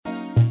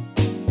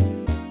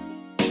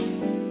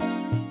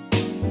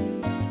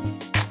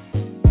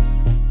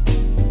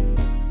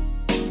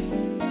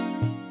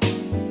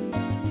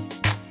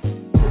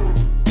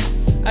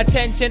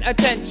attention,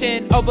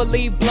 attention.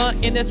 Overly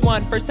blunt in this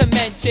one. First to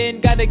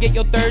mention, gotta get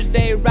your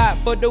Thursday right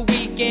for the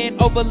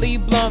weekend. Overly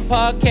blunt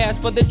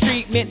podcast for the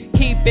treatment.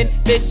 Keeping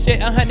this shit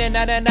 100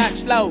 not a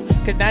notch slow.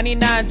 Cause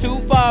 99 too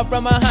far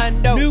from a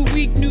hundo. New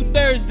week, new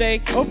Thursday.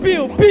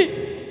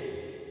 O-B-O-B.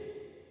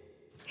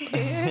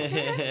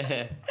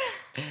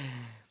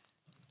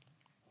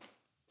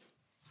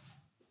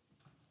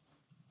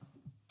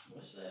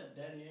 What's that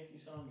Daddy Yankee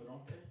song,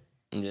 Rompe?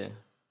 Yeah.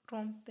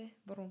 Rompe,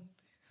 rompe.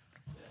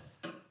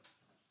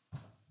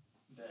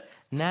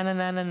 Na na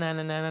na na na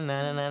na na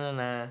na na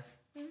na.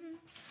 I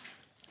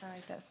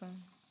like that song.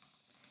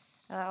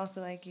 I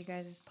also like you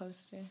guys'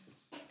 poster.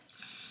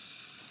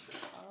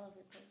 All of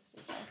your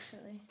posters,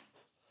 actually.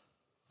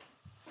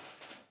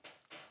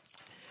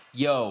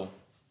 Yo.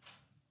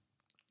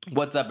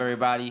 What's up,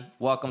 everybody?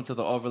 Welcome to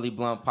the Overly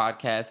Blunt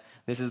Podcast.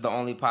 This is the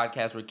only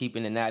podcast where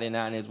keeping it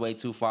 99 is way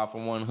too far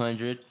from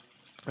 100.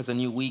 It's a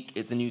new week.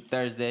 It's a new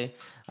Thursday.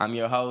 I'm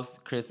your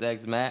host, Chris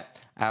X Matt.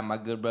 I have my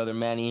good brother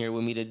Manny here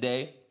with me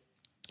today.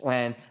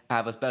 And I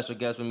have a special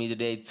guest with me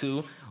today,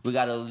 too. We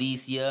got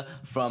Alicia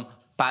from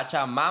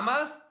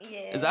Pachamamas?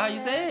 Yeah. Is that how you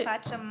say it?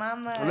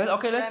 Pachamama.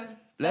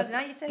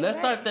 Let's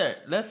start there.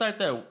 Let's start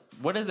there.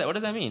 What is that? What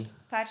does that mean?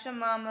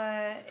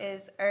 Pachamama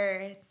is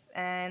earth,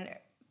 and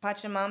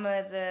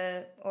Pachamama,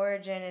 the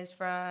origin is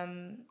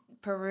from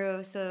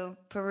Peru. So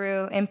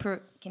in Peru,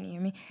 can you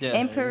hear me? Yeah,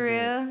 in Peru,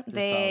 You're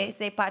they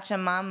say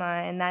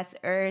Pachamama, and that's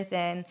earth,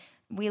 and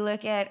we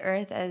look at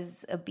earth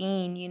as a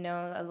being,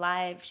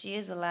 alive. She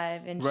is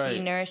alive, and right.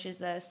 she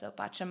nourishes us. So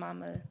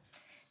Pachamama.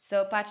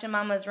 So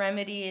Pachamama's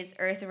remedy is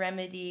earth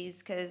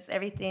remedies, because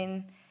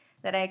everything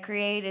that I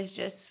create is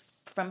just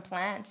from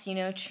plants,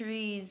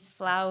 trees,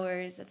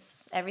 flowers.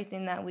 It's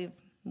everything that we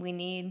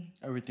need.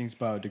 Everything's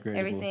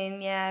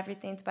biodegradable.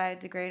 Everything's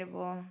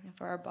biodegradable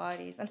for our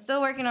bodies. I'm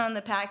still working on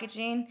the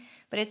packaging,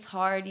 but it's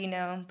hard,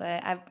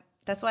 But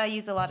that's why I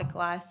use a lot of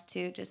glass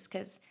too, just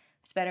because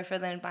it's better for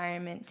the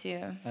environment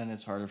too. And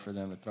it's harder for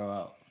them to throw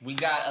out. We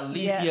got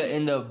Alicia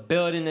in the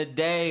building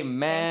today,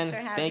 man. Thanks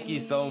for having Thank you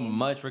so me.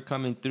 much for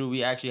coming through.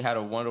 We actually had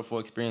a wonderful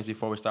experience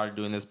before we started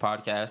doing this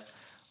podcast.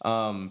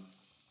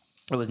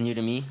 It was new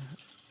to me.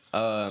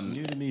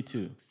 New to me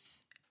too.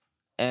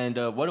 And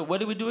what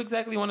did we do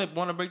exactly? Want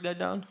to break that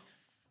down?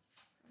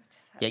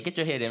 Yeah, get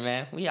your head in,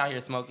 man. We out here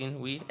smoking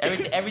weed.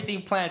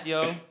 Everything plants,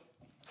 yo.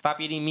 Stop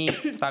eating meat.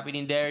 Stop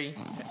eating dairy.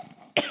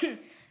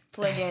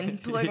 Plug in.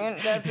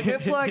 That's a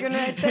good plug-in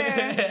right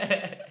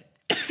there.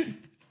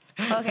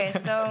 Okay,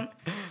 so,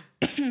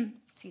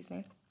 excuse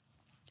me.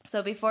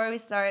 So before we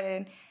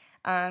started,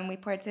 we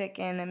partook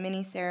in a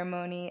mini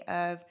ceremony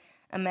of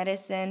a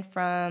medicine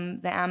from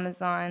the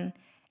Amazon,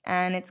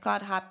 and it's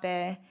called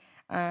hape.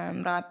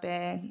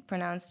 Rape,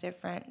 pronounced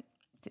different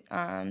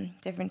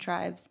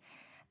tribes.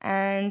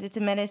 And it's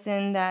a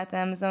medicine that the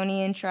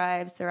Amazonian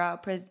tribes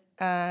throughout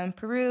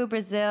Peru,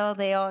 Brazil,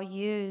 they all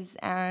use.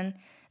 And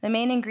the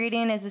main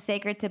ingredient is a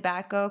sacred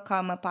tobacco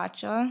called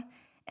mapacho.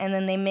 And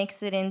then they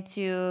mix it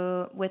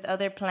with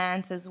other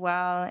plants as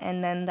well.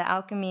 And then the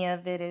alchemy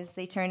of it is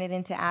they turn it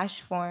into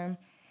ash form.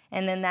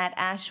 And then that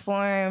ash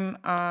form,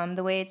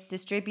 the way it's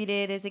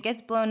distributed is it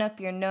gets blown up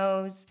your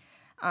nose.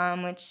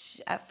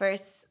 Which at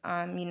first,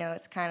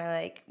 it's kind of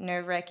like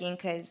nerve-wracking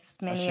because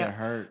many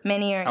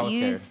aren't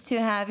used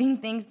to having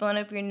things blown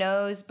up your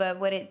nose. But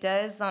what it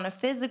does on a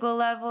physical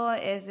level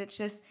is it's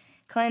just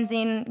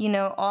cleansing,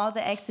 all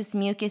the excess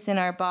mucus in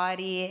our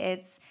body.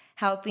 It's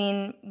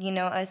helping,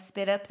 us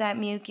spit up that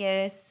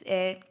mucus.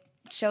 It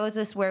shows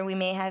us where we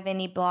may have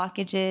any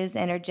blockages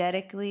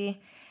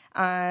energetically.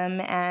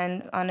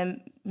 And on a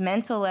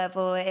mental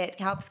level, it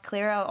helps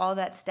clear out all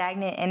that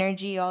stagnant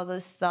energy, all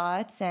those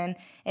thoughts, and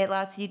it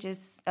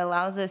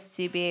allows us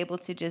to be able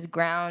to just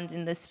ground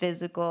in this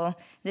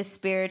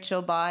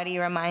spiritual body,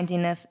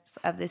 reminding us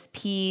of this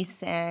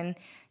peace. And,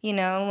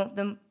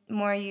 the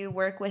more you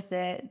work with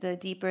it, the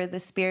deeper the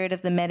spirit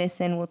of the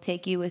medicine will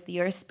take you with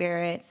your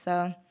spirit.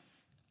 So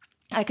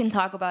I can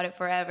talk about it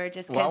forever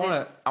just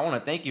because I want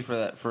to thank you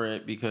for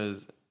it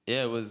because,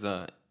 it was,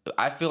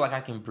 I feel like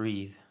I can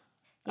breathe.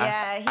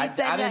 Yeah, he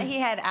said that he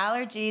had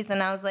allergies,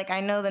 and I was like,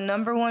 I know the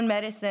number one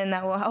medicine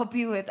that will help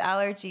you with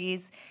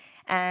allergies.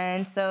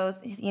 And so,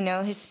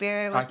 his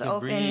spirit was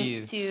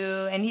open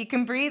to, and he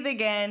can breathe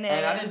again.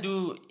 And I didn't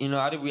do,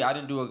 I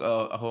didn't do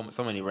a whole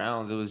so many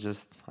rounds. It was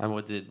just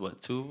one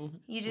scoop.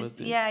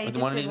 Basically? Yeah,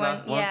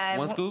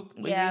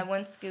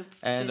 one scoop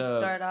to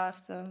start off.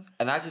 So,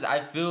 and I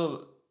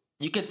feel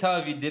you could tell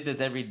if you did this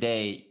every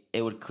day,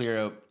 it would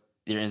clear up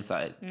your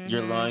inside,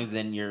 your lungs,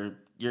 and your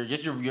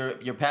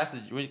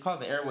passage. What do you call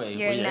it? The airway.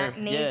 Your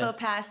nasal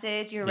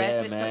passage, your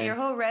respiratory, your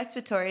whole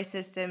respiratory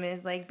system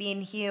is like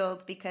being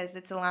healed because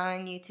it's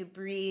allowing you to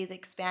breathe,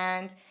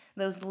 expand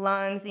those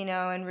lungs,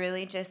 and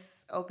really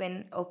just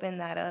open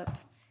that up.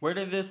 Where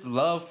did this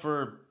love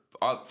for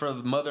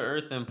Mother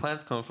Earth and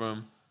plants come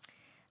from?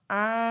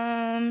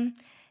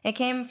 It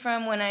came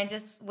from when I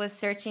just was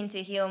searching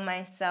to heal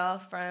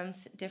myself from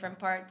different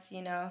parts,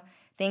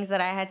 things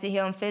that I had to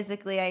heal. And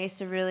physically, I used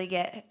to really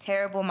get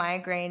terrible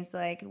migraines,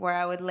 like where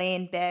I would lay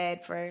in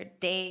bed for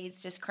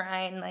days just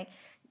crying, like,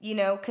 you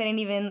know, couldn't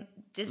even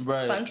just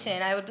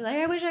function. I would be like,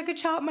 I wish I could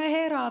chop my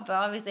head off. But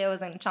obviously I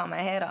wasn't going to chop my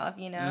head off,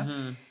 you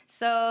know.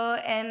 So,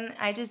 and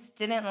I just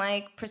didn't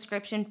like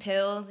prescription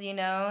pills, you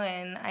know,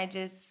 and I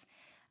just,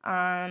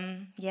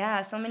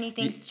 so many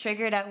things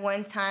triggered at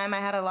one time. I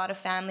had a lot of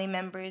family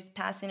members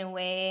passing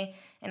away,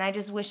 and I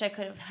just wish I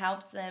could have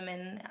helped them.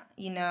 And,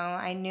 you know,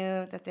 I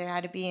knew that there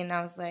had to be, and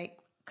I was like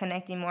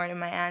connecting more to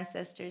my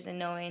ancestors and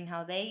knowing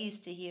how they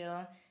used to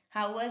heal.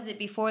 How was it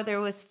before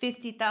there was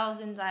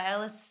 50,000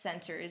 dialysis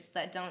centers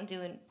that don't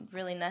do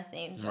really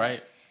nothing?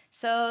 Right.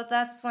 So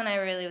that's when I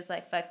really was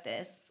like, fuck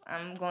this.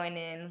 I'm going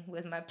in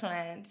with my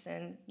plants,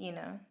 and, you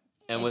know,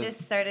 and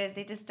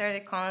they just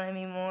started calling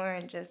me more,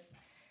 and just,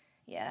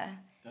 yeah.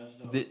 That's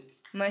dope.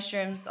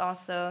 Mushrooms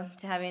also,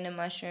 to having a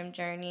mushroom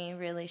journey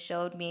really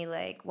showed me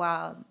like,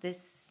 wow,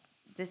 this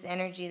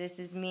energy, this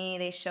is me.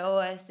 They show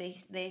us,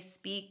 they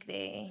speak,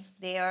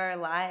 they are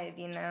alive,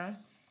 you know,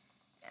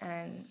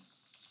 and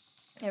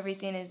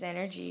everything is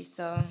energy.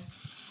 So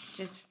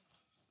just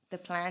the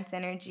plants'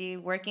 energy,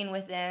 working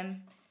with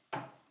them.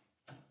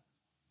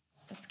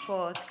 It's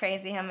cool. It's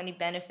crazy how many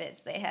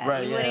benefits they have.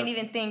 Right, you wouldn't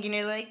even think, and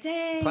you're like,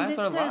 dang, plants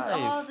this does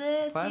all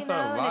this, plants you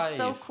know? are And it's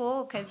so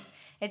cool because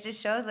it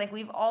just shows like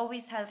we've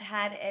always have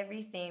had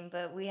everything,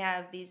 but we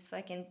have these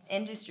fucking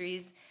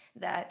industries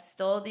that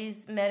stole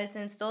these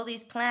medicines, stole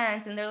these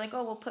plants, and they're like,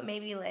 oh, we'll put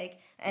maybe like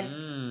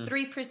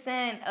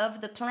 3% of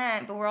the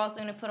plant, but we're also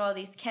going to put all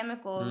these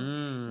chemicals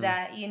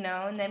that, you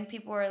know, and then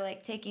people are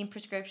like taking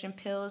prescription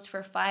pills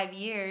for 5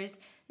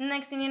 years.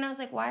 Next thing you know, it's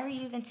like, why are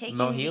you even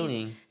taking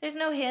healing? There's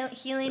no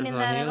healing in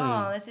that at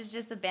all. This is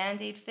just a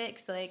Band-Aid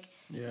fix. Like,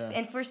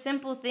 and for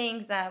simple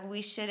things that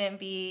we shouldn't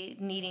be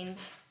needing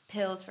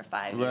pills for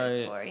 5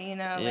 years for, you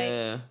know?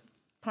 Like,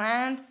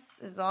 plants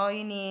is all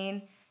you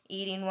need,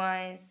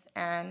 eating-wise,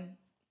 and,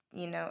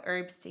 you know,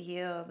 herbs to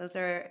heal.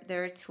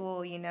 They're a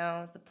tool, you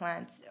know? The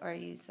plants are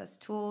used as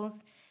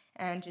tools,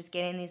 and just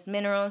getting these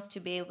minerals to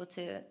be able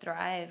to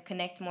thrive,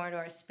 connect more to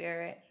our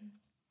spirit.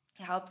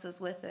 Helps us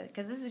with it,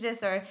 because this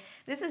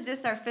is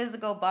just our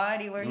physical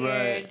body. We're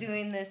here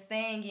doing this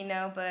thing, you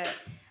know, but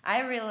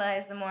I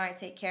realize the more I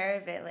take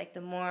care of it, like the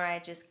more I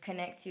just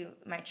connect to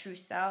my true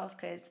self,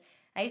 because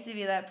I used to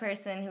be that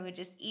person who would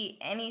just eat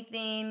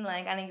anything,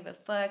 like I don't give a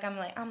fuck. I'm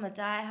like, I'm gonna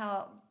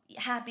die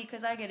happy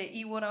because I get to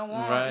eat what I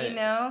want, you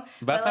know.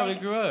 But that's how we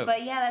grew up.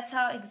 But yeah, that's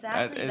how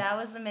that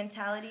was the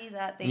mentality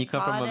that they taught us. You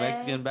come from a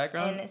Mexican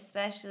background, and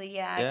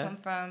especially I come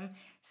from.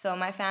 So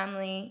my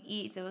family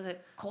eats. It was a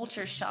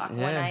culture shock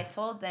when I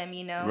told them,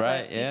 you know.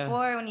 But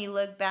before, when you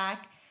look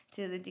back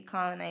to the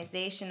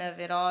decolonization of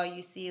it all,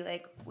 you see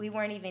like we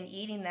weren't even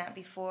eating that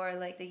before.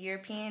 Like the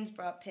Europeans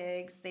brought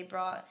pigs, they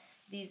brought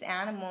these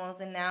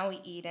animals, and now we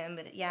eat them.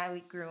 But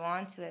we grew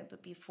onto it.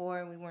 But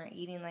before, we weren't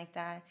eating like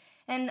that.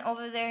 And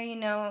over there, you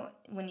know,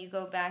 when you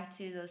go back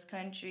to those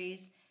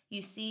countries,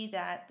 you see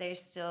that they're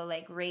still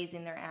like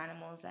raising their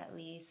animals at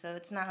least. So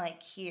it's not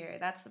like here.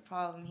 That's the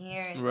problem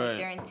here. It's like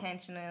they're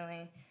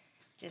intentionally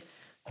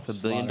just... It's a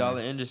 $1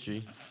 billion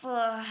industry.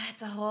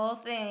 It's a whole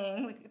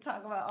thing. We could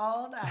talk about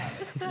all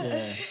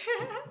night.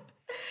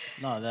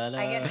 No, that...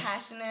 I get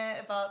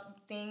passionate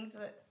about things,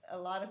 a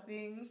lot of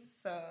things,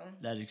 so...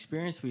 That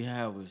experience we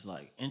had was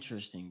like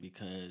interesting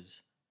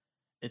because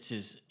it's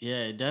just,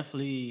 you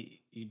definitely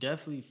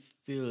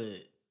feel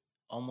it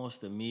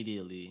almost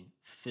immediately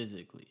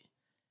physically.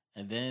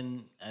 And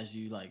then as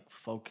you like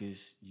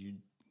focus, you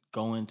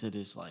go into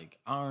this like,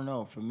 I don't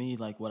know, for me,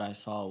 like what I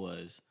saw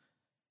was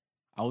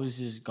I was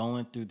just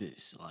going through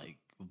this, like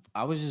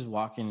I was just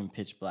walking in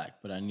pitch black,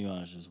 but I knew I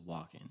was just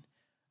walking.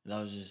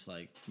 That was just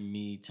like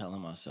me telling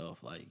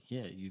myself like,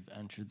 yeah, you've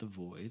entered the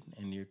void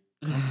and you're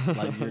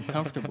like, you're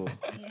comfortable.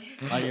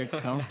 Like you're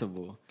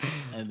comfortable.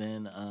 And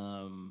then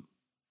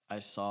I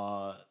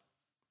saw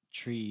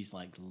trees,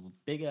 like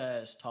big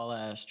ass, tall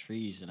ass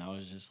trees, and I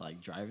was just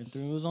like driving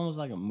through. It was almost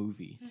like a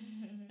movie.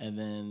 And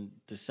then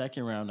the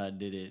second round I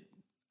did it,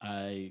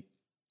 I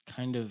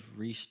kind of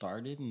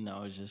restarted, and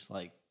I was just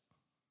like,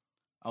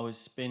 I was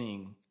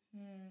spinning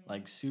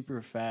like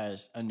super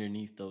fast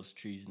underneath those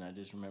trees, and I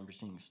just remember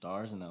seeing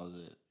stars, and that was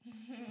it.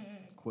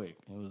 Quick.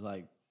 It was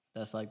like,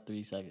 that's like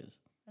 3 seconds.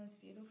 That's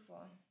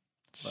beautiful.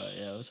 But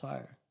yeah, it was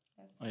fire.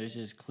 It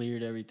just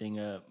cleared everything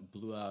up,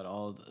 blew out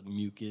all the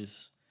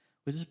mucus.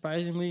 But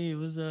surprisingly, it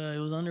was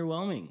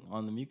underwhelming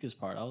on the mucus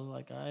part. I was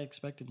like, I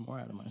expected more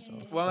out of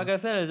myself. Well, like I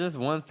said, it's just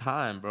one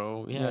time,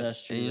 bro. Yeah,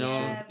 that's true. You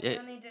know, we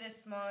only did it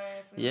smaller.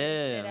 If we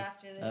sit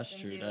after this that's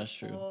and true. do That's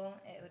full,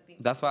 true. It would be.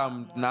 That's why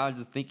I'm now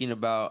just thinking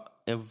about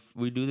if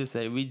we do this,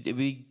 if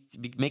we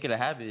make it a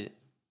habit.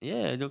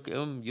 Yeah,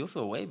 you'll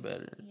feel way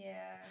better.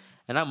 Yeah.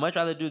 And I'd much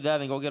rather do that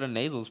than go get a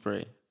nasal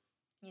spray.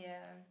 Yeah.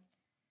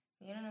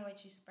 You don't know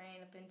what you're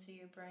spraying up into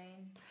your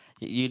brain.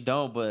 You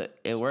don't, but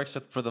it works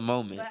for the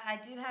moment. But I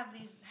do have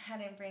these. I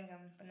didn't bring them,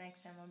 but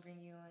next time I'll bring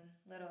you one.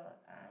 Little,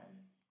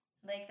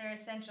 like they're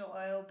essential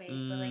oil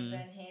based, but like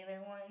the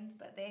inhaler ones.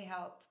 But they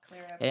help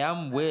clear up. Hey,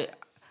 I'm with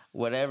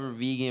whatever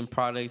vegan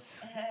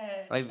products.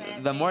 Like the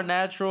Plant-based. more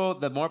natural,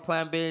 the more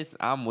plant based.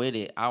 I'm with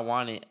it. I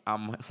want it.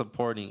 I'm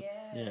supporting.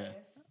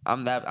 Yes.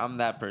 I'm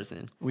that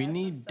person. We That's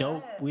need what's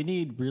dope. up. We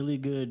need really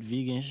good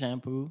vegan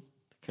shampoo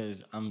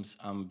because I'm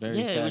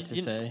very sad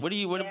to say.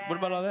 What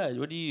about all that?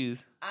 What do you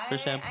use for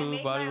shampoo, I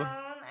make body my wash?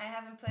 own. I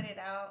haven't put it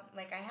out.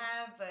 Like I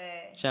have,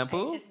 but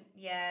Shampoo?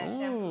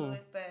 shampoo. Ooh.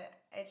 But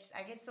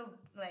I get so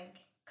like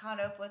caught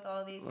up with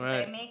all these because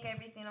Right. I make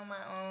everything on my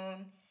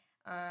own.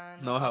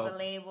 No all help. the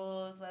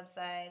labels,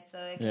 websites, so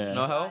it can Yeah. be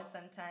No a help? lot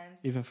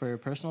sometimes. Even for your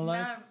personal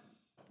life. Not,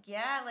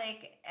 yeah,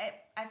 like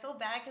I feel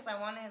bad because I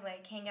want to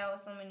like hang out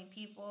with so many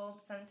people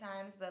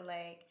sometimes, but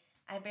like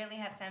I barely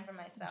have time for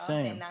myself,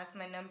 Same. and that's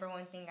my number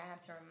one thing I have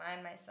to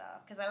remind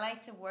myself because I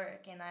like to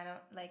work, and I don't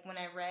like when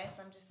I rest.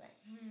 I'm just like,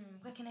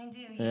 what can I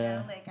do? You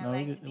know, like I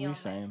like to be on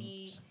my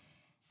feet.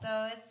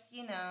 So it's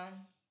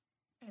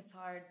it's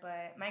hard,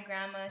 but my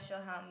grandma, she'll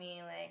help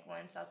me like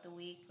once out the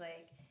week,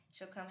 like.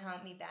 She'll come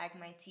help me bag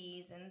my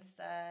teas and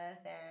stuff,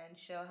 and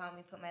she'll help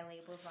me put my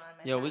labels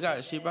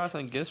on. She brought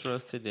some gifts for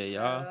us today,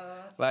 y'all. So-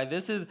 Like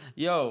this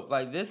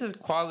is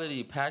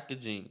quality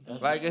packaging.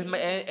 Like it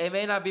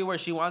may not be where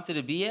she wants it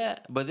to be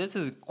at, but this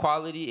is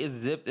quality. It's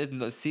zipped,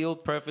 it's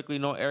sealed perfectly,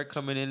 no air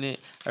coming in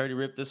it. I already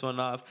ripped this one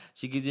off.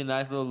 She gives you a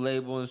nice little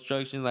label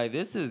instruction. Like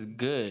this is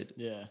good.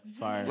 Yeah,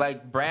 fire.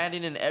 Like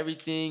branding and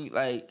everything.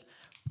 Like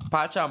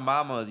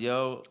Pachamamas,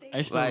 yo.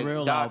 It's the like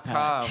real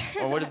 .com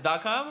or what is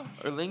 .com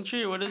or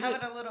Linktree or what is I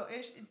it? have a little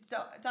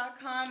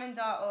 .com and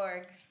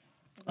 .org.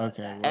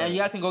 Okay. And you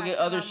guys can go get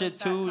other shit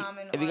too. Pachamamas.com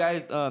and If you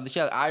guys, she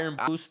has iron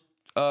boost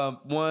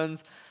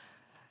ones.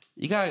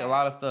 You got a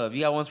lot of stuff.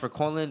 You got ones for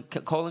colon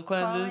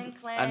cleanses.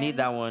 I need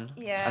that one.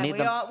 Yeah, I need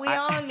we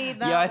all need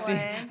that yo,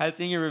 one. I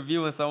seen your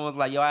review and someone was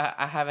like, "Yo,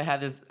 I haven't had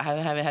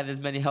this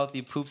many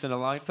healthy poops in a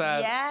long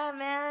time." Yeah,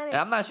 man. And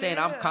I'm not saying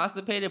I'm true.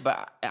 constipated,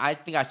 but I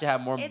think I should have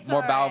more It's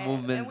bowel alright,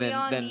 movements and we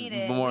all than need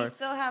it. more. We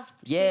still have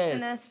Yes. shits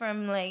in us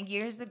from like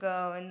years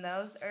ago, and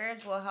those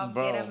urges will help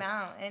Bro. get them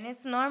out. And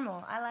it's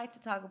normal. I like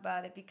to talk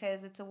about it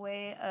because it's a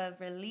way of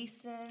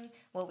releasing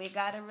what we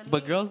gotta release.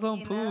 But girls don't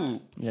you know?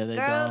 poop. Yeah, they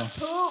Girls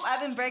don't. poop. I've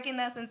been breaking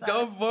that since I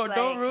was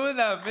Don't ruin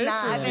that myth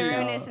Nah, for I've been me.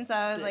 ruining it since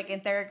I was like in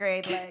third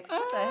grade. Like,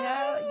 what the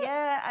hell?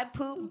 Yeah, I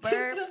poop,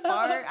 burp,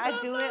 fart. I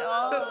do it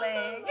all.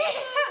 Like,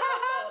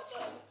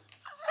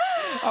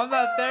 I'm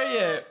not there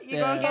yet. you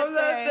gonna get I'm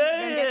there. not there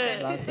You're gonna get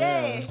yet. there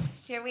today.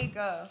 Here we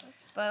go.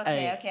 But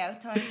Hey. okay, I'll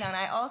tone it down.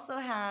 I also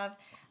have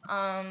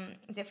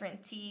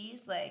different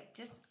teas. Like,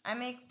 I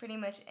make pretty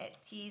much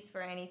teas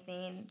for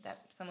anything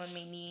that someone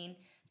may need.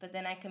 But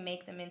then I can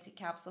make them into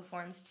capsule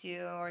forms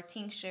too, or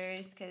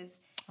tinctures, because.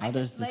 How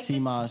does the sea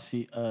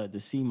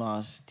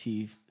moss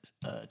tea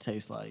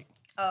taste like?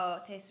 Oh,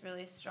 it tastes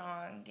really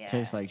strong. Yeah.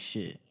 Tastes like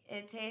shit.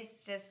 It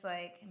tastes just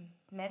like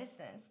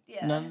medicine.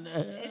 Yeah. No.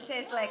 It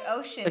tastes like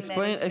ocean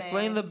medicine.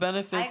 Explain the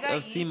benefits I got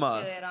of sea used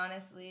moss. to it,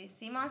 honestly.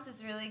 Sea moss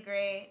is really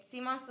great.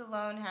 Sea moss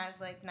alone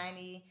has like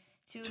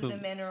 92 of the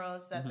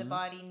minerals that the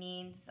body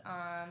needs.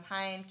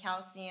 High in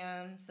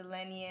calcium,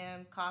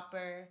 selenium,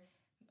 copper,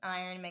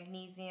 iron,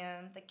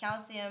 magnesium. The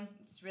calcium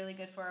is really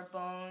good for our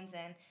bones,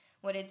 and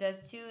what it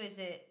does too is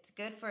it's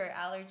good for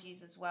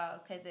allergies as well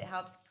because it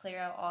helps clear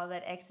out all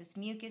that excess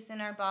mucus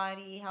in our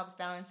body, helps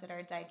balance out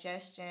our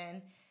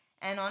digestion,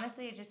 and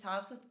honestly it just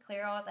helps with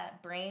clear all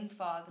that brain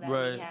fog that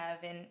we have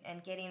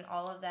and getting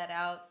all of that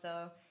out.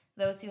 So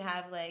those who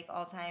have like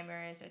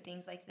Alzheimer's or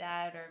things like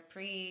that or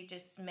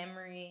just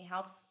memory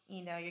helps,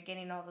 you're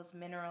getting all those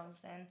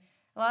minerals. And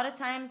a lot of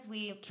times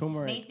we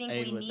may think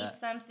we need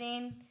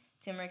something.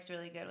 Turmeric's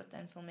really good with the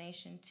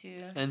inflammation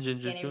too. And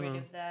ginger Getting too. rid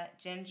of that.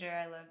 Ginger,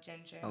 I love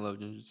ginger. I love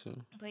ginger too.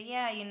 But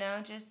yeah,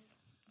 just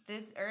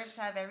these herbs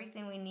have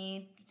everything we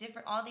need.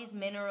 All these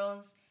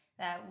minerals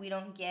that we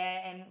don't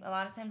get, and a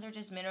lot of times they're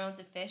just mineral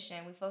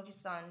deficient. We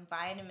focus on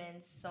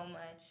vitamins so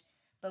much,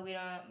 but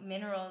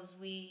minerals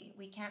we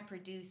can't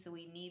produce, so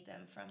we need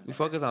them from. We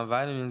focus on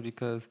vitamins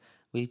because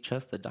we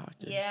trust the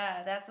doctor.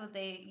 Yeah, that's what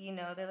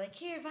they're like,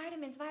 here,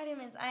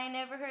 vitamins. I ain't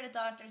never heard a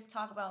doctor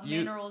talk about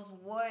minerals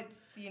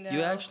once,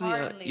 You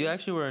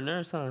actually were a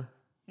nurse, huh?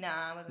 Nah,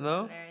 I wasn't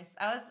a nurse.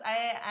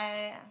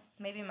 I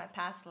maybe in my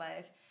past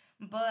life.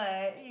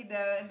 But, in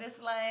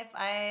this life,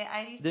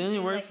 I used to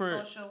do like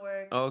social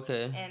work. Oh,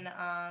 okay. And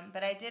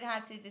but I did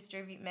have to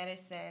distribute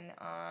medicine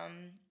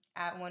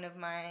at one of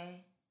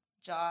my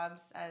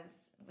jobs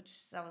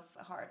which that was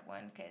a hard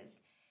one because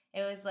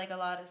it was like a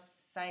lot of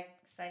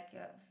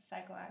psychoact.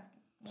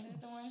 What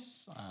are the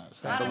ones?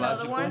 I don't know,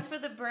 the ones for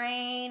the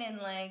brain and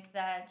like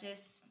that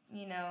just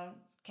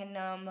can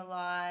numb a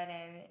lot,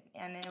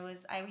 and it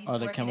was I used to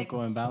the work chemical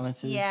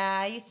imbalances. Yeah,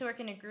 I used to work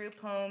in a group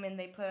home, and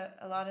they put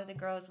a lot of the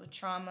girls with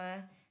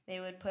trauma. They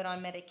would put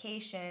on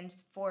medication,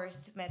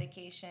 forced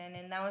medication,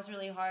 and that was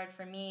really hard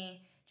for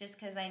me. Just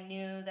because I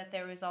knew that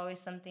there was always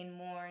something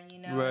more, Right.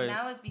 And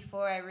that was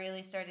before I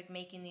really started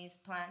making these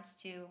plants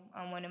too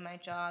on one of my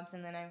jobs,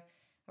 and then I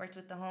worked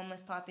with the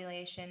homeless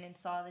population and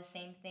saw the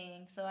same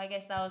thing. So I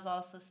guess that was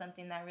also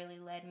something that really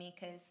led me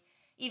because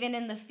even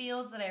in the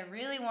fields that I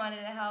really wanted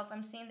to help,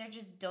 I'm seeing they're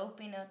just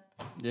doping up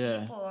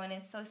people. And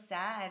it's so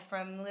sad,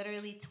 from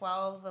literally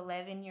 12,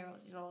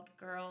 11-year-old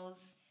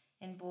girls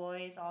and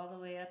boys all the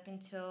way up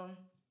until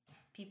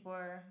people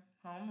are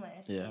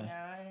homeless, you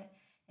know?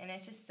 And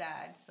it's just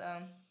sad. So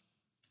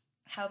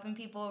helping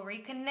people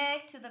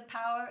reconnect to the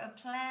power of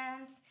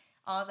plants,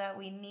 all that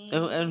we need.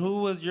 And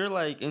who was your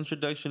like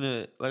introduction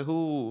to like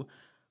who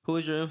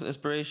was your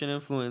inspiration,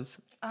 influence?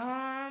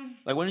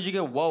 Like when did you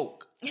get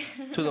woke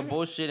to the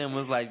bullshit and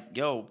was like,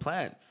 yo,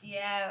 plants?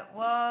 Yeah,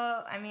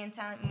 well, I mean,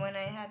 when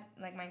I had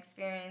like my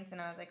experience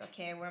and I was like,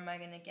 okay, where am I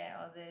gonna get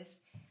all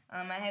this?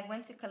 I had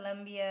went to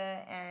Colombia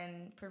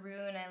and Peru,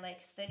 and I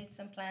like studied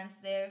some plants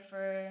there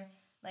for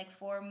like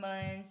 4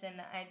 months, and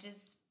I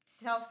just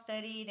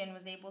self-studied and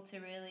was able to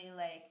really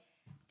like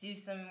do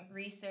some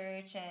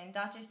research. And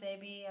Dr.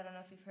 Sebi, I don't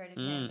know if you've heard of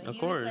him, but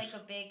he was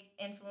like a big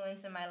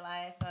influence in my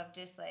life of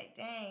just like,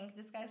 dang,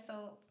 this guy's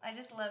so, I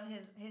just love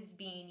his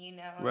being, you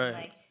know, and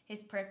like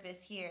his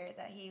purpose here,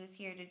 that he was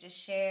here to just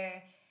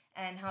share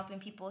and helping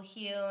people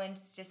heal and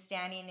just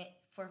standing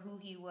for who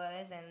he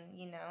was. And,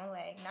 you know,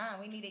 like,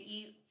 we need to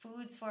eat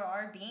foods for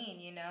our being,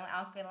 you know,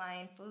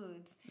 alkaline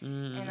foods.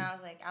 And I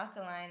was like,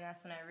 alkaline,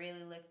 that's when I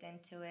really looked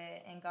into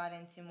it and got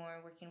into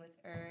more working with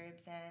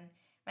herbs. And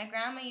my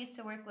grandma used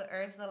to work with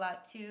herbs a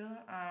lot too,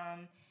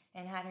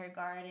 and had her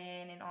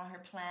garden and all her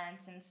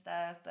plants and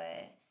stuff.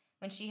 But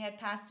when she had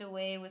passed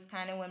away was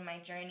kind of when my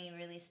journey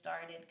really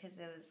started, because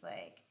it was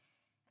like,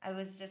 I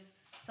was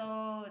just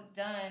so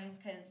done,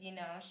 because, you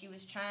know, she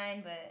was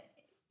trying, but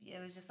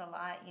it was just a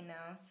lot, you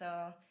know.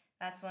 So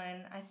that's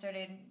when I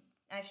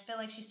feel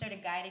like she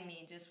started guiding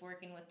me, just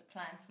working with the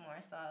plants more.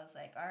 So I was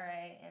like, all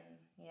right. And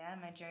yeah,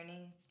 my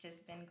journey's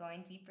just been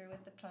going deeper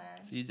with the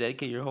plants. So you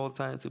dedicate your whole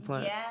time to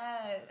plants?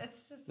 Yeah,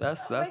 it's just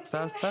that's tight. It's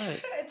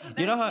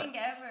the best thing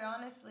ever,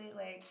 honestly.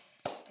 Like,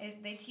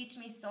 they teach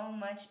me so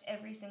much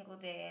every single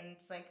day, and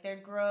it's like their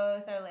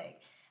growth, or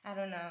like, I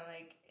don't know,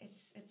 like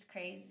it's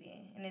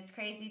crazy. And it's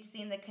crazy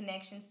seeing the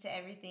connections to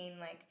everything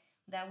like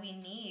that we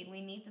need.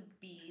 We need the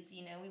bees,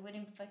 you know. We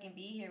wouldn't fucking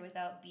be here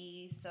without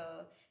bees. So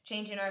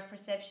changing our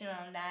perception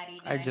on that,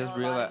 even I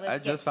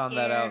just found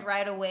that out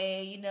right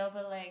away, you know.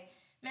 But like,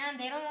 man,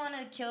 they don't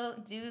want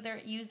to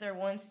use their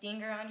one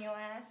stinger on your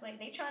ass. Like,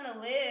 they trying to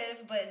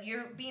live, but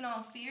you're being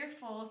all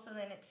fearful, so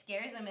then it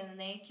scares them and then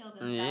they kill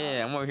themselves.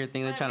 Yeah, I'm over here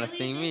thinking they're trying to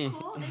sting me.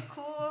 They're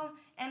cool.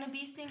 And a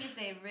bee sting, if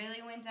they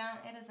really went down,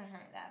 it doesn't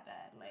hurt that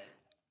bad. Like,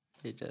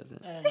 it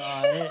doesn't.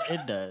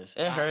 It does.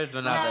 It hurts,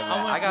 but not that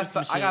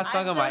bad. I got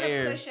stung on my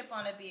ear. I did a push-up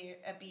on a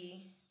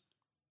bee.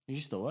 You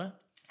used to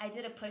what? I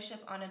did a push-up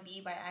on a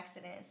bee by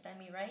accident. It stung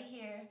me right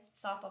here.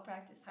 Softball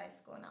practice, high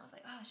school. And I was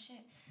like, oh, shit.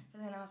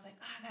 But then I was like,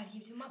 I got to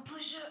keep doing my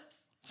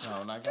push-ups. No,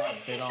 when I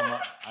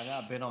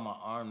got bit on my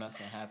arm,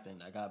 nothing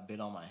happened. I got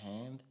bit on my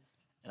hand,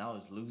 and I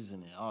was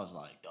losing it. I was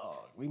like,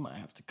 dog, we might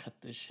have to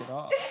cut this shit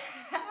off.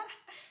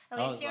 At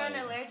least you're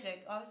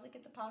allergic. Always look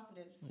at the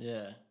positives.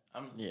 Yeah.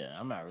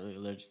 I'm not really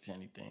allergic to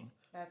anything.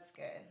 That's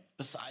good.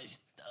 Besides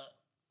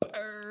the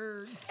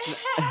birds.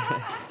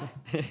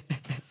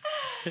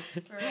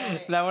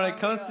 Right. Now, when it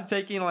comes to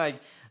taking like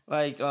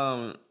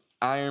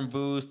iron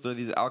boost or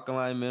these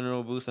alkaline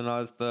mineral boosts and all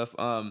this stuff,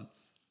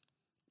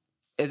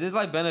 is this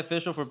like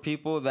beneficial for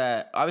people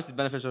that, obviously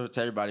beneficial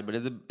to everybody, but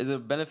is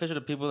it beneficial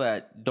to people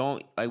that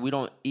we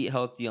don't eat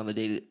healthy on the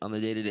day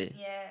to day?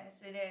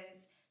 Yes, it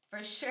is.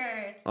 For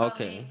sure. It's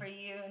probably for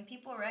you. And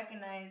people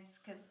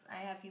recognize, because I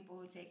have people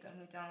who take them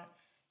who don't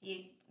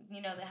eat,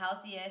 you know, the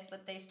healthiest,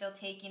 but they're still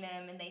taking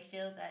them and they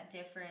feel that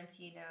difference,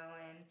 you know.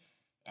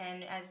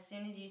 And as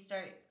soon as you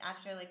start,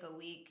 after like a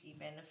week,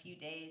 even a few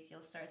days,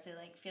 you'll start to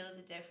like feel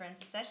the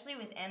difference, especially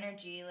with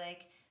energy.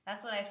 Like,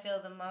 that's what I feel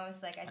the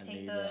most. Like, I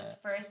take those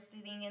first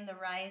thing in the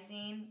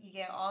rising, you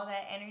get all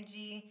that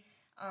energy.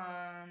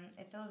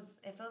 It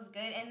feels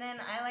good. And then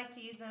I like to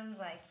use them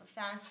like for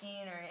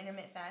fasting or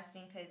intermittent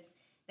fasting, because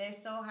they're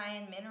so high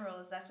in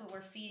minerals. That's what we're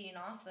feeding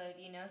off of,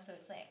 you know? So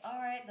it's like, all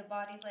right, the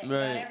body's like,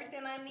 got everything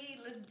I need.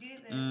 Let's do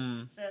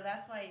this. So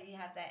that's why you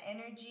have that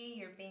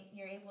energy.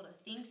 You're able to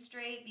think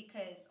straight,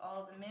 because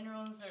all the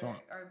minerals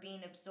are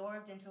being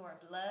absorbed into our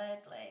blood.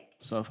 Like,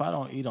 so if I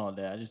don't eat all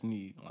day, I just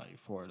need like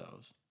 4 of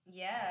those.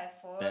 Yeah,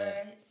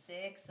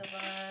 6 of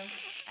them.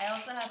 I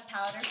also have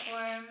powder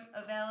form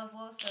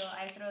available, so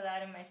I throw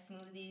that in my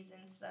smoothies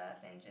and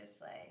stuff, and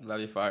just like,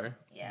 that'd be fire.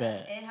 Yeah,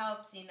 it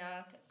helps, you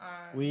know.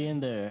 We in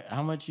there.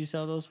 How much you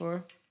sell those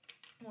for?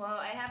 Well,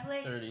 I have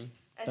like 30.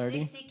 A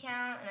 60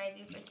 count, and I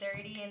do for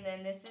 30, and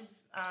then this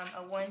is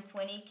a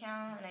 120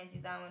 count, and I do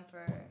that one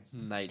for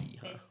 90.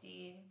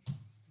 50.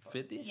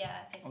 50?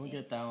 Yeah, 50. I'm gonna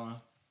get that one.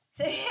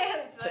 So I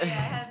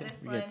have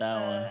this one. Get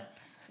that one.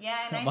 Yeah,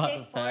 and I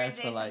take 4 a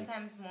day, like,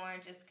 sometimes more,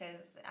 just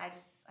because I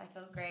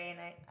feel great, and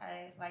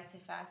I like to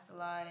fast a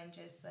lot and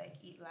just like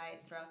eat light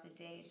throughout the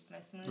day. Just my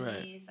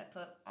smoothies, I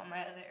put all my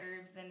other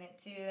herbs in it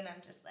too, and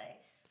I'm just like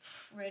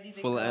ready to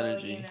full go. Of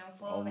energy. You know,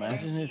 full of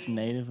energy. Imagine if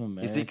Native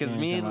Americans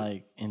and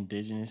like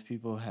indigenous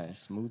people had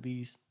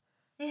smoothies.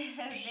 They do.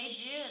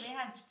 They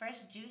have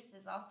fresh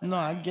juices off the No,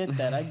 I vine. get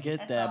that. I get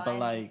That's that. all But I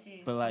like, need,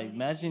 too. but Some like, of these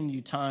imagine you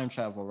juices. time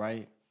travel,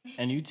 right?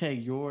 And you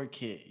take your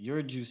kit,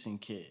 your juicing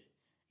kit,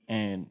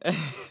 and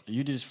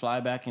you just fly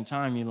back in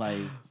time. You like,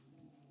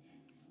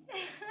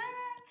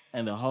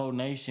 and the whole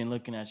nation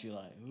looking at you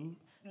like, who?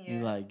 Yeah.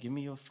 You like, give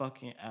me your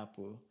fucking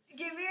apple.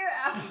 Give me your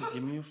apple.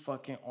 Give me your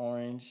fucking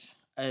orange.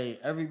 Hey,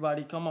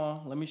 everybody, come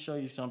on. Let me show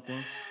you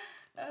something.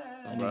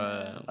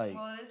 Right. Like,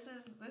 Well, this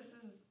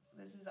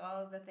is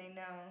all that they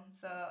know.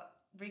 So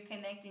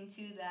reconnecting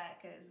to that,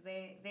 because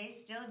they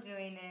still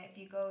doing it. If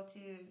you go to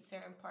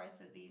certain parts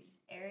of these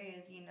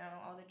areas, you know,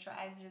 all the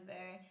tribes are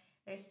there.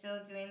 They're still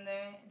doing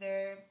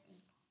their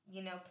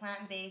you know,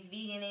 plant-based.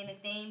 Vegan ain't a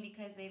thing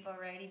because they've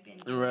already been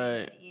doing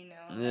it, you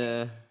know.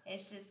 Yeah.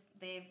 It's just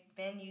they've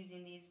been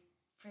using these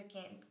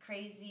freaking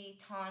crazy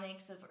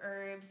tonics of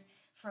herbs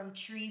from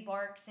tree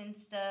barks and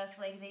stuff.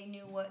 Like they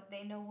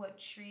know what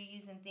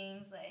trees and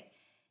things like,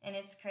 and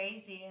it's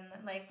crazy.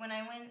 And like when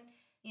I went,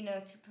 you know,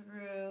 to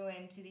Peru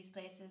and to these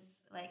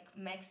places like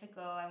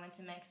Mexico, I went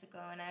to Mexico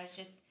and I was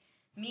just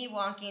me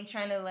walking,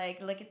 trying to like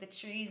look at the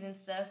trees and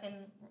stuff, and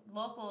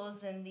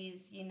locals and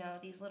these, you know,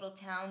 these little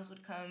towns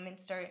would come and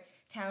start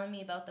telling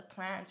me about the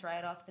plants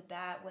right off the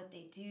bat, what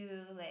they do,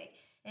 like,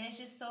 and it's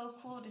just so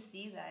cool to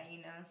see that, you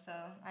know. So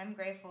I'm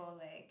grateful,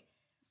 like.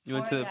 You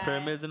went to the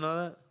pyramids and all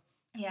that?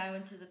 Yeah, I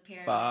went to the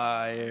pyramids.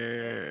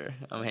 Fire.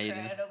 It's I'm hating.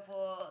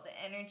 incredible.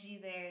 The energy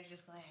there is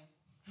just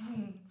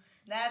like,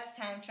 that's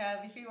time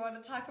travel. If you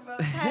want to talk about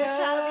time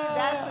travel,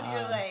 that's when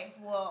you're like,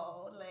 whoa.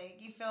 Like,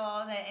 you feel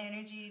all that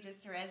energy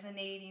just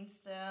resonating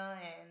still,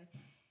 and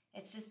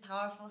it's just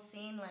powerful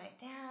seeing, like,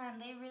 damn,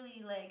 they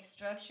really, like,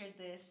 structured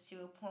this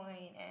to a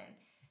point, and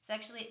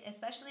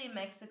especially in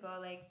Mexico,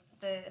 like,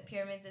 the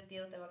pyramids of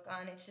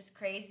Teotihuacan, it's just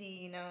crazy,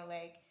 you know,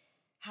 like,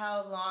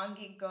 how long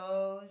it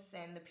goes,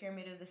 and the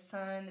Pyramid of the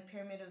Sun, the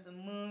Pyramid of the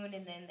Moon,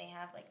 and then they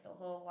have, like, the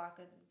whole Walk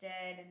of the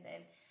Dead, and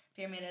then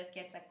Pyramid of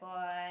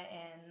Quetzalcoatl,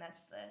 and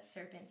that's the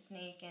serpent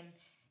snake, and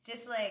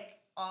just, like,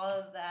 all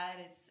of that,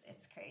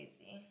 it's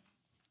crazy.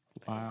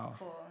 wow. It's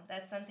cool.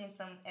 That's something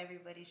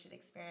everybody should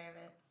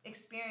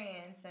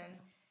experience, and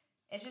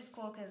it's just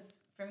cool, because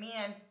for me,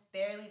 I've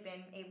barely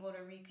been able to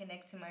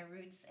reconnect to my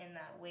roots in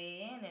that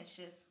way, and it's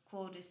just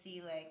cool to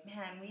see, like,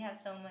 man, we have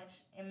so much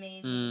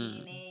amazing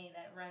DNA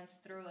that runs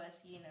through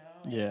us, you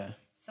know? Like, Yeah.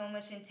 so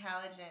much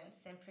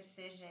intelligence and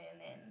precision,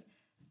 and,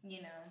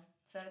 you know,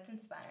 so it's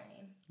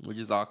inspiring. We're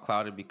just all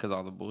clouded because of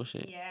all the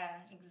bullshit. Yeah,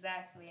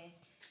 exactly.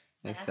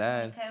 It's That's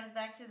sad. It comes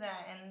back to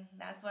that, and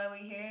that's why we're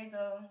here,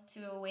 though,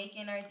 to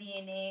awaken our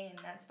DNA, and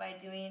that's by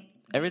doing.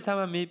 Every time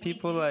I meet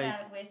people, we do like,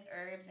 that with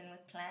herbs and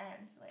with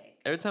plants, like.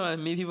 every time I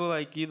meet people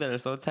like you that are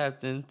so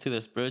tapped into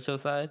their spiritual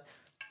side,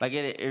 like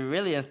it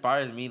really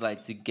inspires me,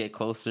 like, to get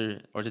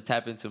closer or to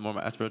tap into more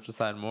my spiritual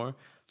side more.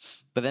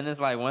 But then it's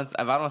like, once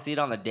if I don't see it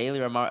on the daily,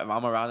 or if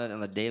I'm around it on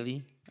the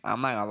daily,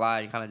 I'm not gonna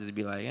lie, you kind of just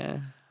be like,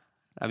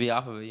 I'll be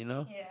off of it, you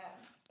know? Yeah.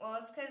 Well,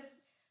 it's because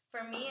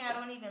for me, I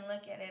don't even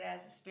look at it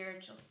as a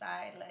spiritual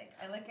side. Like,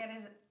 I look at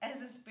it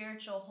as a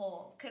spiritual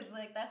whole. Because,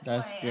 like, that's who I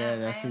am. Yeah,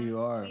 that's who you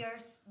are.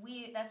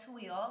 That's who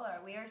we all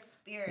are. We are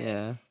spirit.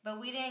 Yeah. But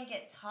we didn't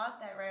get taught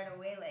that right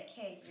away. Like,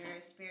 hey, you're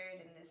a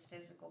spirit in this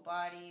physical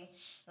body.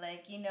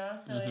 Like, you know?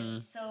 So,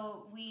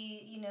 so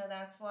we, you know,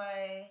 that's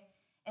why.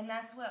 And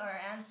that's what our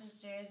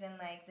ancestors and,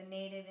 like, the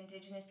native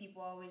indigenous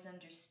people always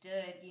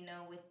understood, you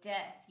know, with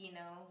death, you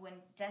know, when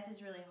death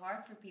is really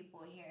hard for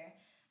people here.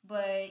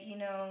 But, you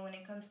know, when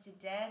it comes to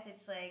death,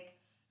 it's like,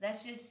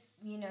 that's just,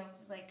 you know,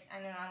 like,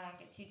 I know I don't want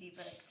to get too deep,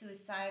 but, like,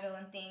 suicidal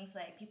and things,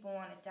 like, people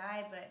want to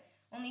die, but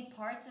only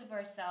parts of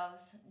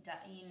ourselves,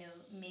 you know,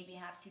 maybe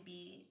have to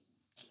be,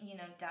 you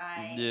know,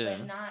 die,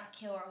 but not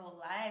kill our whole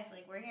lives.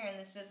 Like, we're here in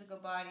this physical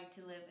body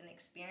to live an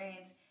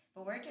experience.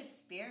 But we're just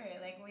spirit.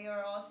 Like, we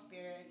are all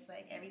spirits.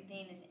 Like,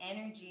 everything is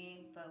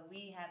energy, but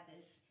we have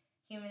this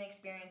human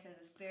experience as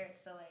a spirit.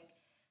 So, like,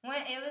 when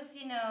it was,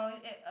 you know,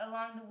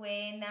 along the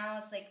way, now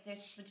it's like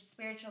there's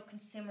spiritual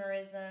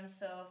consumerism.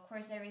 So, of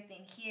course,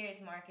 everything here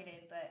is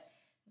marketed, but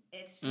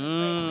it's just,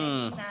 like,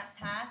 living that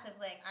path of,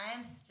 like, I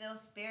am still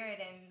spirit,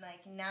 and,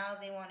 like, now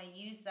they want to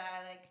use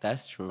that. Like,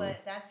 that's true.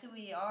 But that's who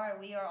we are.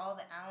 We are all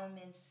the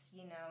elements,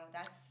 you know.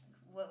 That's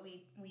what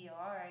we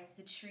are.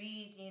 The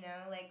trees, you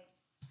know, like,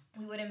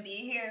 we wouldn't be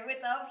here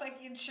without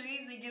fucking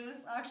trees. They give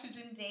us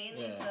oxygen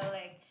daily. Yeah. So,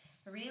 like,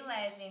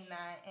 realizing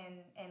that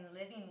and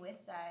living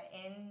with that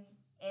in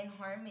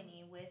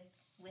harmony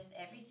with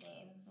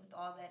everything, with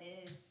all that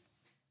is.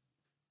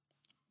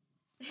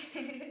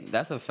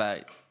 That's a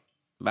fact.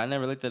 But I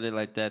never looked at it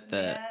like that,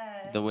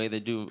 the way they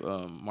do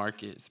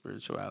market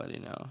spirituality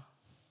now.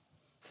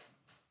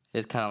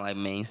 It's kind of like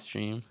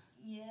mainstream.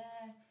 Yeah.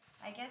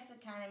 I guess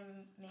it kind of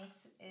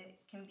makes it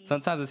can be.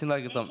 Sometimes it seems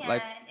like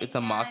it's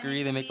a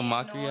mockery. They make a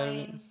mockery out of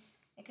it.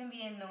 It can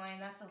be annoying.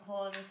 That's a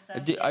whole other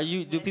subject.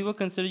 Do people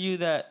consider you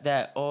that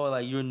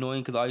like you're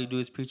annoying because all you do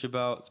is preach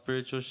about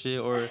spiritual shit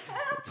or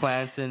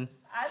plants and?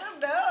 I don't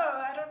know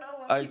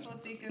what people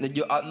think of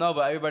me. No,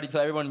 but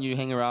everyone you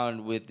hang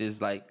around with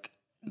is like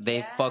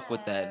they fuck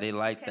with that. They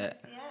like that.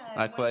 Yeah,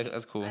 I feel like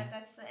that's cool.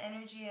 That's the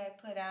energy I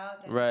put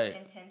out. That's Right. the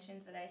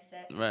intentions that I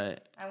set. Right.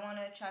 I want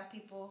to attract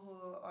people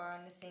who are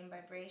on the same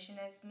vibration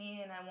as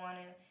me, and I want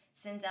to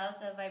send out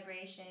the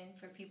vibration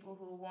for people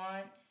who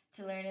want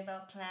to learn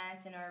about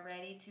plants and are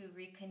ready to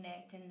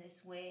reconnect in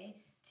this way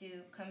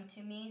to come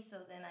to me, so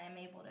then I'm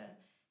able to,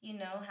 you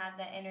know, have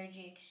that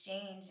energy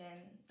exchange.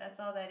 And that's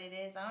all that it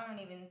is. I don't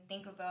even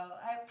think about,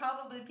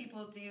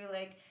 people do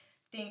like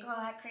think,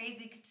 oh, that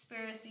crazy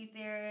conspiracy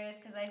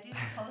theorist, because I do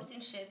post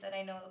and shit that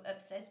I know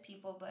upsets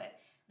people, but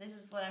this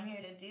is what I'm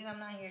here to do. I'm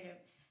not here to,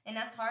 and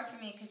that's hard for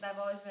me because I've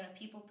always been a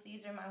people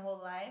pleaser my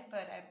whole life,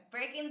 but I'm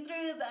breaking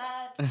through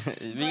that.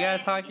 You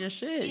gotta talk your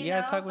shit. You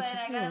gotta talk what you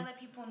feel. But I gotta let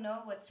people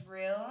know what's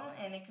real,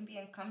 and it can be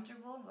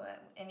uncomfortable,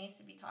 but it needs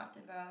to be talked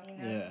about, you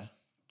know? Yeah.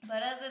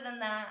 But other than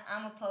that,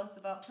 I'm a post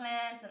about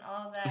plants and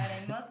all that,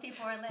 and most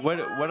people are like,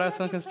 What are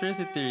some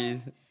conspiracy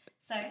theories?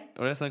 Sorry?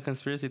 What are some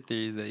conspiracy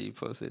theories that you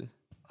posted?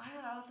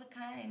 All the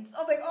kinds.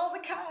 Oh, like all the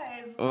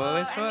kinds. Well,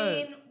 which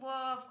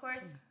one? Of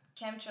course,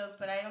 chemtrails,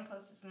 but I don't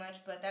post as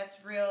much, but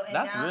that's real. And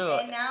That's now, real.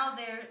 And now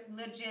they're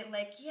legit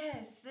like,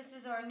 yes, this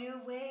is our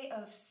new way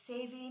of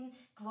saving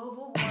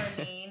global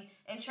warming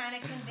and trying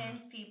to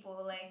convince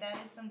people. Like, that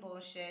is some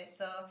bullshit.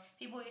 So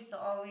people used to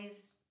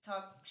always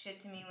talk shit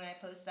to me when I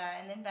post that.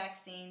 And then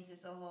vaccines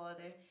is a whole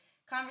other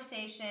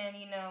conversation,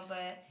 you know,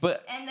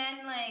 but and then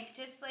like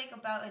just like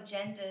about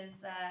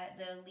agendas that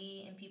the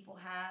elite and people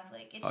have,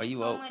 like it's just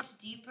so much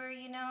deeper,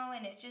 you know,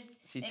 and it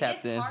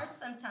gets hard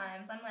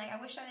sometimes. I'm like, I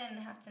wish I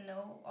didn't have to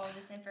know all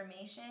this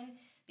information,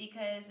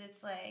 because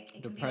it's like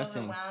it can be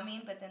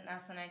overwhelming, but then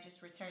that's when I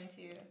just return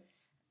to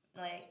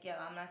like, yo,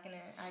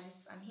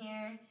 I'm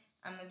here.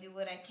 I'm going to do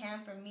what I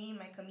can for me,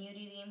 my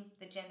community,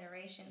 the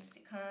generations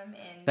to come,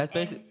 and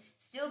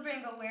still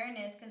bring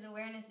awareness, because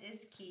awareness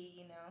is key,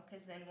 you know,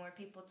 because then more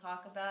people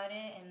talk about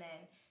it, and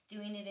then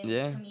doing it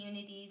in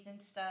communities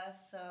and stuff,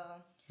 so.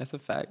 That's a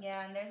fact.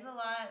 Yeah, and there's a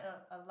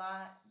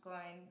lot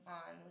going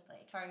on with,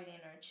 like,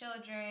 targeting our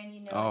children,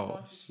 you know, in a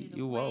multitude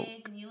of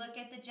ways, and you look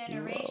at the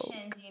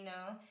generations, you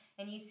know,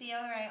 and you see,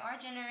 all right, our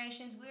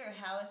generations, we are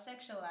hella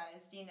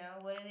sexualized, you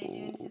know. What are they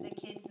doing to the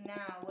kids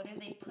now? What are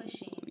they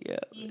pushing? Yeah.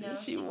 You know,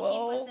 to keep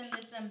us in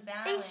this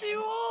imbalance. Is she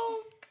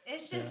woke?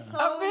 It's just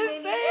I've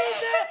been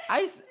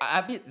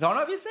saying that. Don't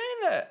I be saying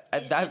that?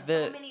 It's just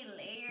so many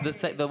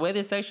layers. The way they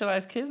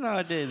sexualize kids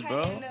nowadays,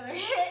 bro. I need another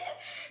hit.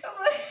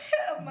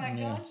 Oh my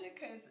gosh,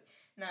 because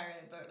not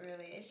really, but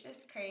really, it's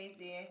just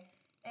crazy.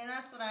 And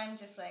that's what I'm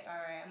just like, all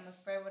right, I'm gonna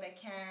spread what I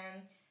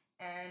can.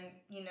 And,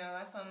 you know,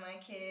 that's why my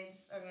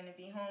kids are going to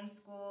be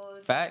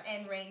homeschooled. Facts.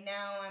 And right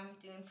now I'm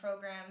doing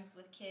programs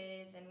with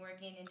kids and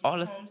working and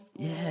doing homeschool.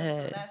 Yeah.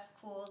 So that's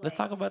cool. Let's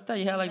talk about that.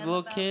 You have like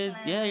little kids.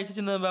 Plants. Yeah, you're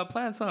teaching them about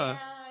plants, huh?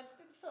 Yeah, it's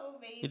been so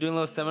amazing. You're doing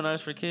little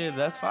seminars for kids.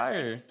 That's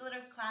fire. Like just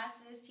little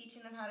classes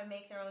teaching them how to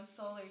make their own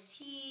solar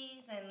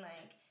teas. And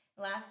like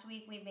last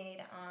week we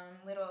made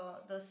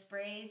those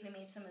sprays. We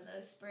made some of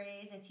those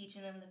sprays and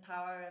teaching them the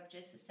power of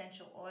just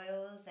essential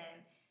oils,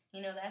 and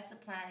you know, that's the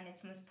plant in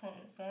its most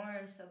potent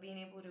form. So being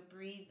able to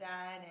breathe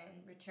that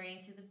and returning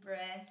to the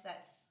breath,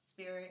 that's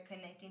spirit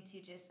connecting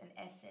to just an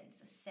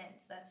essence, a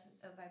sense. That's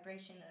a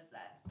vibration of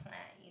that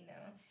plant, you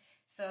know.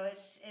 So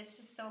it's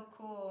just so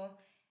cool.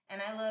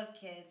 And I love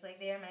kids.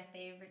 Like, they are my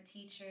favorite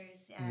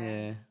teachers.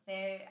 And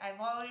I've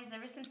always,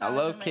 ever since I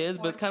love kids,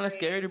 but it's kind of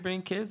scary to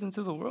bring kids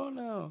into the world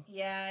now.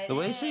 Yeah, the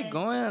way she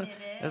going,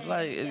 it's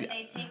like and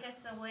they take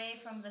us away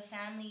from the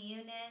family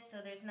unit, so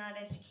there's not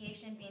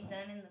education being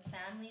done in the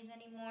families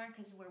anymore,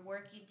 because we're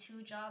working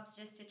 2 jobs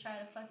just to try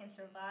to fucking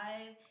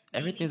survive.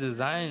 Everything's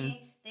designed.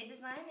 They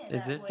design it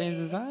that way. Everything's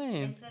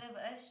designed. Instead of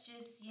us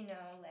just, you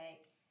know,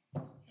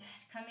 like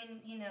coming,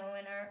 you know,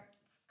 in our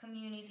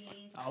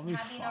communities, having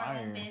our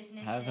own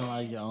businesses, having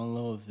like your own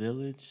little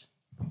village.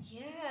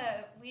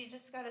 Yeah, we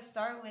just got to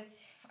start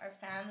with our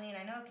family, and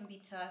I know it can be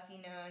tough, you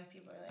know, and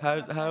people are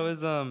like, how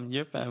is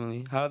your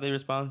family? How do they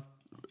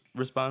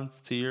respond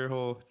to your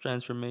whole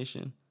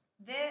transformation?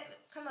 They've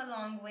come a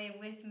long way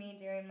with me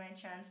during my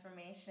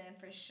transformation,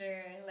 for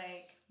sure.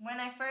 Like when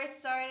I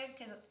first started,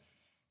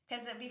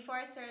 because before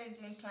I started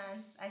doing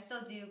plants, I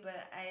still do,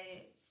 but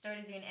I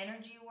started doing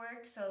energy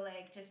work, so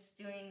like just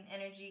doing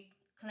energy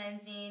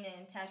cleansing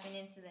and tapping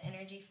into the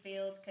energy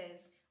field,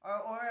 because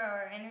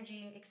our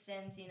energy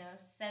extends, you know,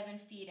 7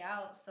 feet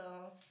out.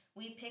 So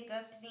we pick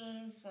up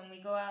things when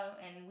we go out,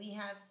 and we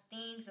have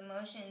things,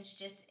 emotions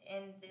just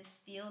in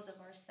this field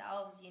of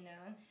ourselves, you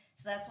know.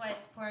 So that's why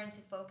it's important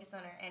to focus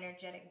on our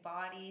energetic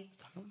bodies.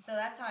 So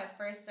that's how I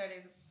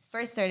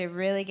first started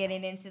really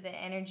getting into the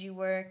energy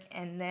work,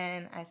 and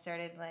then I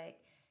started like,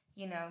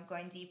 you know,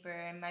 going deeper.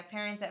 And my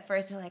parents at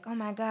first were like, oh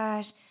my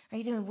gosh, are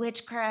you doing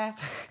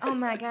witchcraft? Oh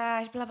my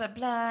gosh, blah, blah,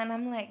 blah. And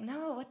I'm like,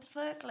 no, what the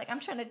fuck? Like, I'm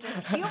trying to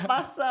just heal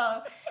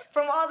myself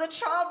from all the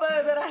trauma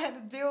that I had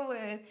to deal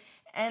with.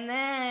 And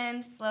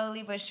then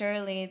slowly but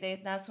surely,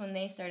 that's when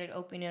they started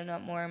opening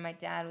up more. My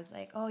dad was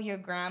like, oh, your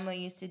grandma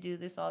used to do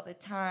this all the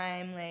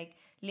time, like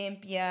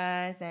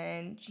limpias.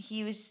 And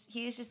he was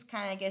just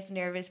kind of, I guess,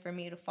 nervous for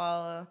me to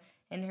follow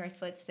in her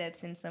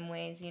footsteps in some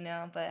ways, you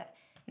know. But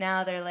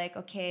now they're like,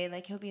 okay,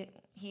 like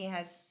he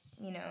has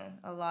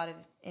a lot of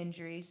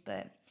injuries,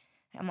 but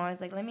I'm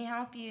always like, let me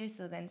help you.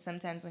 So then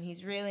sometimes when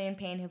he's really in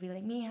pain, he'll be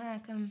like,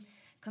 Mija,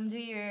 come do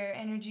your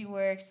energy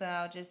work. So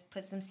I'll just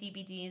put some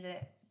CBD,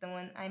 the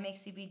one I make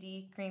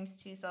CBD creams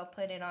too, so I'll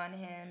put it on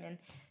him and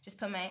just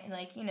put my,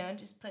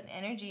 just put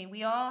energy.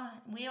 We all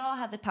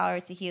have the power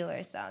to heal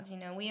ourselves,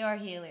 we are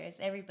healers,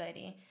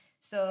 everybody.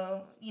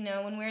 So,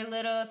 when we were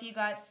little, if you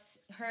got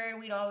hurt,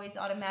 we'd always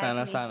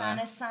automatically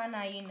sana,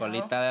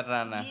 Colita de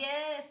rana.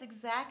 Yes,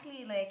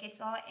 exactly. Like,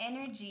 it's all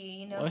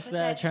energy, What's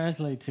that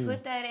translate to?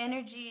 Put that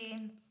energy.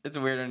 It's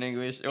weird in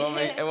English. It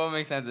won't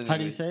make sense in English. How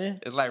do you say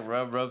it? It's like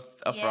rub a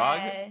frog.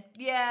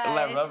 Yeah. It's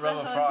like rub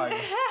a frog.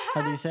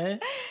 How do you say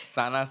it?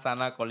 Sana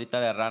colita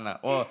de rana.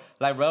 Or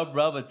like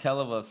rub a tail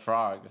of a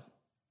frog.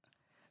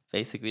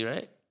 Basically,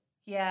 right?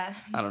 Yeah,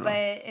 I don't know.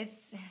 But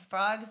it's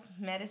frogs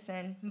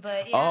medicine.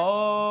 But yes,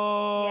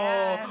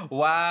 oh,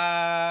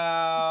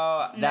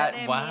 wow! Another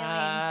meaning, but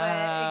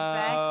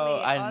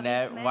exactly. I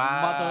never.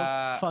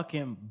 Wow!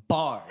 Motherfucking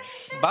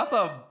bars. That's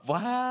a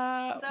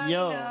wow! So,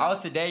 Yo, I was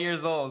today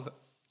years old.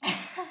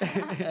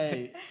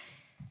 Hey,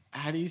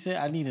 how do you say?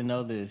 I need to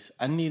know this.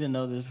 I need to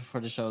know this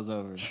before the show's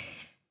over.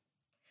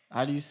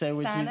 How do you say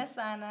what sana, you?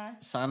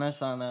 sana.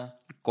 Sana.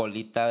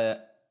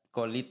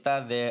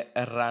 Colita de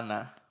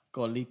rana.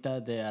 Colita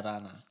de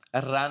rana.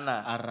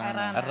 Rana.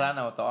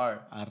 Rana with the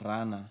R.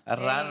 Rana.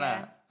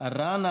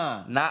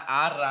 Rana. Not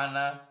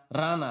rana.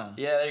 Rana.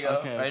 Yeah, there you go.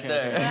 Okay, right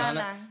there.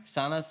 Rana.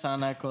 Sana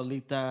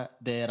colita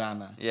de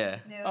rana. Yeah.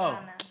 Oh.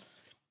 Rana.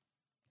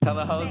 Tell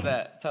the hoes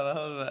that.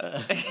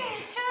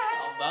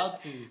 I'm about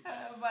to.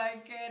 Oh my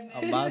goodness.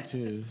 I'm about to.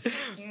 You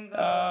can go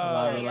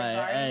I'll tell be your like,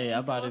 garden hey,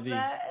 I'm about to tools be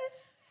that.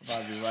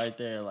 right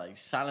there, like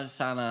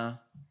sana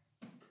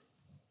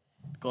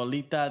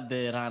colita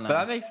de rana. But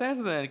that makes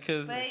sense then,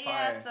 because But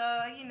yeah, so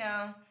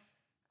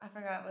I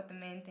forgot what the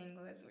main thing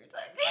was we were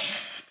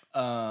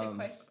talking.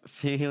 The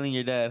question. healing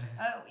your dad.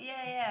 Oh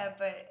yeah,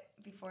 but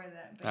before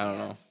that, but I don't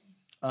know.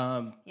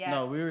 Yeah.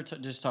 No, we were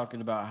just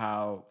talking about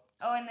how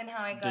Oh, and then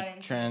how I got the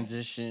into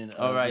transition.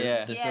 Oh, of right, your-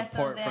 yeah. the yeah,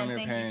 support so then, from your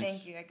parents.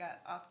 Thank you. I got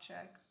off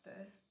track.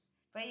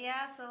 But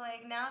yeah, so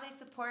like now they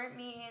support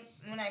me.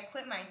 When I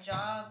quit my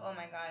job, oh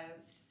my god, it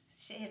was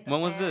shit hit the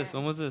When was fan.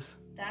 this?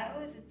 That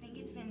was, I think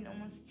it's been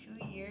almost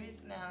 2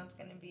 years now. It's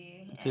gonna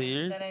be 2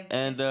 years? That I've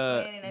And,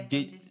 just quit and I've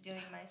been just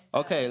doing my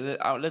stuff. Okay,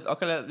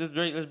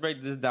 let's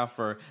break this down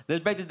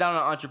let's break this down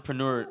on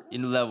entrepreneur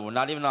level,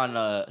 not even on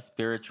a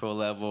spiritual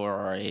level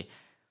or a,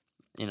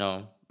 I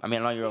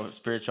know you're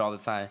spiritual all the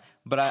time,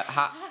 but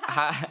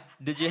how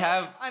did you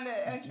have On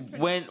an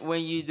entrepreneur.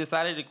 when you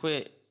decided to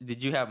quit?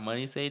 Did you have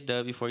money saved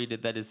up before you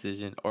did that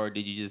decision, or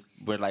did you just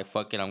were like,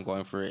 fuck it, I'm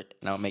going for it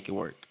and I'll make it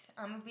work?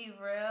 I'm gonna be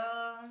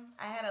real.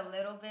 I had a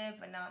little bit,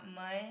 but not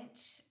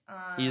much.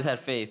 You just had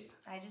faith.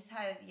 I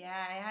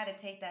had to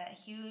take that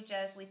huge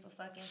ass leap of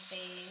fucking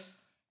faith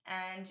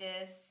and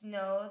just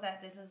know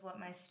that this is what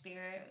my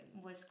spirit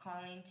was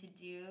calling to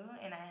do,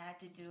 and I had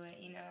to do it.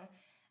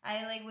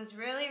 I was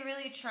really,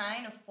 really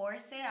trying to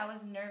force it. I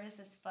was nervous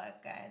as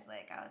fuck, guys.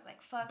 I was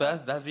like, fuck.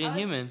 But that's being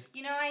human.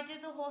 I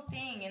did the whole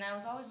thing, and I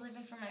was always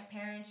living for my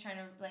parents, trying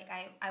to,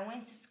 I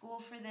went to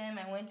school for them.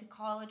 I went to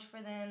college for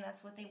them.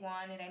 That's what they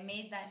wanted. I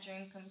made that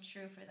dream come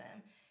true for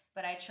them.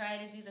 But I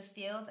tried to do the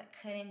fields. I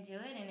couldn't do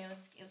it, and it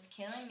was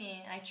killing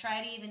me. I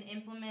tried to even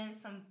implement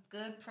some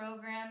good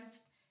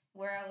programs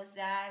where I was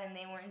at, and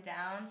they weren't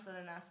down. So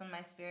then that's when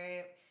my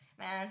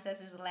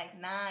ancestors are like,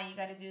 nah, you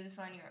got to do this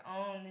on your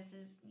own. This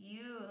is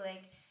you.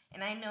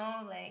 And I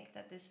know,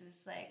 that this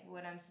is,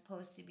 what I'm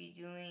supposed to be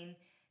doing.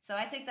 So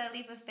I took that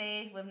leap of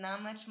faith with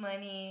not much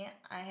money.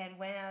 I had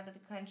went out of the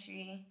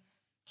country,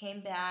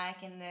 came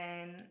back, and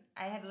then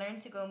I had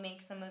learned to go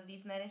make some of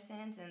these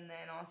medicines, and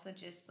then also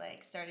just,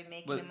 started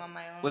making them on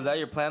my own. Was that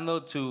your plan, though,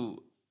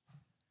 to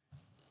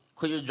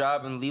quit your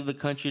job and leave the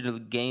country to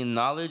gain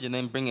knowledge and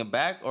then bring it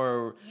back,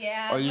 or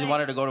yeah, or you just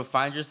wanted to go to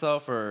find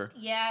yourself, or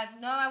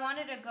no, I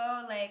wanted to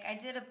go. I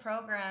did a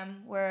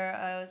program where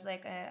I was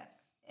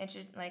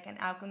an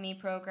alchemy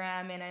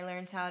program, and I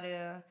learned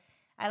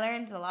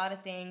a lot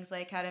of things,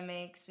 how to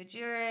make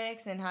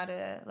spagyrics and how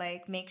to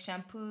make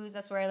shampoos.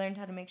 That's where I learned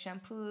how to make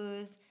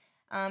shampoos.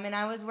 And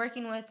I was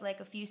working with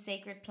a few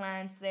sacred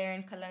plants there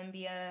in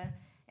Colombia,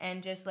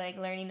 and just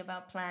learning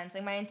about plants.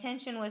 My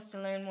intention was to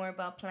learn more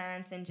about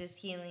plants and just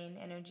healing,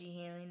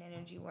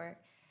 energy work.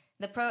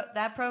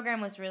 That program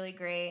was really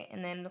great.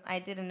 And then I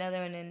did another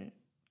one in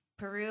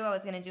Peru. I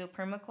was going to do a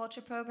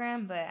permaculture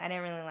program, but I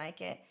didn't really like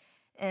it.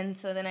 And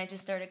so then I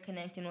just started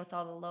connecting with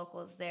all the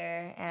locals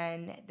there,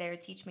 and they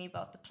would teach me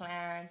about the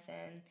plants,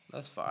 and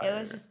that's fire. It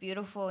was just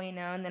beautiful,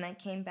 And then I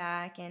came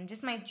back, and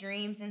just my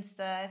dreams and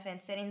stuff,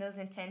 and setting those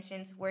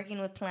intentions, working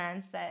with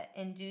plants that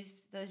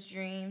induce those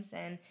dreams,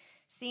 and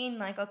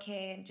seeing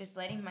okay, just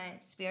letting my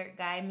spirit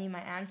guide me, my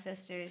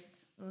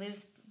ancestors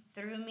live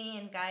through me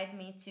and guide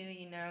me too,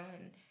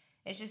 and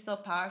it's just so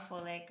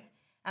powerful.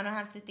 I don't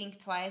have to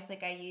think twice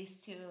like I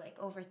used to,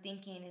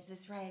 overthinking, is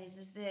this right,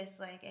 is this,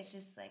 it's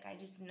just I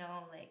just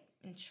know,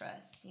 and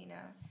trust,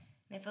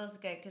 And it feels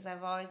good because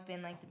I've always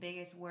been like the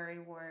biggest worry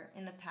wart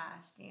in the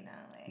past, you know.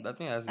 Like I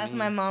think that's that's me.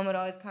 my mom would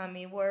always call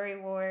me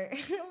worry wart.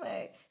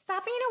 Like,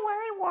 stop being a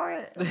worry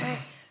wart. I'm like,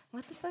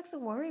 what the fuck's a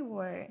worry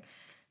wart?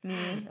 Me,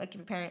 like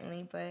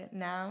apparently, but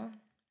now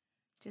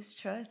just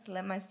trust,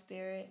 let my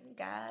spirit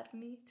guide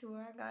me to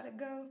where I gotta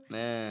go.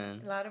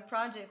 Man. A lot of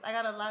projects. I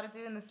got a lot to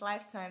do in this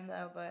lifetime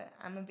though, but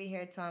I'm gonna be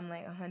here till I'm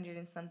like 100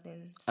 and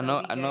something.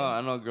 So I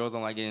know girls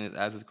don't like getting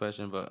asked this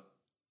question, but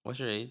what's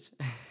your age?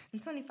 I'm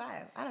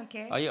 25. I don't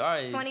care. Oh, you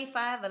are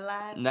 25,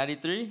 alive.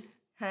 93?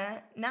 Huh?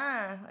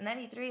 Nah,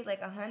 93,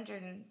 like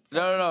 100 and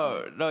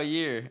No,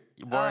 year.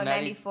 You born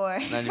 94.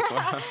 94.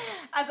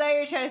 I thought you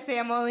were trying to say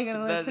I'm only going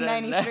to live to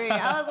 93.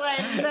 I was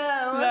like,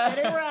 no, get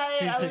it right.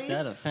 She At took least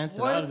that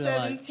offensive. I would be like,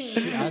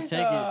 117. I'll take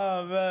it.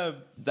 Oh man,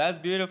 that's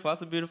beautiful.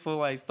 That's a beautiful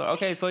like story.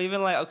 Okay, so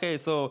even like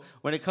so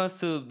when it comes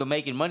to the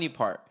making money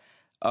part,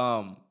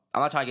 I'm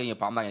not trying to get in your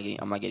I'm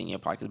not getting in your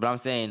pockets, but I'm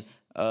saying,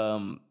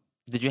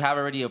 did you have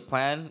already a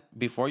plan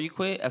before you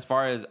quit as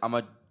far as I'm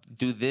gonna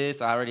do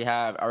this? I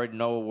already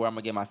know where I'm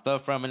gonna get my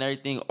stuff from and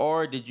everything,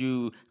 or did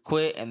you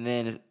quit and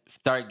then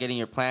start getting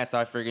your plan,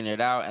 start figuring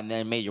it out, and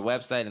then made your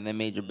website and then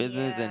made your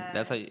business, and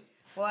that's how you...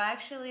 Well,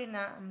 actually,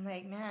 not. I'm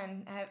like,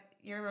 man,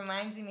 you're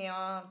reminding me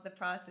all of the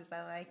process.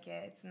 I like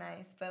it. It's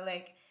nice. But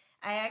like,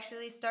 I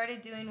actually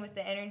started doing with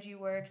the energy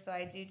work, so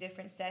I do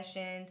different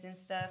sessions and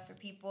stuff for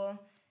people.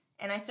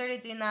 And I started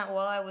doing that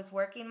while I was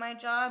working my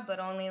job, but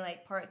only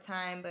like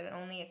part-time, but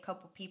only a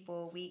couple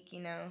people a week,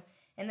 you know.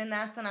 And then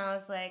that's when I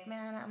was like,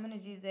 man, I'm going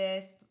to do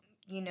this,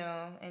 you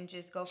know, and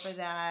just go for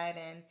that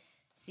and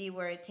see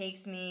where it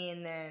takes me.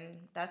 And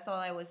then that's all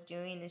I was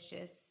doing is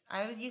just,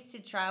 I was used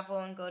to travel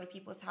and go to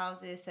people's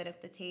houses, set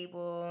up the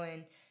table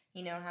and,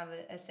 you know, have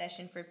a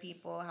session for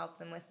people, help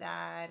them with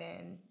that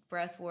and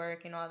breath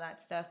work and all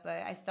that stuff.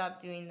 But I stopped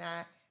doing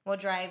that. Well,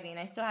 driving.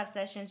 I still have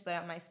sessions, but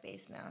at my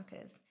space now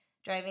because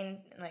driving,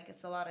 like,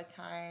 it's a lot of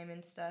time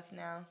and stuff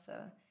now. So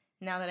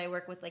now that I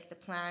work with, like, the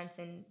plants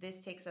and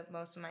this takes up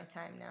most of my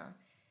time now.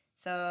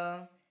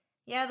 So,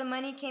 yeah, the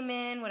money came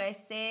in, what I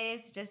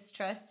saved, just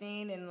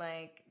trusting and,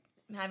 like,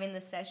 having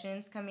the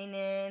sessions coming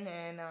in.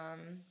 And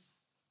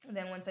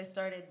then once I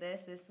started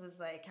this was,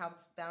 like,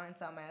 helped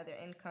balance out my other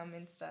income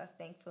and stuff,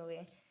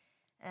 thankfully.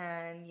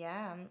 And,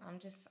 yeah,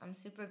 I'm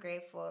super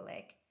grateful,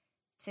 like,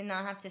 to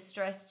not have to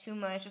stress too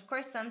much. Of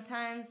course,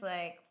 sometimes,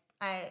 like,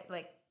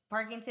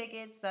 parking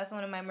tickets, that's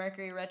one of my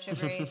Mercury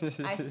retrogrades.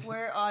 I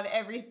swear on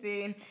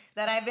everything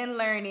that I've been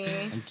learning.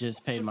 I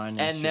just paid mine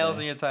And nails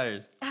in your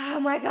tires. Oh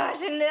my gosh,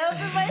 and nails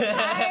in my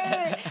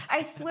tires.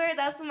 I swear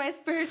that's when my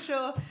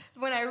spiritual,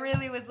 when I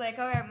really was like,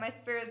 all right, my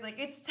spirit was like,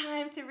 it's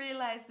time to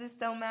realize this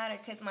don't matter.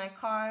 Because my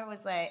car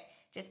was like,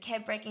 just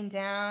kept breaking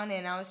down.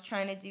 And I was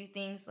trying to do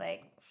things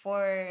like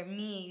for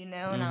me, you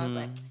know. And I was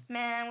like,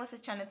 man, what's this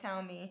trying to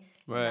tell me?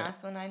 Right. And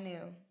that's when I knew.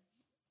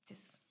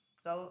 Just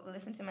go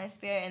listen to my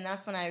spirit. And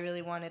that's when I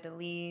really wanted to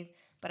leave,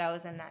 but I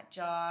was in that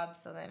job.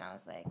 So then I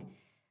was like,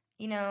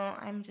 you know,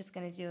 I'm just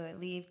gonna do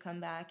it, leave,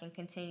 come back, and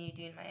continue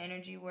doing my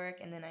energy work.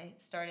 And then I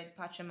started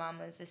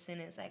Pachamamas as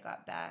soon as I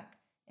got back,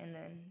 and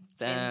then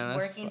been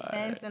working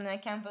since. And I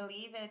can't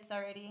believe it's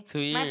already 2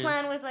 years. My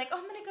plan was like,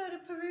 I'm gonna go to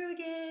Peru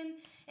again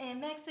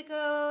and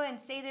Mexico and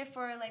stay there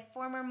for like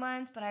 4 more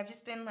months, but I've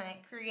just been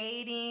like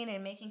creating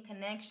and making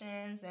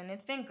connections, and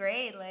it's been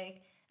great.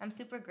 Like, I'm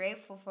super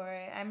grateful for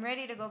it. I'm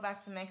ready to go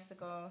back to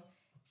Mexico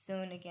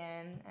soon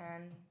again,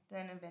 and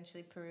then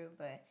eventually Peru,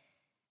 but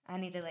I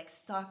need to like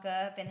stock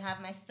up and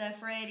have my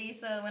stuff ready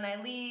so when I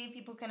leave,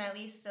 people can at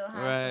least still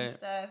have some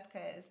stuff,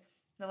 because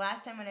the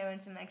last time when I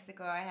went to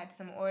Mexico, I had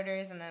some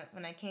orders, and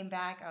when I came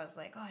back, I was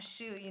like, oh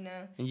shoot, you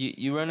know. And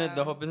you run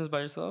the whole business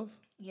by yourself?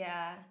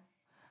 Yeah.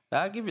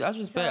 That's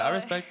respect. So, I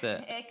respect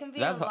that. It can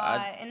be a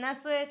lot, and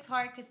that's why it's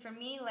hard, because for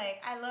me,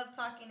 like, I love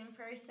talking in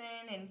person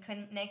and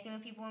connecting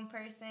with people in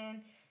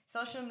person.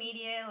 Social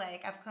media,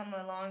 like, I've come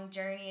a long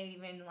journey of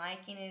even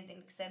liking it and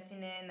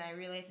accepting it, and I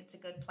realize it's a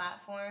good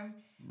platform.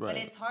 Right. But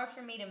it's hard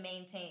for me to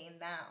maintain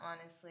that,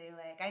 honestly.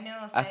 Like, I know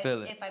if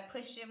I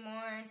pushed it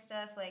more and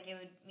stuff, like, it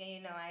would,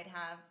 you know, I'd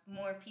have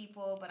more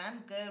people, but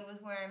I'm good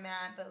with where I'm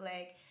at. But,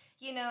 like,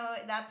 you know,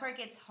 that part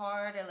gets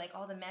hard, or, like,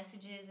 all the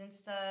messages and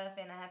stuff,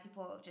 and I have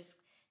people just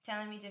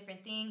telling me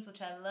different things,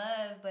 which I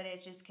love, but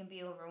it just can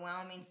be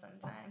overwhelming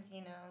sometimes,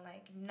 you know.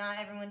 Like, not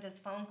everyone does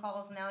phone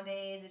calls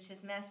nowadays. It's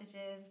just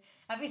messages.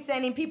 I'll be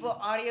sending people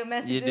audio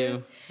messages. You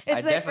do.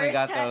 I definitely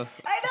got those.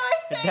 I know, I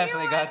sent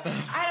definitely got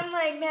those. I'm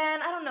like,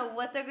 man, I don't know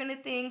what they're going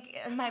to think.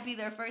 It might be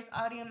their first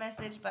audio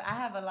message, but I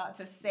have a lot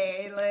to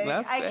say. Like,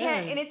 I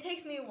can't, and it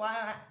takes me a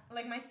while.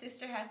 Like, my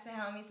sister has to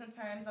help me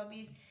sometimes. I'll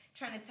be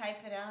trying to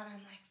type it out.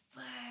 I'm like,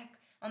 fuck.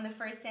 On the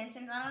first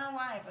sentence, I don't know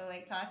why, but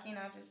like talking,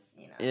 I'll just,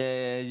 you know.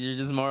 Yeah, you're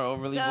just more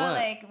overly blunt.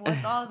 So like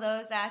with all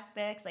those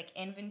aspects, like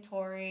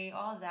inventory,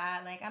 all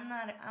that, like I'm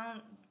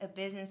a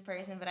business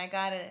person, but I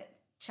gotta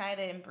try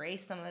to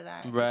embrace some of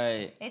that.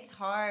 Right. It's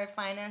hard.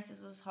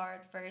 Finances was hard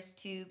first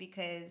too,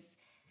 because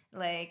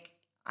like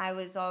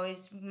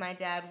my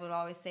dad would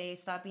always say,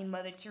 stop being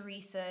Mother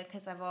Teresa,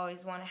 because I've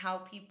always want to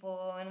help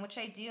people, and which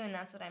I do, and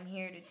that's what I'm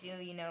here to do,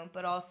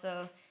 but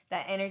also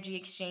that energy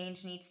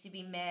exchange needs to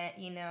be met,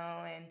 and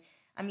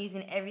I'm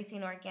using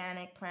everything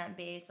organic,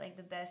 plant-based, like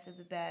the best of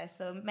the best.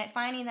 So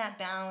finding that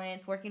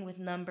balance, working with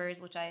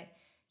numbers, which I,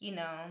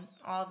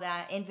 all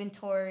that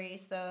inventory.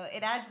 So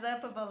it adds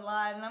up of a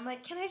lot. And I'm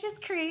like, can I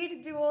just create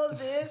and do all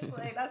this?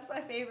 Like, that's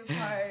my favorite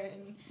part.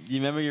 And Do you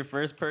remember your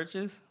first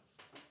purchase?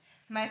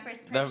 My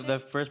first purchase? The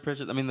first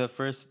purchase, when the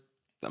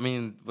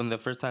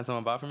first time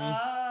someone bought from you?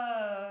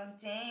 Oh,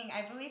 dang.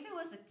 I believe it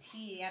was a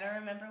tea. I don't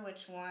remember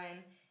which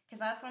one. Because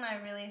that's when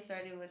I really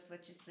started with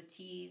just the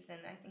teas and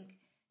I think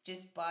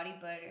just body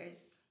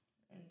butters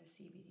and the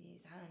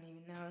CBDs. I don't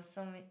even know.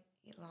 So many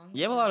long.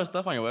 You have a lot of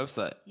stuff on your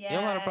website. Yeah, you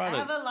have a lot of products. I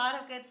have a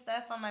lot of good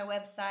stuff on my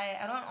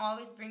website. I don't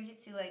always bring it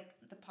to like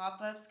the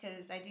pop-ups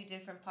because I do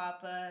different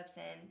pop-ups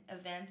and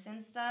events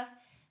and stuff.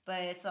 But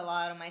it's a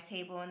lot on my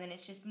table, and then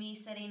it's just me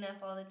setting up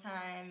all the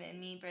time and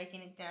me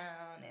breaking it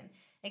down, and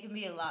it can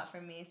be a lot for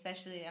me,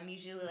 especially I'm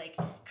usually like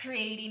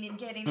creating and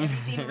getting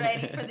everything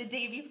ready for the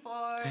day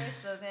before,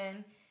 so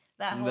then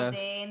that whole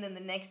day, and then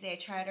the next day I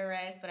try to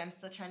rest, but I'm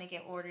still trying to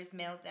get orders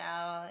mailed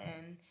out,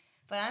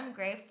 but I'm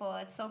grateful.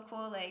 It's so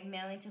cool, like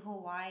mailing to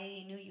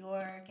Hawaii, New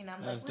York, and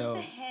I'm That's like, what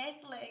dope. the heck,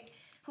 like,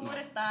 who would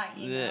have thought,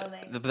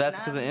 but that's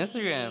because of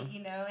Instagram.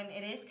 And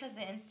it is because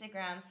of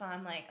Instagram. So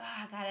I'm like,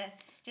 I gotta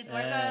just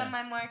work on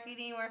my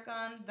marketing, work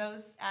on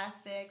those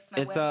aspects. I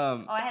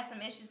had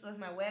some issues with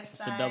my website.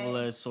 It's a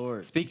double-edged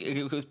sword.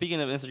 Speaking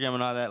of Instagram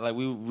and all that, like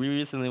we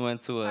recently went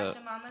to a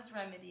Pachamama's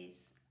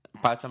Remedies.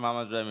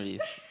 Pachamama's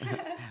Remedies.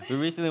 We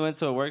recently went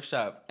to a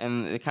workshop,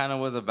 and it kind of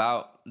was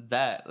about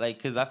that. Like,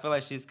 because I feel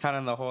like she's kind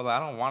of the whole, I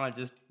don't want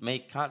to just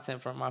make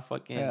content from my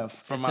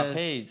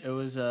page. It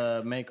was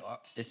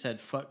it said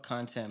fuck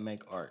content,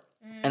 make art.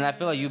 And I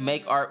feel like you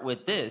make art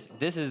with this.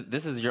 This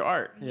is your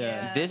art.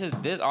 Yeah.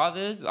 All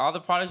the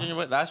products in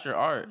your, that's your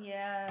art.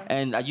 Yeah.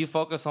 And you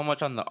focus so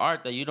much on the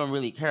art that you don't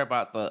really care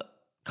about the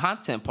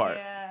content part.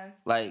 Yeah.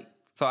 Like,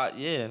 so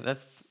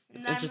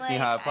it's interesting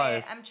how it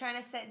applies. I'm trying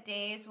to set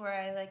days where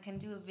I like can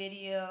do a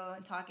video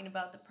and talking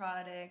about the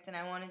product, and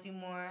I want to do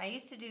more. I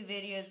used to do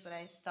videos, but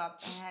I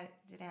stopped.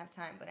 Didn't have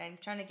time, but I'm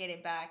trying to get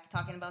it back,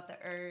 talking about the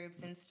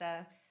herbs and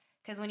stuff.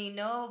 Because when you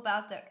know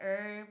about the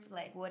herb,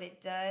 like what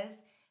it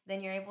does,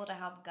 then you're able to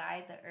help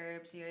guide the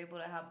herbs. You're able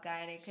to help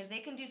guide it because they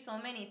can do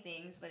so many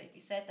things. But if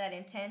you set that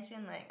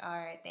intention, like, all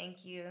right,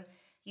 thank you.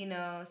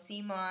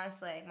 Sea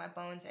moss, like my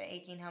bones are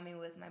aching. Help me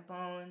with my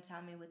bones.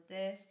 Help me with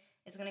this.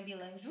 It's going to be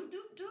like, doop,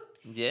 doop,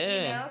 doop.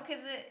 Yeah.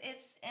 Because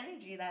it's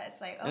energy that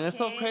it's like, okay. And it's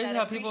so crazy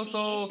how people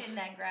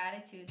that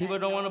gratitude. People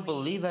don't want to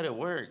believe that it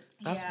works.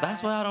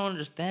 That's what I don't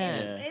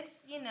understand.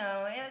 It's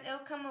it'll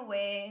come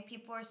away.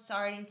 People are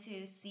starting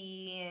to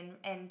see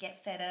and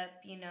get fed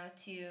up,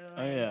 too.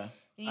 Oh, yeah.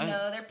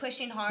 They're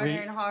pushing harder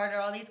and harder,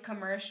 all these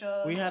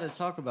commercials. We had to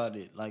talk about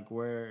it, like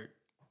where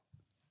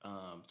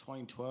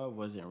 2012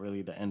 wasn't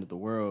really the end of the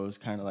world. It was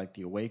kind of like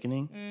the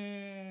awakening.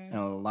 And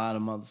a lot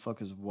of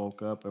motherfuckers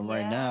woke up. And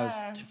right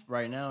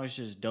now it's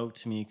just dope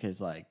to me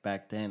because like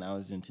back then I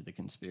was into the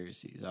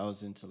conspiracies. I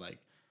was into like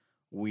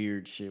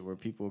weird shit where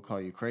people would call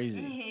you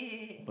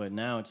crazy. But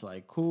now it's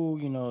like cool,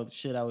 the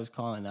shit I was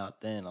calling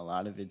out then. A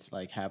lot of it's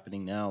like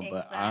happening now.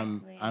 But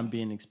I'm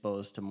being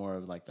exposed to more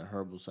of like the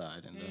herbal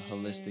side and the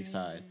holistic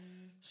side.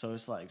 So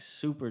it's like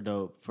super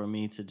dope for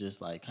me to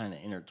just like kind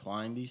of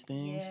intertwine these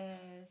things.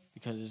 Yes.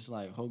 Because it's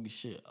like, holy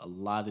shit, a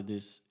lot of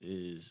this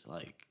is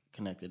like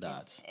connected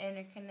dots. It's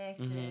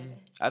interconnected. Mm-hmm.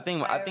 I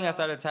think I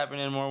started tapping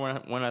in more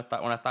when I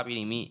stopped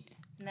eating meat.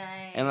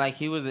 Nice. And like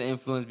he was an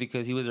influence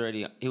because he was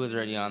already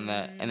on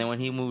that. And then when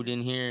he moved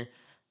in here,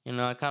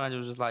 I kind of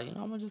was just like, I'm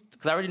gonna just,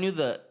 because I already knew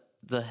the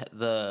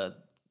I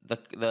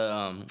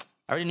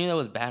already knew that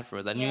was bad for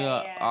us. I knew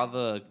all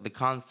the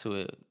cons to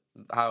it.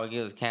 How it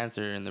gives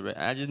cancer and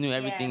I just knew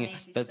everything.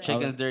 The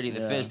chicken's dirty,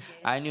 the fish.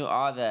 I knew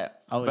all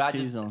that. I would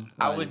tease them.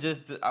 I would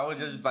just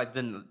like,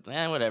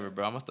 whatever,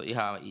 bro. I'm gonna still eat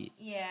how I eat.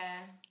 Yeah.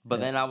 But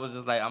then I was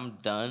just like, I'm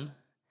done.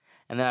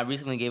 And then I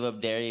recently gave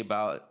up dairy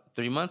about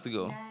 3 months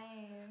ago.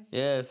 Nice.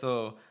 Yeah.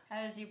 So.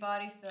 How does your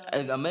body feel?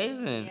 It's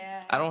amazing.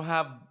 Yeah. I don't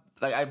have.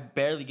 Like, I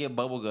barely get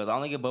bubble guts. I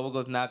only get bubble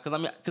guts now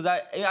because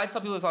I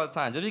tell people this all the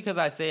time. Just because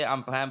I say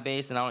I'm plant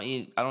based and I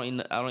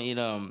don't eat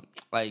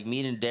like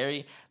meat and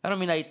dairy, that don't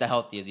mean I eat the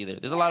healthiest either.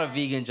 There's a lot of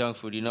vegan junk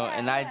food, and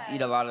I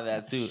eat a lot of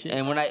that too. Shit.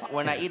 And when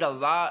I eat a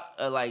lot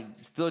of like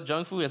still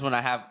junk food, is when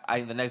I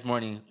the next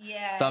morning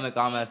stomach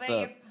all messed up.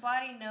 Your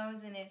body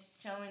knows, and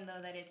it's showing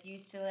though that it's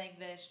used to like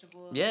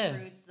vegetables,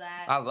 fruits.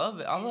 That I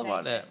love it. I love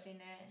all that.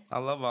 I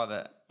love all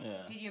that. Yeah.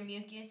 Did your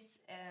mucus?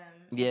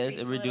 Yes,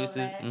 it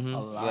reduces. A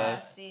lot.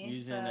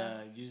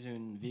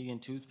 Using vegan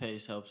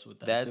toothpaste helps with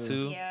that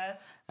too. Yeah.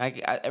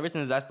 Ever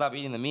since I stopped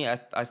eating the meat,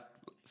 I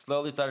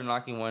slowly started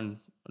knocking one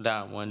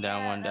down.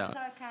 That's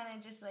how I kind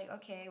of just like,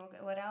 okay,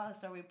 what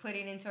else are we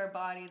putting into our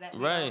body that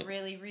we don't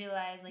really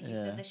realize? Like you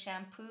said, the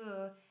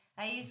shampoo.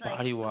 I use like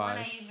body the wash. one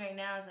I use right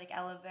now is like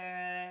aloe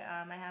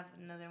vera. I have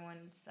another one.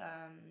 It's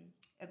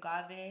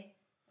agave.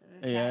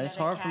 Yeah, it's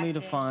hard for me to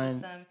cactus with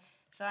find.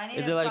 So I need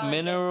Is to it like probably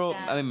get mineral?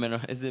 that. I mean,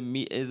 mineral. Is it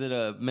meat? Is it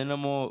a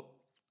minimal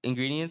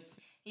ingredients?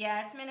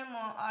 Yeah, it's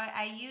minimal.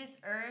 I use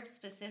herbs,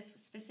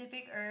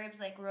 specific herbs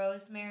like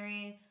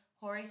rosemary,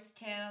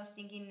 horsetail,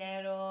 stinking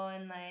nettle,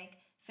 and like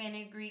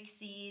fenugreek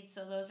seeds.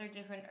 So those are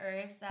different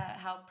herbs that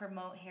help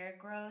promote hair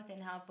growth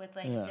and help with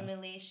like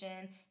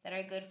stimulation that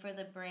are good for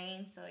the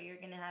brain. So you're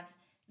gonna have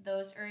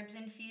those herbs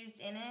infused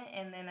in it,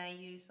 and then I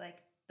use like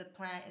the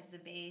plant as the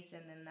base,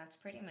 and then that's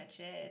pretty much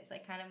it. It's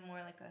like kind of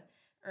more like a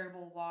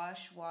herbal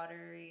wash,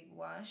 watery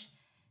wash.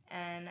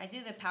 And I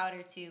do the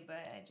powder too, but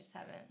I just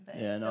haven't. But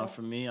Yeah, no,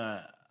 for me,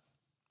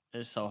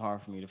 it's so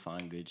hard for me to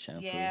find good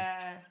shampoo.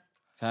 Yeah.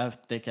 I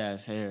have thick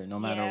ass hair, no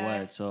matter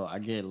what. So I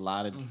get a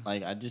lot of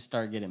like I just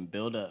start getting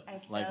buildup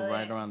like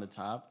right around the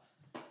top,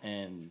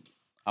 and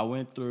I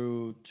went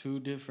through 2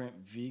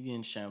 different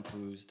vegan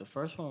shampoos. The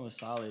first one was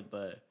solid,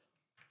 but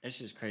it's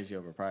just crazy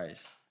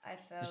overpriced.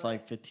 It's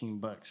like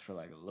 $15 for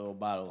like a little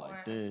bottle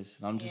like this.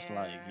 And I'm just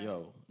like,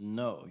 yo,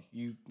 no,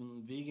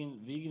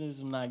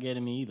 veganism not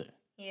getting me either.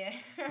 Yeah.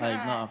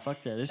 Like, no,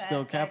 fuck that. It's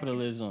still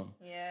capitalism.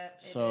 Yeah.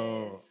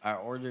 So I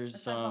ordered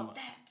Let's some. talk about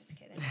that. Just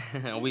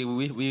kidding. we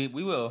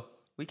will.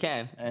 We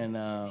can. And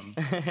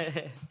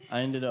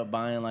I ended up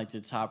buying like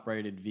the top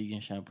rated vegan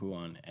shampoo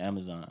on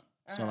Amazon.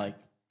 So like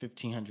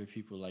 1,500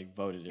 people like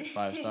voted it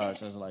 5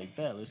 stars. I was like,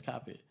 bet, let's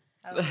cop it.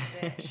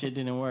 Shit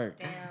didn't work.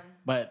 Damn.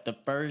 But the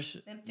first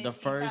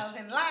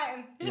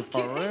lying.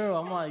 For real,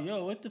 I'm like,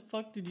 yo, what the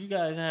fuck did you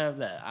guys have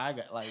that I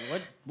got? Like,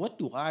 what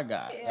do I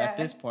got at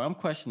this point? I'm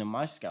questioning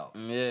my scalp.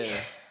 Yeah.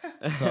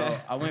 So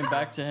I went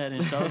back to Head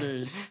and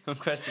Shoulders. I'm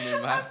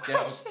questioning my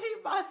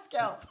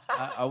scalp.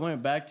 I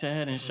went back to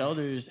Head and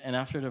Shoulders, and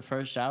after the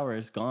first shower,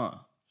 it's gone.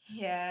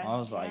 Yeah. I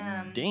was like,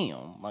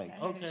 damn. Like,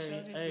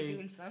 okay, hey,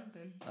 doing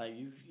something. like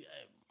you,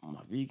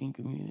 my vegan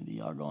community,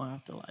 y'all gonna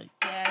have to like.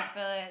 Yeah, I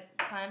feel it.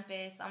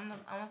 Plant-based. I'm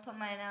gonna put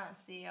mine out and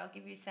see. I'll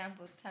give you a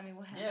sample. Tell me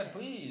what happened. Yeah,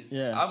 please.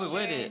 Yeah. I'll be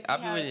with it.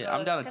 I'm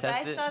down to test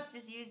it. Because I stopped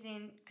just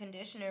using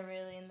conditioner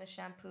really, and the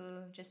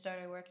shampoo just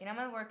started working. I'm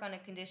gonna work on a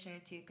conditioner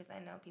too, because I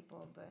know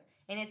people,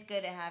 and it's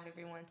good to have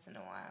every once in a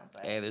while.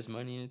 But Hey, there's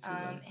money in it too.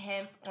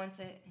 hemp once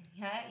a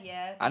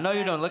yeah. I know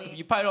you don't look.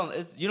 You probably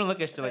don't. You don't look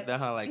at shit like that,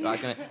 huh? Like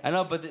I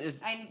know, but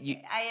it's I've been you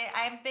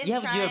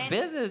trying. have your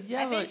business.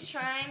 Yeah, I've been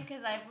trying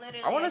because I've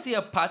literally. I want to see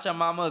a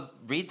Pachamama's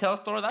retail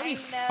store. That'd be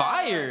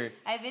fire.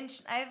 I've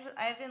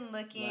been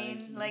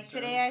looking. Like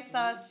today, I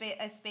saw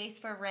a space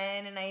for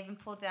rent, and I even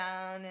pulled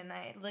down and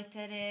I looked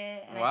at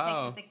it, and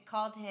I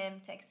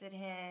texted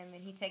him,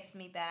 and he texted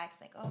me back. It's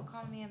like, oh,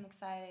 call me, I'm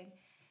excited.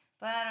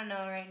 But I don't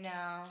know right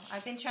now.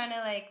 I've been trying to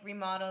like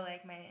remodel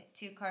like my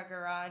 2-car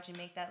garage and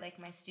make that like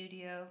my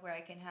studio where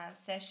I can have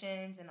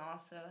sessions and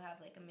also have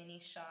like a mini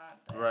shop.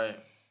 But Right.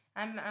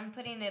 I'm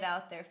putting it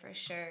out there for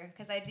sure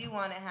because I do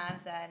want to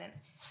have that, and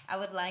I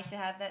would like to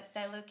have that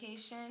set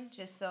location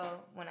just so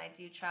when I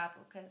do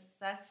travel, because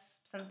that's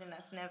something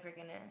that's never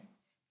gonna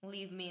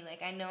leave me.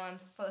 Like I know I'm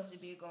supposed to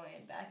be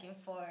going back and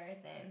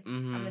forth, and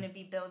I'm gonna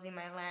be building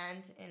my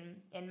land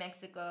in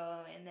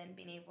Mexico and then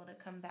being able to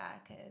come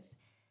back, because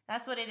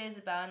that's what it is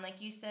about. And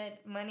like you said,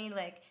 money,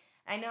 like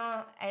I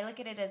know I look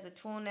at it as a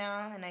tool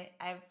now, and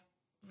I've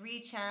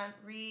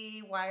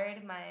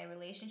rewired my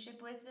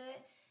relationship with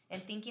it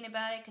and thinking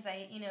about it, because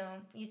I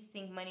used to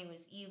think money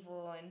was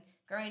evil, and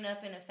growing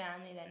up in a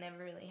family that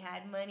never really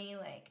had money,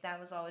 like that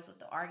was always what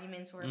the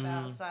arguments were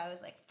about. So I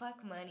was like,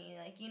 fuck money,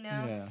 like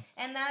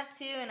and that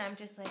too. And I'm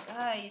just like,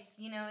 it's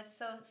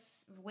so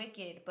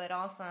wicked, but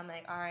also I'm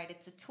like, all right,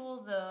 it's a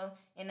tool though,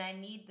 and I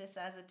need this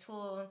as a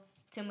tool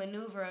to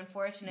maneuver,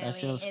 unfortunately.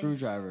 That's your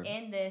screwdriver.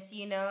 In this,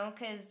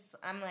 because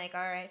I'm like,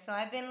 all right, so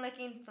I've been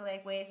looking for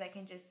like ways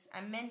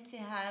I'm meant to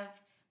have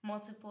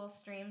multiple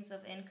streams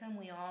of income.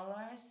 We all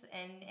are,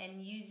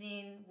 and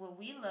using what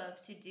we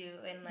love to do,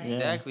 and like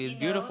exactly, it's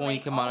beautiful when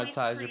you can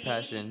monetize your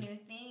passion. New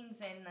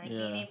things, and like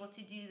being able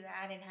to do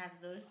that and have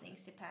those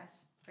things to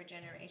pass for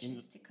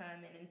generations to come,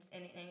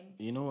 and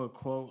you know what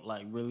quote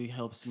like really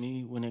helps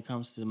me when it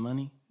comes to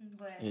money?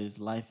 What? Is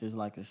life is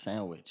like a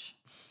sandwich.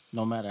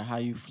 No matter how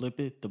you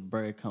flip it, the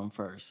bread come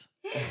first.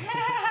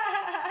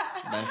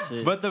 That's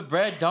it. But the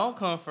bread don't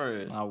come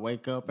first. I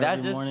wake up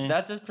every morning.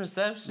 That's just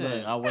perception.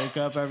 Look, I wake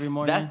up every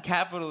morning. That's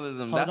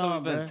capitalism. That's what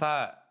we've been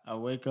taught. I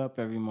wake up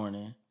every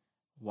morning,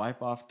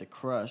 wipe off the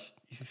crust.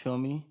 You feel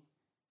me?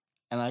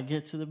 And I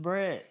get to the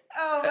bread.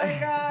 Oh my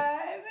God.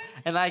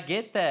 And I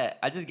get that.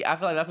 I feel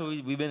like that's what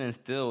we've been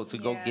instilled to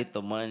go get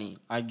the money.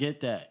 I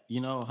get that.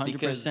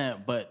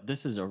 100%. But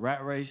this is a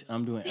rat race.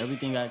 I'm doing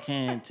everything I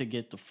can to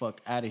get the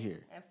fuck out of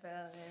here. I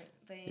feel it.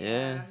 But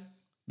yeah.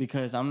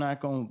 Because I'm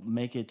not going to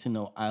make it to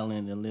no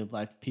island and live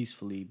life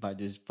peacefully by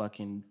just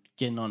fucking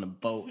getting on a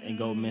boat and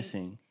go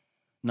missing.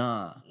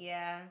 Nah.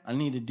 Yeah. I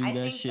need to do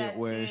that shit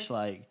where it's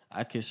like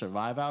I can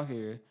survive out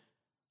here,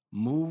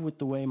 move with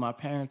the way my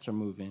parents are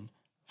moving,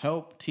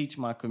 help teach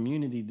my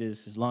community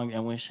this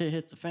and when shit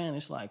hits the fan,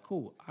 it's like,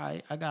 cool,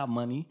 I got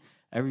money.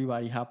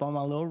 Everybody hop on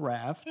my little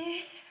raft.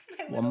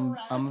 I'm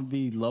going to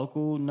be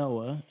local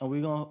Noah, and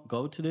we're going to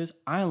go to this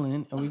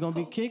island, and we're going to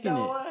be kicking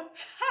it.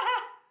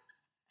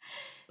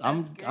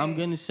 I'm great.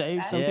 gonna save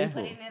That's some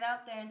people. putting it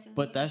out there into the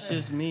But that's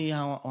universe. just me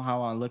how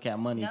I look at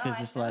money, No, because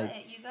I it's feel like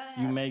it. You gotta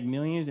you have. make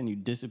millions and you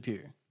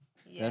disappear.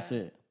 Yeah. That's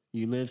it.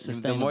 You live The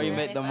sustainably. more you Man,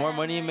 make, if the I more have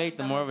money you make, millions,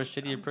 the I'ma more of a just-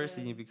 shittier I'm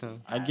person good. you become.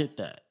 Just I get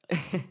that.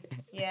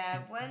 Yeah,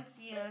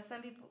 once,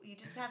 some people, you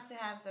just have to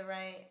have the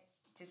right,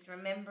 just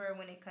remember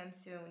when it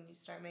comes to it, when you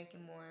start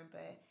making more,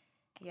 but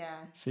yeah.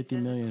 50 just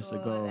as a million to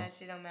tool, go. That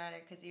shit don't matter,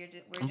 because we're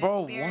just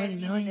Bro, spirits 1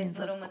 using million this is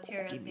little a-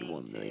 material give me thing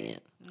 1 million.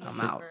 to I'm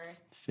move out. over.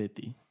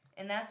 50.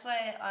 And that's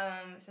why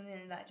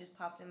something that just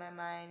popped in my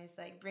mind is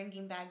like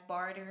bringing back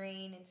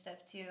bartering and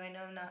stuff too. I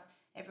know not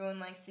everyone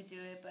likes to do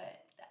it,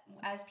 but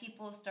as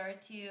people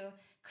start to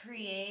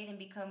create and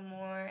become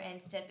more and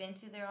step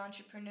into their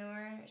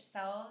entrepreneur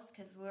selves,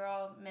 because we're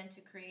all meant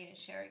to create and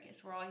share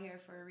gifts. We're all here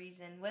for a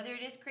reason, whether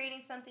it is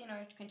creating something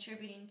or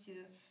contributing to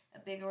a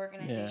bigger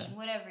organization,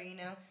 whatever,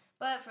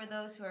 But for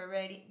those who are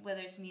ready,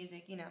 whether it's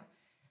music,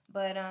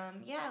 But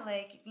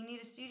like if you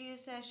need a studio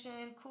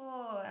session,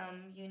 cool.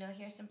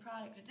 Here's some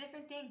product or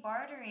different thing,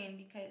 bartering,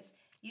 because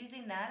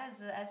using that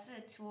as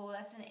a tool,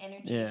 that's an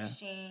energy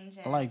exchange.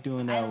 And I like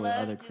doing that with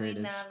other doing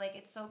creatives. that. Like,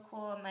 it's so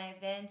cool at my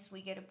events.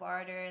 We get a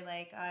barter.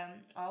 Like,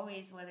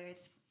 always, whether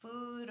it's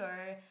food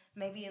or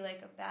maybe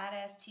like a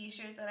badass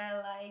T-shirt that I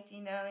liked.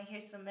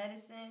 Here's some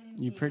medicine.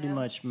 You pretty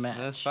much match.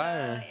 That's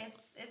fire.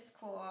 It's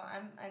cool.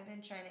 I've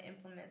been trying to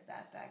implement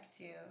that back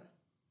too.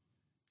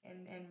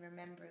 And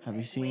remember Have like,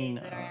 you seen,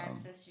 ways that our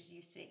ancestors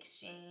used to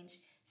exchange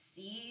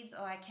seeds.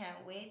 Oh, I can't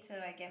wait till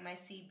I get my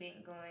seed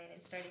bank going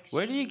and start exchanging.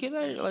 Where do you get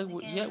that?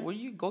 Like, again. where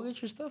do you go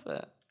get your stuff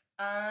at?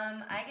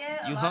 I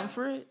get You hunt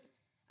for it?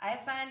 I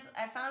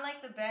found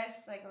like the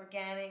best like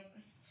organic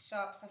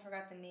shops. I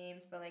forgot the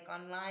names, but like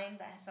online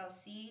that sell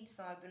seeds.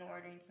 So I've been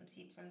ordering some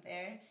seeds from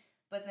there.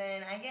 But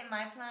then I get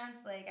my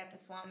plants like at the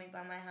swamp meet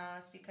by my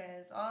house,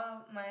 because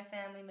all my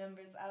family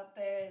members out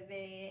there,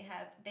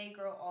 they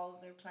grow all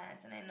of their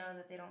plants, and I know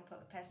that they don't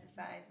put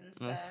pesticides and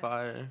stuff. That's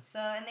fire. So,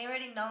 and they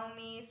already know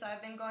me, so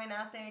I've been going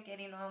out there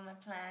getting all my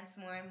plants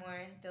more and more,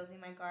 building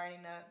my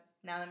garden up.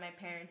 Now that my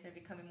parents are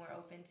becoming more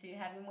open to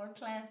having more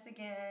plants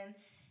again,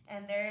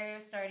 and they're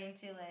starting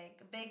to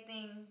like, a big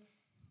thing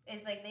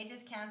is like they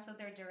just canceled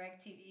their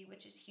DirecTV,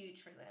 which is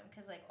huge for them,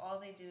 because like all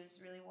they do is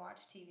really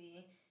watch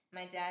TV.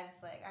 My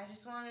dad's like, I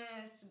just want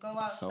to go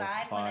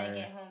outside when I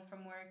get home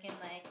from work and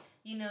like,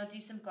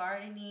 do some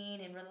gardening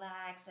and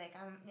relax. Like,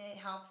 it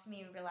helps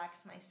me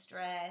relax my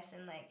stress,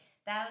 and like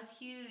that was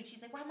huge.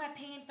 He's like, why am I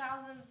paying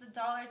thousands of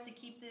dollars to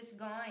keep this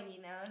going?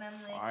 And I'm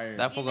like, Fire.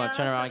 That fool gonna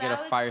turn around and get a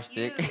fire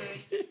stick.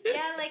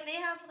 Yeah, like they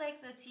have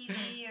like the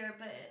TV,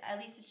 but at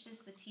least it's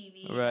just the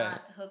TV, right.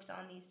 Not hooked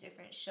on these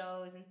different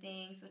shows and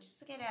things, which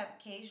is gonna have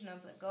occasional.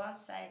 But go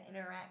outside,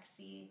 interact,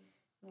 see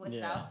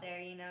what's out there,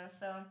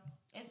 So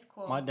it's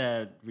cool. My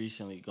dad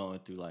recently going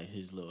through like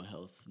his little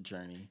health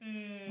journey.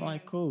 I'm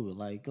like, cool,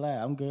 like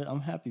glad, I'm good,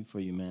 I'm happy for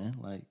you, man.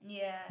 Like,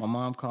 my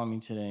mom called me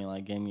today and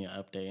like gave me an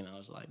update, and I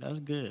was like, that's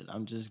good.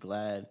 I'm just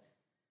glad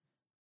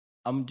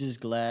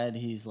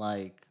he's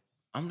like,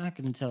 I'm not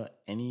gonna tell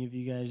any of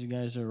you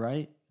guys are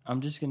right.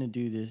 I'm just gonna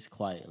do this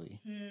quietly.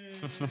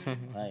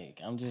 Like,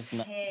 I'm just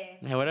not. Hey,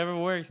 whatever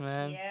works,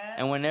 man. Yeah.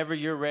 And whenever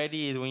you're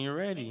ready is when you're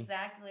ready.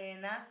 Exactly,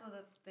 and that's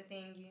the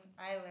thing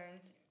I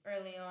learned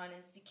early on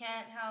is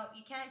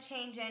you can't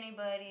change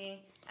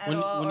anybody at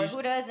all, or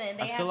who doesn't.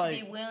 They have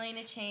to be willing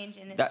to change,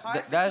 and it's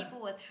hard for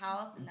people with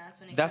health, and that's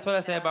when it That's comes what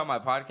I say down. about my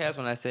podcast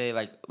when I say,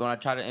 like, when I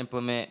try to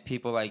implement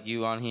people like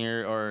you on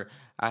here, or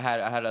I had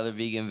other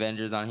vegan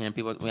vendors on here,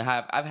 and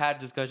I've had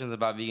discussions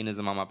about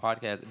veganism on my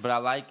podcast, but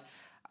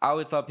I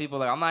always tell people,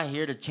 like, I'm not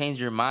here to change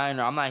your mind,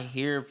 or I'm not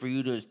here for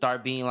you to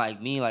start being like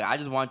me. Like, I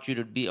just want you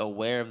to be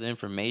aware of the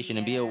information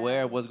and be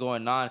aware of what's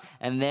going on.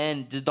 And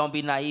then just don't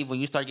be naive when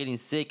you start getting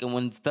sick and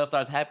when stuff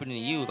starts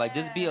happening to you. Like,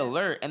 just be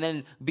alert. And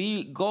then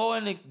go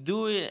and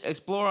do it,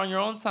 explore on your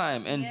own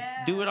time, and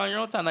do it on your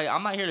own time. Like,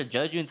 I'm not here to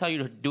judge you and tell you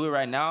to do it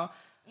right now.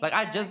 Like,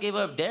 I just gave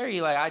up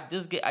dairy. Like,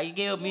 I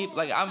gave up meat.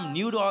 Like, I'm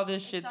new to all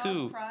this shit, too. It's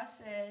all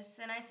process.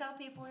 And I tell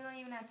people, we don't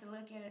even have to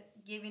look at it,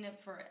 giving up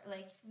for,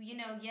 like,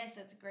 yes,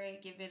 that's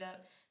great, give it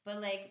up.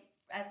 But, like,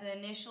 at the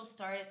initial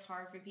start, it's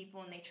hard for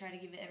people, and they try to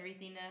give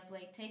everything up.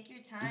 Like, take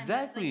your time.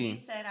 Exactly. Like you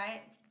said,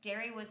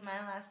 dairy was my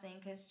last thing,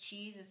 because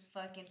cheese is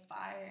fucking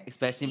fire.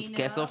 Especially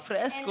queso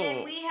fresco. And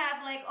then we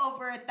have like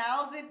over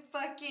 1,000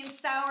 fucking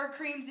sour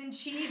creams and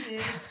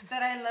cheeses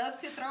that I love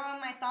to throw on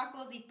my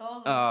tacos y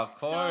todo. Oh, of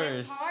course. So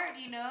it's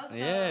hard, So,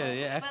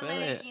 yeah, I but feel like,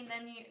 it. And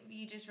then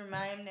you just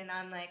remind, and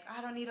I'm like,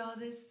 I don't need all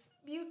this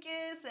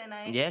mucus, and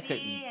I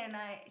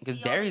because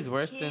dairy's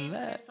worse than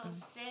that. Are so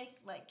sick,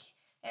 like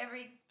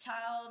every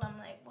child. I'm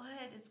like, what?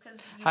 It's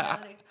because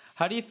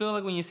how do you feel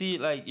like when you see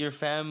like your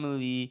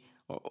family?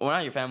 Or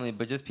not your family,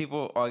 but just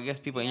people, or I guess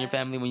people in your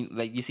family, when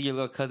like you see your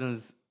little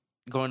cousins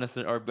going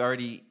to or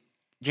already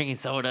drinking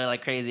soda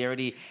like crazy,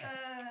 already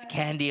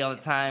candy all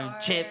the time,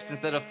 hard. chips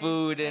instead of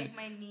food, and like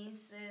my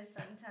nieces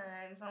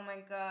sometimes. Oh my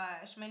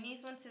gosh, my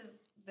niece went to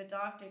the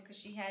doctor because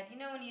she had,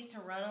 when you used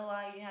to run a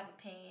lot, you have a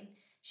pain.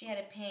 She had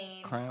a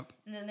pain. Cramp.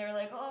 And then they're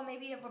like, oh,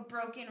 maybe you have a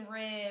broken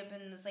rib,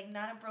 and it's like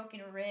not a broken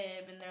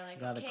rib, and they're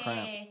like,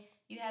 okay.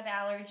 you have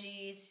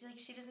allergies. She's like,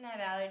 she doesn't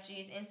have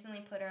allergies.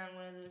 Instantly put her on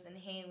one of those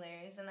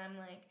inhalers. And I'm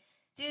like,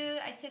 dude,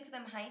 I took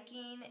them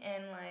hiking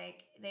and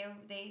like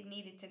they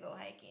needed to go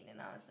hiking.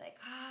 And I was like,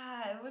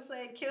 it was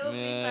like kills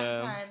me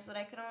sometimes, but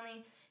I could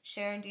only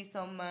share and do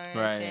so much.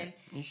 Right.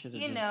 And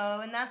you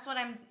know, and that's what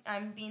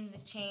I'm being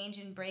the change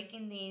and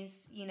breaking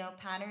these, you know,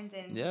 patterns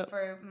and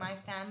for my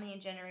family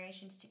and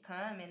generations to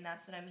come. And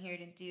that's what I'm here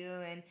to do.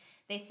 And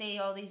they say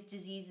all these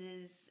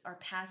diseases are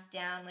passed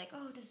down, like,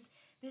 oh, does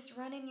this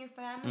run in your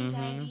family?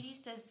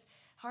 Diabetes, does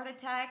heart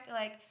attack,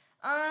 like,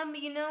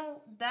 you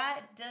know,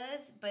 that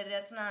does, but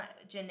that's not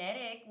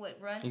genetic. What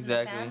runs in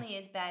the family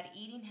is bad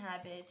eating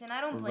habits. And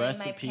I don't blame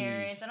my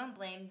parents. I don't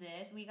blame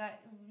this.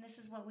 This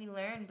is what we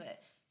learned,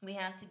 but we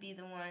have to be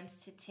the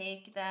ones to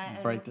take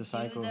that break and the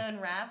cycle, do the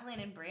unraveling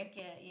and break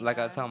it. Like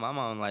I tell my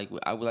mom, like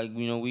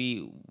you know,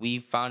 we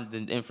found the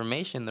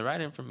information, the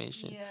right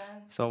information. Yeah.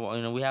 So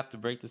you know, we have to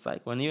break the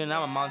cycle. And even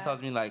now, my mom tells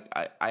me like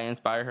I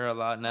inspire her a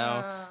lot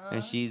now,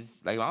 and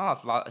she's like, mom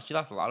lost a lot. She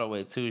lost a lot of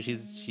weight too.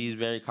 She's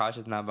very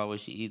cautious now about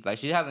what she eats. Like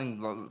she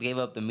hasn't gave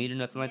up the meat or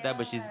nothing like that,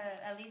 but she's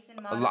at least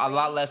in a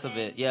lot less of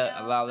it. Yeah, you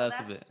know? a lot less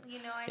of it.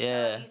 You know, I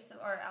tell at least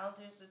our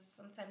elders it's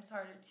sometimes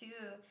harder too.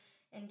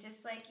 And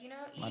just like, you know,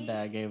 eat. My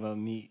dad gave up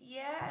meat.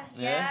 Yeah,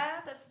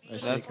 that's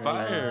beautiful. That's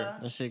fire.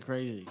 That shit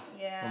crazy.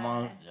 Yeah. My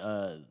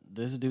mom,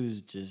 this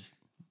dude's just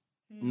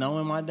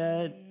knowing my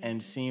dad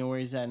and seeing where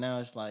he's at now.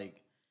 It's like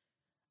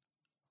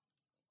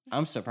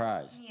I'm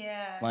surprised.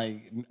 Yeah.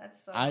 Like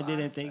that's so I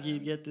didn't think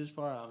he'd get this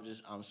far.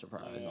 I'm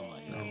surprised. I'm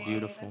like, that's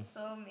beautiful. That's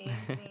so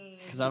amazing.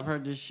 Because I've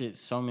heard this shit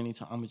so many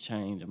times. I'm a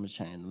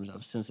change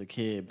since a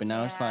kid. But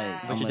now it's like.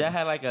 But your dad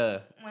had like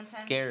a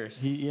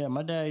scares.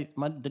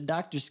 The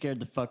doctor scared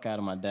the fuck out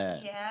of my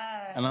dad.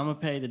 Yeah. And I'm gonna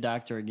pay the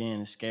doctor again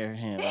and scare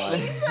him.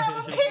 Like, I'm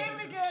gonna pay him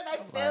again. I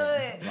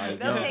feel it.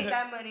 They'll take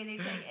that money. They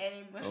take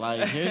any money.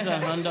 Like here's a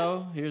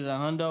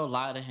hundo.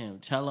 Lie to him.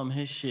 Tell him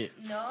his shit.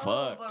 No,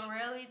 fucked. but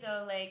really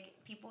though, like.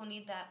 People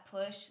need that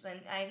push, and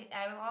I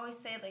always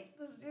say like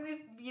let's do this,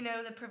 you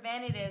know, the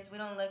preventatives. We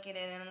don't look at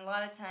it, and a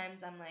lot of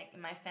times I'm like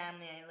in my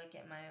family, I look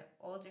at my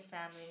older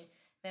family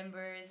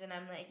members, and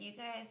I'm like, you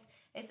guys,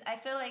 I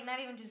feel like not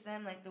even just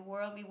them, like the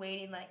world be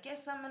waiting. Like,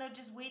 guess I'm gonna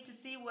just wait to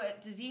see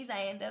what disease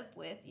I end up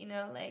with, you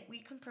know. Like we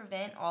can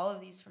prevent all of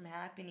these from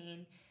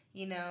happening,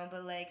 you know.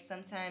 But like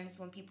sometimes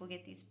when people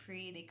get these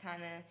they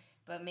kind of.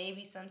 But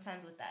maybe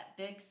sometimes with that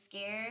big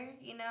scare,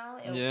 you know,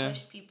 it'll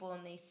push people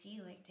and they see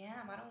like,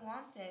 damn, I don't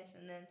want this.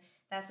 And then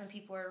that's when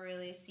people are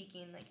really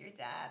seeking like your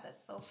dad.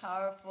 That's so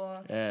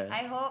powerful. Yeah.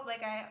 I hope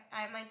like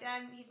my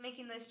dad, he's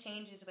making those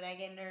changes, but I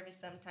get nervous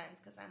sometimes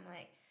because I'm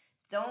like,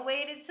 don't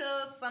wait until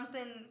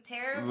something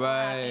terrible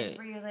happens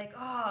where you're like,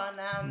 oh,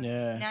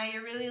 now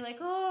you're really like,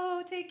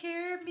 oh, take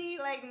care of me.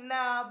 Like,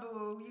 nah,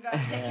 boo, you gotta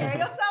take care of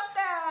yourself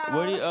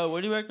now.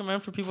 What do you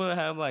recommend for people that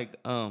have like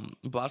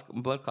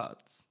blood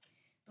clots?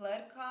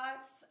 Blood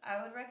clots,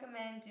 I would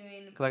recommend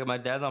doing... Cause like my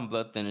dad's on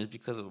blood thinners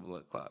because of a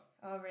blood clot.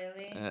 Oh,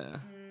 really? Yeah.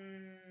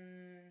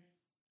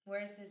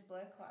 Where's his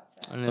blood clots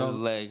at? On his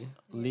leg.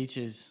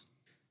 Leeches.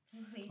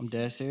 I'm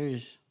dead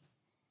serious.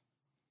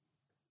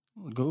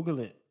 Google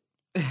it.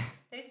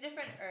 There's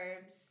different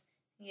herbs.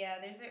 Yeah,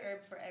 there's an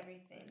herb for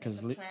everything. There's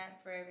a plant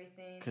for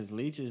everything. Because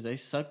leeches, they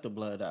suck the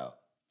blood out.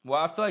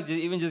 Well, I feel like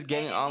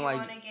getting on like...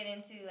 If you want to get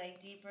into like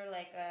deeper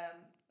like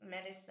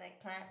medicine,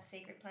 like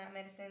sacred plant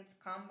medicines,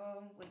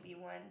 combo would be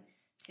one.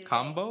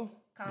 Combo?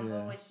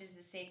 Which is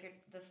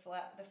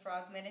the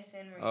frog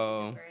medicine where you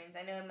do the burns.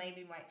 I know it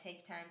might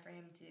take time for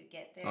him to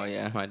get there. Oh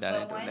yeah, my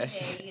dad. But one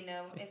day, you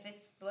know, if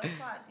it's blood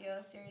clots,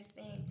 serious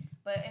thing.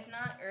 But if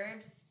not,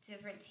 herbs,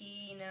 different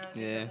tea, you know,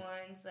 different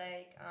ones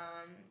like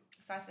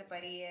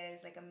sasaparia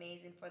is like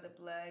amazing for the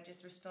blood,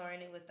 just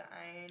restoring it with the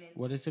iron. And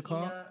what is it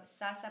called? You know,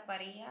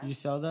 sasaparia. You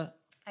sell that?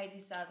 I do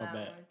sell that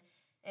one.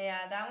 Yeah,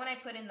 that one I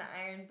put in the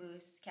Iron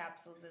Boost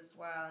capsules as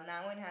well. And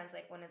that one has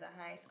like one of the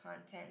highest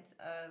contents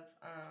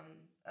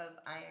of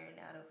iron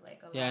out of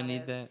like a lot. Yeah, I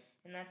need that.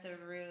 And that's a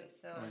root,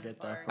 so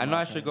I know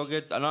I should go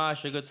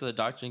to the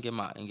doctor and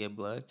get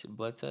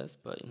blood tests,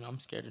 but you know I'm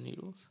scared of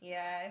needles.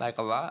 Yeah. Like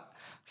a lot,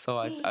 so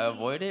I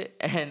avoid it.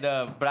 And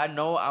but I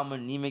know I'm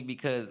anemic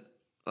because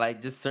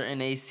like just certain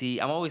AC.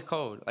 I'm always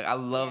cold. Like I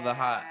love the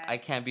hot. I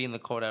can't be in the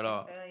cold at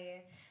all.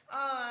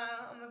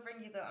 I'm gonna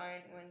bring you the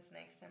iron ones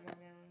next time around.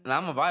 And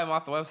I'm gonna buy them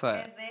off the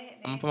website.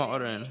 I'm gonna put my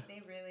order in.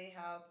 They really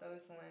help,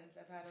 those ones.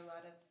 I've had a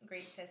lot of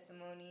great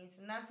testimonies,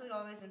 and that's what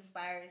always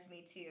inspires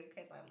me too.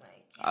 Because I'm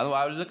like,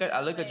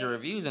 I look at your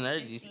reviews and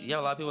everything. You have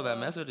a lot of people that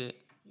mess with it.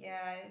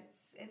 Yeah,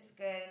 it's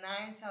good, and the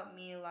irons helped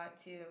me a lot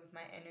too with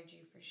my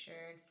energy for sure,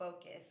 and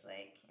focus,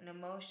 like, and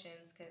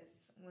emotions.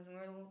 Because when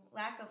we're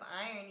lack of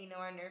iron, you know,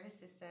 our nervous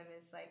system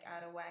is like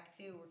out of whack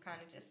too. We're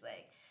kind of just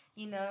like,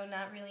 you know,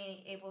 not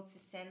really able to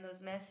send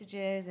those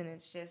messages, and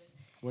it's just.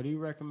 What do you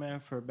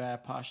recommend for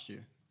bad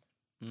posture?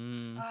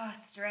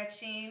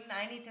 Stretching.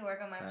 I need to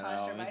work on my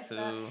posture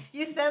myself.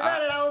 You said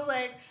that, and I was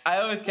like, I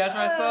always catch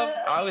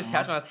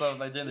myself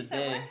like during the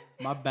day.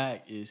 What? My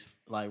back is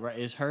like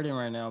it's hurting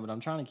right now, but I'm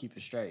trying to keep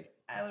it straight.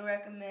 I would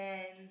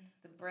recommend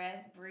the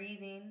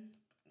breathing.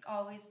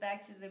 always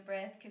back to the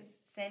breath because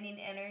sending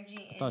energy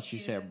into... I thought you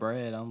said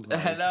bread. I'm No,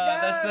 like,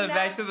 that's the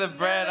back to the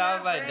bread. I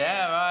was like,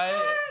 damn,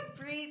 right?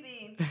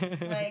 Breathing.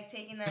 Like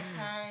taking that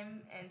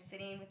time and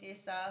sitting with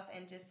yourself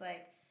and just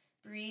like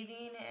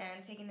breathing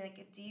and taking like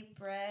a deep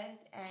breath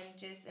and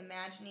just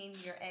imagining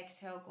your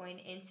exhale going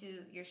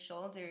into your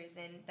shoulders,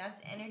 and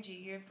that's energy.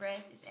 Your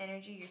breath is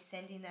energy. You're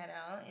sending that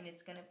out and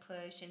it's gonna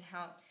push and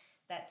help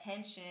that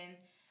tension.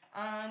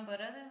 But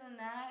other than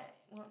that,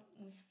 well,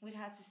 we'd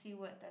have to see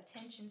what that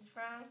tension's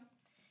from.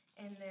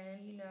 And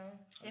then, you know,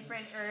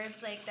 different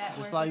herbs like that.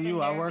 Just work like with you,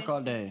 the I work nervous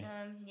all day.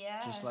 system.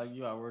 Yeah. just like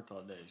you, I work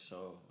all day.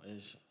 So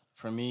it's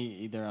for me,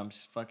 either I'm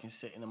fucking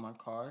sitting in my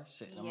car,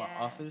 sitting in my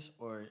office,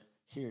 or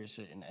here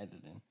sitting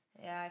editing.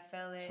 Yeah, I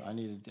feel it. So I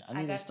need to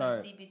got start.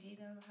 some CBD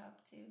that will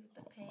help too.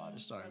 The pain. I'm about to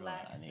start going.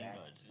 I need to go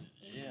to the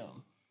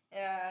gym.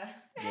 Yeah.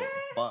 Get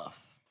buff.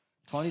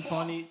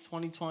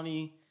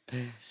 2020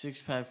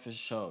 six pack for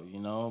sure. You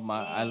know,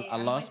 I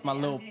lost my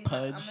little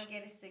pudge. I'm gonna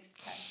get a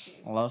 6-pack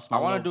too. I lost my. I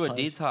want to do a pudge.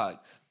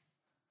 detox.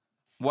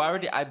 Well,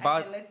 I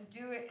bought. Let's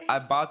do it. I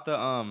bought the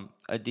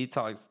a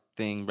detox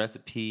thing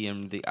recipe,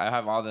 and I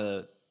have all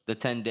the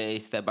 10-day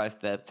step by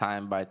step,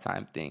 time by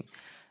time thing,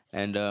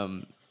 and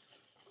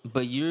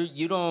but you're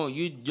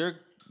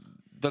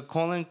the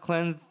colon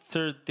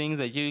cleanser things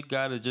that you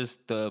gotta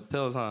just the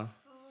pills, huh?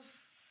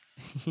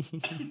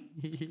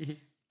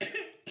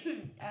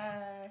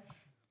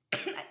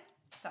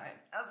 Sorry,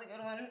 that was a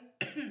good one.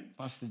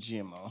 What's the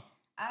GMO?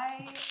 Let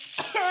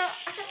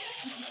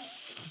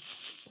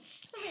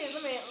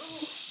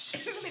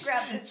me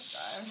grab this.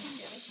 I'm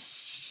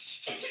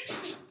just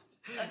kidding.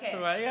 Okay.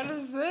 Why you gotta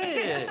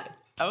say it?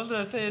 I was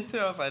gonna say it too.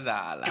 I was like,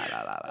 nah. You guys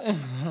are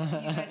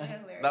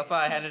hilarious. That's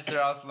why I handed it to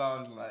her all slow. I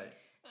was like,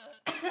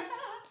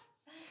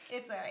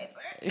 It's alright.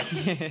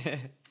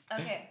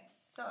 Okay,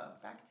 so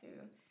back to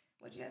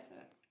what you asked.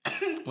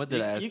 what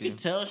did I ask you? You can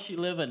tell she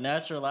live a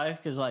natural life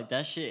because like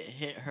that shit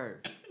hit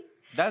her.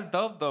 That's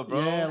dope though, bro.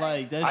 Yeah,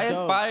 like that's I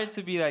dope. aspire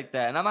to be like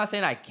that, and I'm not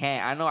saying I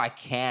can't. I know I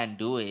can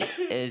do it.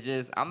 It's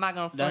just I'm not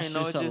gonna front. That's No,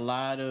 just it's a just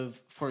lot of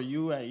for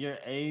you at your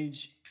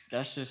age.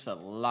 That's just a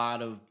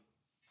lot of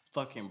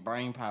fucking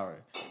brain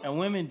power. And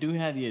women do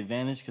have the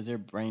advantage because their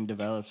brain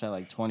develops at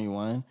like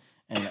 21,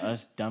 and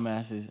us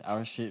dumbasses,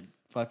 our shit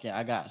fucking.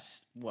 I got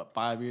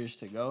 5 years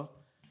to go.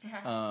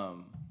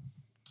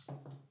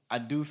 I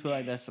do feel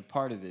like that's a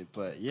part of it,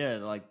 but yeah,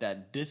 like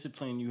that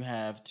discipline you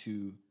have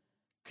to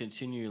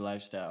continue your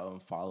lifestyle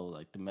and follow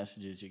like the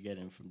messages you're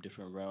getting from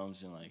different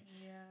realms and like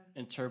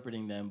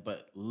interpreting them,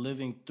 but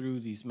living through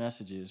these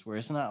messages where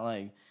it's not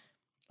like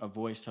a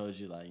voice told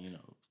you like, you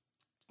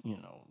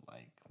know,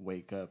 like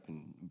wake up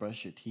and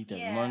brush your teeth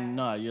every morning.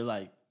 No, you're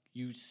like,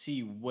 you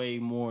see way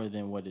more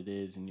than what it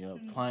is and you're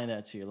applying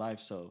that to your life.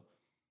 So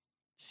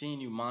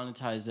seeing you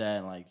monetize that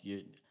and like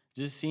you're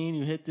just seeing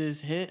you hit this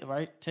hit,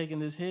 right? Taking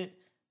this hit.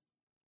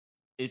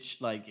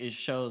 It's like it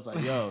shows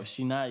like yo,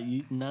 she not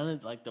none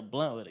of like the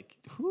blunt with it.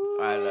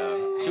 I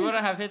know she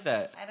wouldn't have hit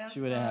that.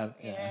 She wouldn't have.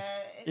 Yeah.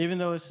 Even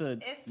though it's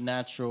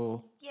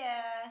natural.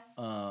 Yeah.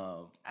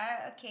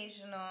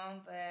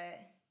 Occasional,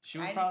 but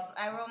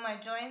I roll my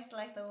joints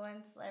like the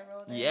ones I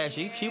rolled. Yeah,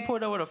 she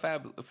pulled up with a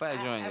fat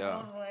joint, I yo.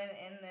 rolled one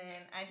and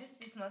then I just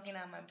be smoking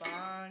out my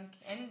bong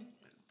and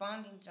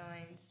bonging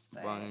joints.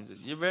 But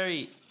You're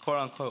very quote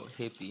unquote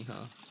hippie,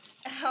 huh?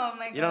 Oh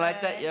my god. You don't like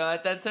that? You don't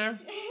like that term?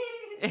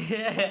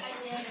 Yeah.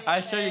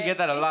 I'm sure you get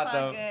that a lot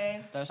though.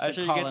 Good. That's I'm the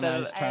sure you get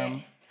that.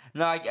 term.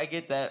 No, I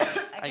get that.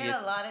 I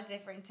get a lot of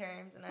different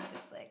terms, and I'm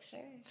just like,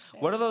 sure.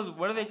 What are those?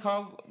 What are they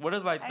called? What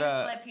is like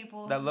that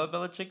love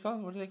Bella chick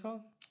called? What are they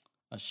called?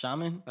 A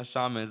shaman? A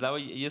shaman. Is that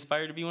what you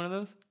aspire to be? One of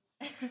those?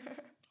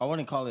 I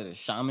wouldn't call it a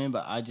shaman,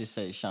 but I just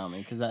say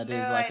shaman because that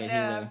is like a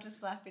healer. I'm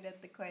just laughing at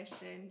the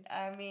question.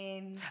 I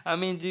mean,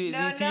 do you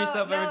see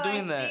yourself ever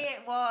doing that? See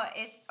it. Well,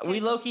 it's we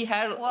low key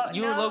had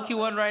you were low key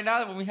one right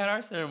now when we had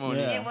our ceremony.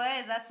 Yeah. It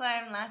was. That's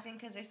why I'm laughing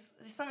because there's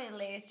so many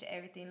layers to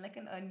everything, like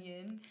an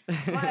onion.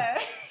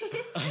 But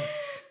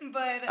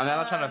I'm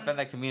not trying to offend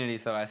that community,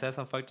 so I said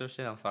some fucked up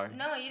shit. I'm sorry.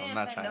 No, you didn't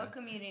offend no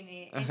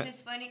community. It's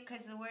just funny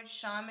because the word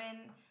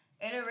shaman.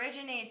 It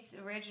originates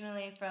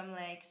originally from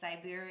like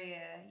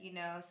Siberia, you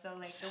know. So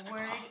like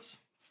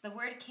the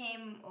word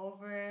came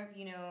over,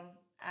 you know,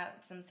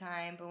 out some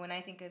time. But when I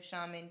think of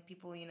shaman,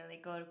 people, you know, they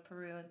go to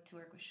Peru to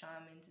work with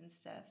shamans and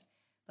stuff.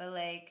 But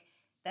like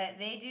that,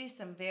 they do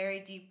some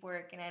very deep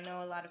work, and I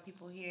know a lot of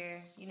people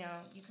here. You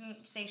know, you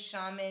can say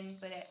shaman,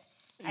 but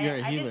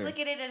I just look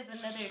at it as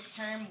another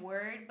term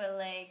word. But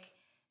like,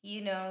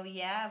 you know,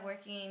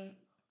 working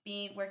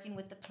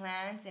with the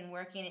plants and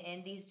working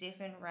in these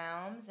different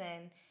realms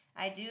and.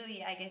 I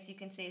guess you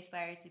can say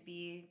aspire to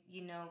be,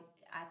 you know,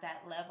 at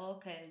that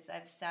level because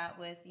I've sat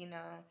with, you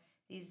know,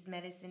 these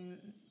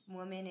medicine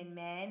women and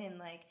men and,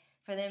 like,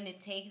 for them to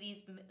take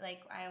these,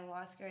 like,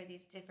 ayahuasca or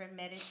these different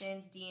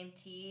medicines,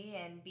 DMT,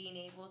 and being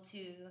able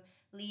to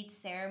lead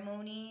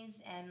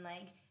ceremonies and,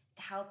 like,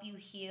 help you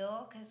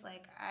heal because,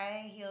 like,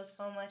 I heal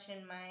so much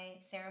in my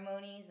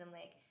ceremonies and,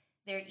 like,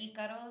 they're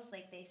icaros,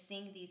 like, they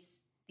sing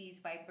these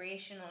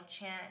vibrational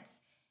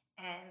chants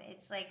And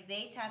it's like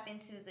they tap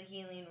into the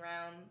healing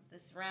realm,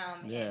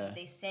 Yeah. and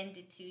they send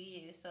it to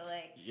you. So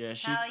like, Yeah,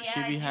 she hell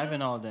yeah, be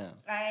having all them.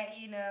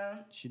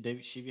 She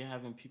be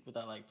having people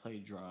that like play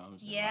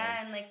drums.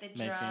 Yeah, and like the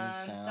making drums.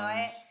 sounds. So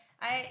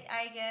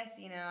I guess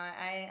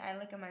I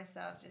look at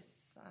myself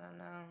just I don't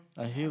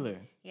know. A healer.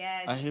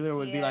 Yeah, a healer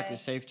would be like a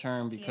safe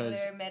term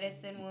because healer,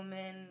 medicine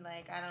woman.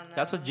 Like I don't know.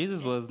 That's what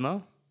Jesus was,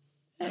 no?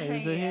 yeah,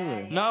 he's a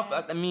healer. Yeah. No,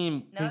 I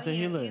mean, No, he's a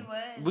healer. He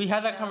was, we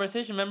had that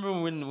conversation. Remember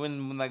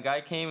when that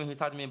guy came and he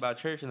talked to me about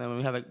church, and then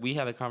we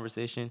had a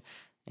conversation,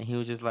 and he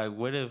was just like,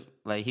 "What if?"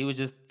 Like he was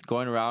just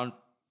going around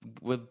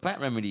with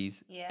plant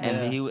remedies,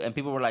 and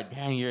people were like,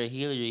 "Damn, you're a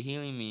healer. You're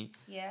healing me."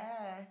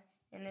 Yeah,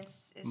 and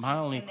it's my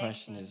only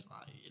question is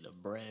like the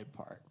bread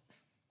part.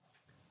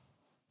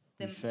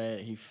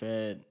 He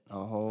fed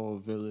a whole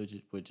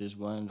village with just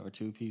 1 or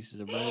 2 pieces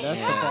of bread. That's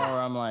the part where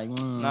I'm like,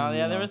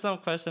 there was some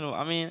questionable.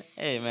 I mean,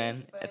 hey,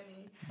 man,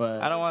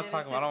 but I don't want to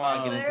talk. I don't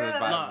want to get into the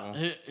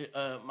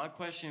Bible. My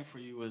question for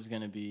you was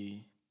gonna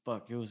be,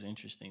 fuck, it was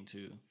interesting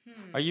too.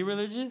 Are you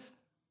religious?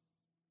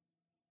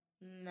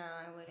 No,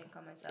 I wouldn't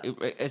call myself.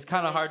 It's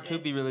kind of hard to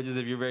be religious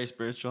if you're very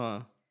spiritual, huh?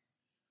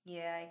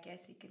 Yeah, I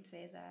guess you could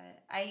say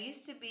that. I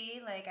used to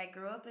be, like, I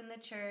grew up in the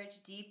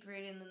church, deep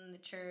rooted in the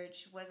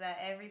church, was at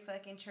every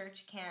fucking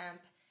church camp.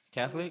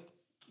 Catholic?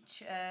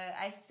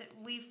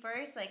 We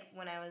first, like,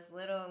 when I was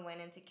little, went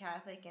into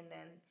Catholic and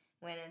then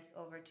went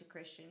over to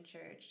Christian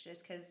church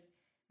just because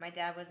my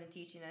dad wasn't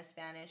teaching us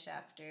Spanish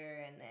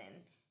after, and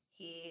then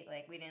we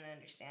didn't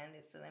understand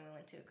it, so then we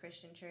went to a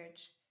Christian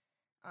church.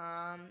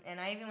 And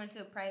I even went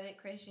to a private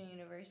Christian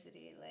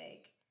university,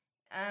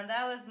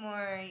 that was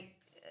more,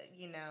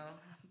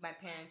 my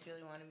parents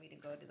really wanted me to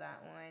go to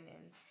that one,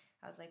 and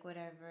I was like,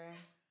 whatever.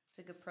 It's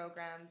a good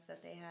programs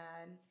that they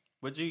had.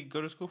 What'd you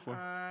go to school for?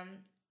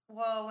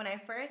 Well, when I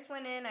first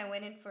went in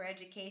for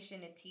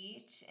education to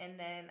teach, and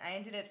then I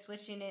ended up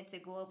switching it to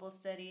global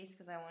studies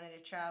because I wanted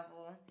to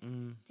travel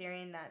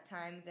during that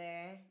time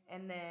there.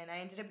 And then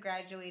I ended up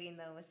graduating,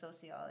 though, with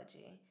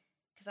sociology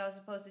because I was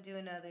supposed to do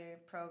another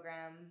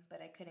program,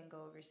 but I couldn't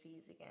go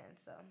overseas again.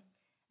 So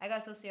I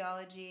got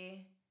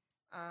sociology.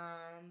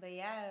 But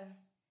yeah.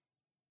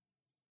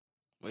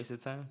 Waste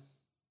of time?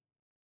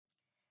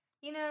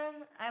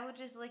 I would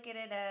just look at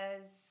it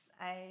as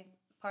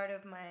part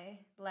of my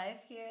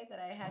life here that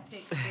I had to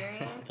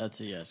experience. That's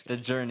a yes. The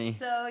journey.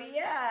 So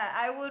yeah,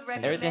 I would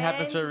recommend everything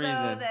happens for a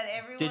reason. That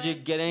everyone. Did you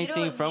get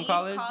anything from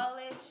college?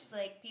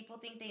 Like people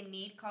think they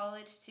need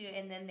college too,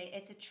 and then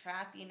it's a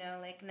trap.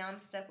 Like now I'm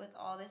stuck with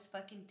all this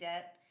fucking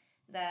debt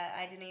that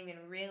I didn't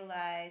even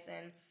realize,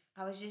 and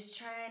I was just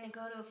trying to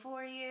go to a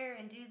 4-year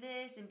and do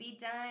this and be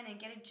done and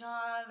get a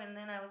job. And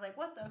then I was like,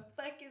 what the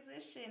fuck is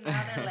this shit? Now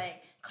they're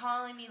like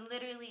calling me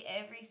literally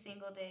every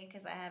single day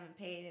because I haven't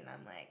paid. And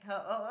I'm like,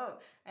 oh,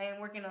 I ain't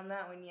working on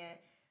that one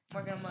yet. I'm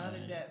working on my other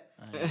debt.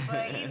 But, it's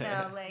crazy.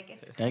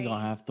 They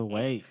gonna have to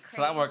wait.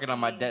 So I'm working on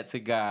my debt to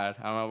God.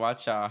 I'm gonna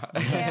watch y'all. Yeah,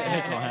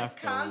 they gonna have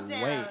to calm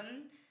down. Wait.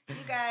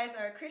 You guys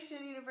are a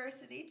Christian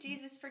university.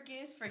 Jesus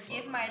forgives.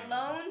 Forgive my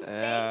loans.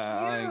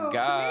 Thank you. Oh,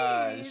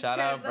 God. Please, shout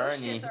out those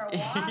Bernie. Shits are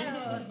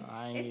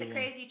wild. It's a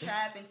crazy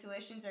trap, and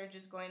tuitions are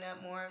just going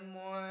up more and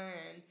more,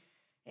 and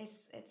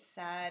it's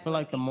sad. I feel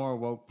like the more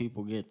woke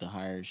people get, the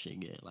higher shit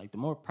get. Like the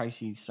more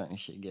pricey certain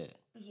shit get.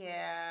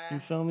 Yeah. You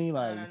feel me?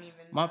 Like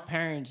my know.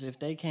 parents, if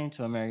they came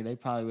to America, they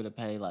probably would have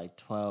paid like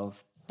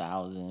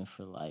 $12,000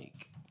 for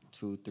like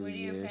 2-3 years. Where do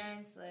your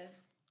parents live?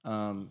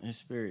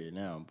 Hesperia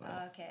now,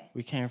 but okay.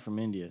 We came from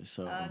India,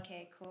 so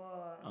okay,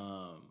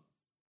 cool.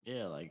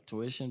 Yeah, like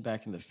tuition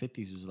back in the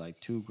 50s was like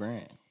 $2,000,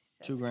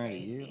 $2,000 crazy.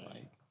 a year,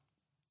 like.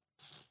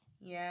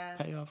 Yeah.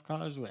 Pay off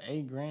college with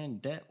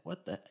 $8,000 debt.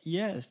 What the?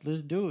 Yes,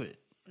 let's do it.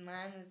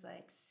 Mine was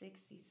like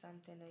 60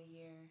 something a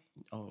year.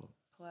 Oh.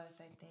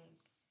 Plus, I think.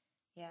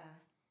 Yeah.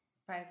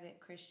 Private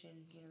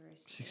Christian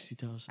university.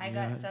 60,000. I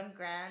got some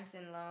grants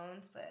and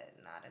loans, but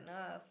not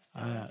enough.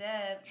 So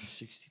debt.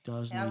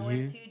 60,000 a year. I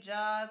worked 2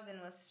 jobs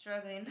and was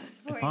struggling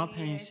those 4 years. If I'm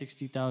paying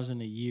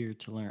 60,000 a year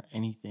to learn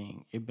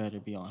anything, it better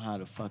be on how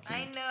to fucking.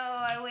 I know.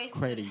 I wasted.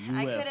 Credit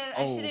UFO.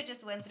 I should have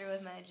just went through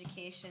with my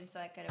education,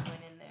 so I could have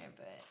went in there,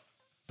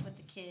 but with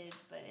the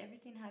kids. But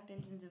everything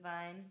happens in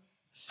divine.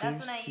 That's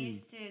when I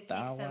used to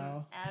take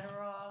some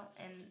Adderall,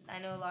 and I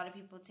know a lot of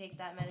people take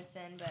that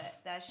medicine,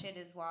 but that shit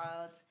is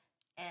wild.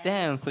 And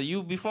damn, so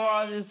you before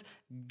all this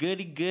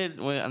goody good,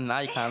 well now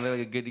you kind of look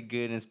like a goody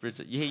good and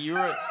spiritual. Yeah,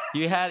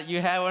 you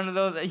had one of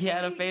those. You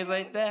had a phase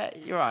like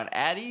that. You were on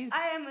Addies.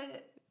 I am a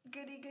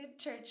goody good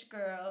church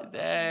girl.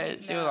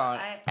 She was on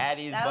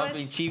Addies,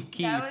 bumping Chief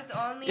Keef. That was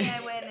only I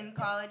went in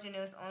college, and it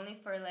was only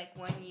for like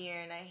 1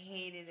 year, and I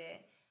hated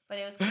it. But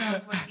it was because I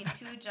was working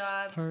 2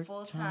 jobs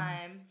full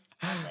time.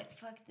 I was like,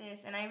 fuck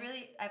this. And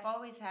I've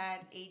always had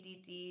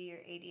ADD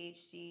or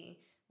ADHD,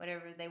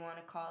 whatever they want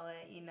to call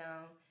it,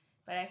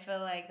 But I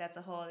feel like that's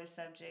a whole other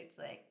subject.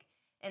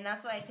 And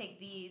that's why I take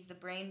the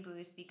brain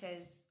boost,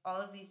 because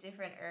all of these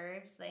different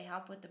herbs, they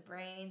help with the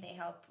brain. They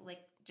help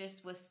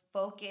just with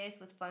focus,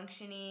 with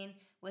functioning,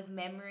 with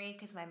memory,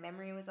 because my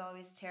memory was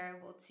always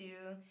terrible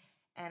too.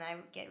 and I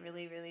get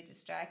really, really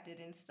distracted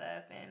and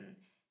stuff. And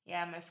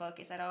yeah, my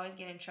focus. I'd always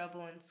get in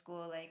trouble in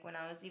school. Like when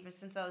I was, even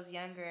since I was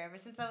younger, ever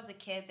since I was a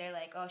kid, they're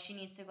like, "Oh, she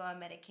needs to go on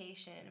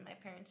medication," and my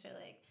parents are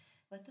like,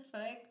 "What the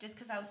fuck?" Just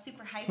because I was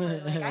super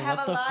hyper. Like I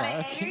have a lot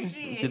of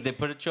energy. Did they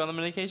put you on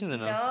the medications or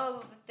no?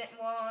 No.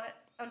 Well,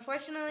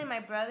 unfortunately, my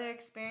brother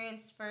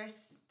experienced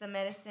first the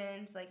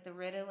medicines, like the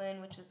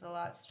Ritalin, which was a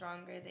lot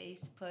stronger. They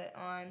used to put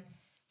on.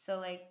 So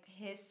like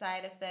his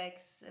side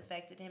effects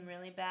affected him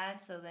really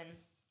bad. So then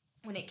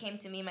when it came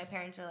to me, my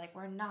parents were like,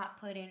 "We're not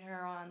putting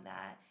her on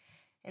that."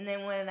 And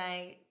then when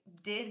I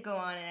did go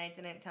on and I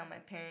didn't tell my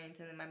parents,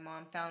 and then my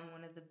mom found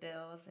one of the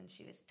bills and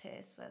she was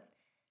pissed. But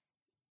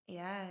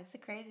yeah, it's a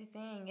crazy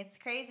thing. It's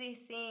crazy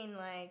seeing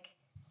like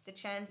the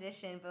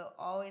transition, but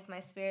always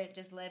my spirit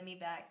just led me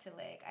back to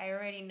like, I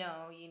already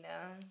know,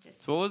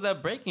 just. So what was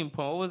that breaking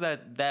point? What was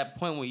that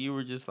point where you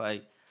were just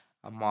like,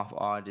 I'm off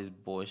all this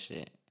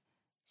bullshit.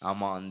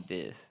 I'm on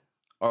this.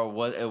 Or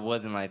it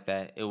wasn't like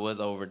that. It was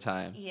over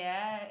time.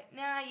 Yeah.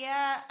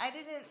 I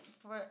didn't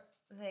for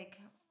like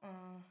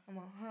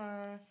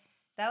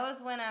that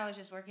was when I was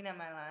just working at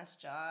my last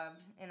job,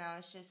 and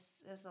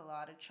there's a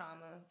lot of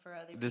trauma for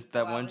other people.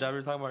 That one job you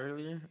were talking about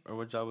earlier? Or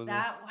what job was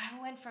that? I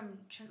went from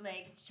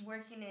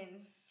working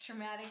in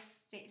traumatic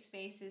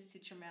spaces to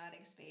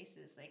traumatic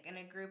spaces, like in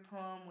a group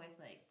home with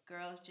like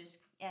girls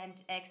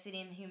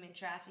exiting human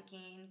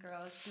trafficking,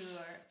 girls who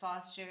are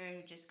foster,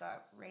 who just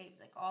got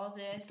raped, like all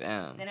this.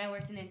 Damn. Then I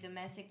worked in a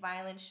domestic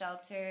violence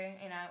shelter,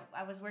 and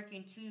I was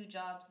working 2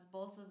 jobs,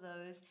 both of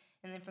those.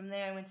 And then from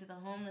there, I went to the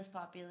homeless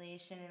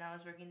population, and I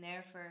was working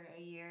there for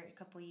a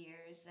couple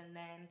years. And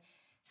then,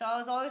 so I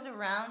was always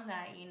around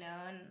that,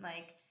 and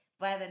like,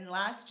 by the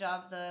last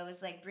job, though, it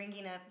was like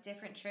bringing up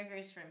different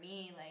triggers for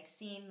me, like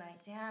seeing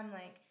like, damn,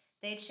 like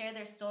they'd share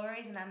their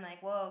stories, and I'm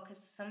like, whoa, because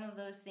some of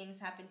those things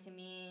happened to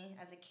me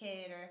as a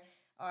kid,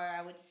 or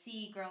I would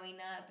see growing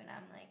up, and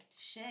I'm like,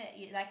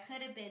 shit, that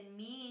could have been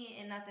me.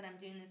 And not that I'm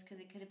doing this because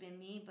it could have been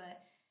me,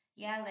 but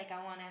yeah, like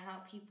I want to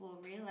help people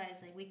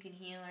realize like we can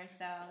heal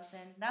ourselves.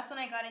 And that's when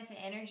I got into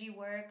energy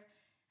work.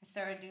 I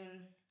started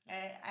doing,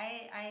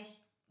 I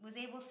was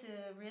able to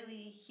really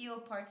heal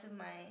parts of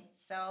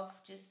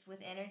myself just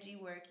with energy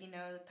work, the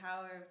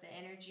power of the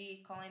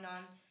energy, calling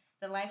on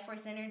the life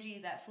force energy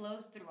that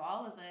flows through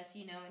all of us,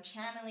 and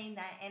channeling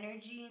that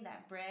energy,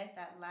 that breath,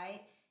 that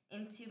light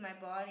into my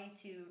body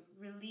to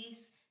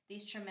release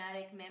these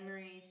traumatic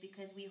memories,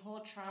 because we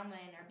hold trauma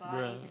in our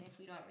bodies, right. And if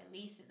we don't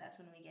release it, that's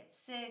when we get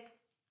sick.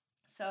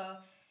 So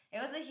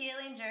it was a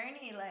healing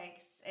journey. Like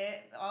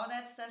all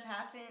that stuff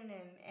happened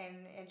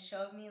and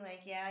showed me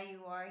like, yeah,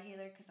 you are a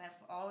healer, because I've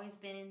always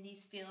been in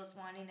these fields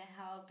wanting to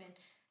help and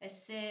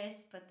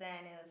assist. But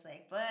then it was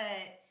like,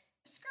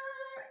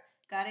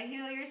 gotta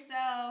heal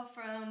yourself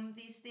from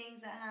these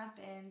things that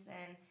happens.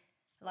 And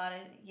a lot of,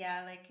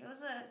 like it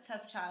was a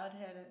tough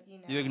childhood,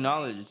 You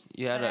acknowledged,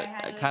 you had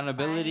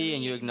accountability,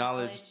 and you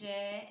acknowledged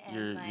it and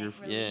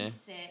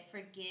release it,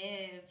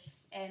 forgive,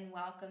 and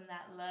welcome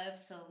that love,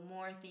 so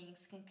more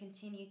things can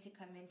continue to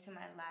come into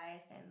my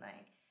life, and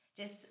like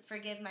just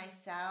forgive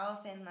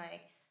myself and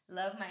like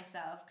love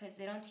myself, because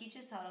they don't teach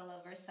us how to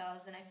love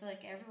ourselves. And I feel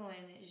like everyone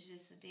is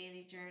just a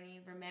daily journey,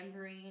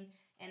 remembering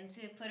and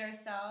to put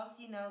ourselves,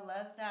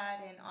 love that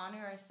and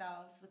honor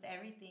ourselves with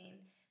everything,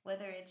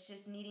 whether it's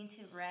just needing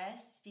to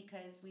rest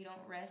because we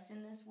don't rest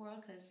in this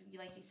world because,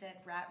 like you said,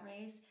 rat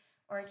race,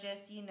 or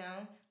just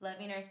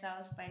loving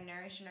ourselves by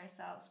nourishing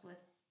ourselves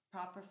with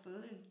proper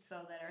food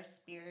so that our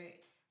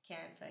spirit can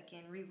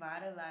fucking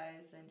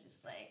revitalize and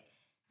just like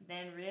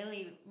then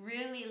really,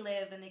 really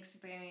live and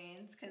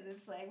experience, because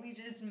it's like we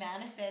just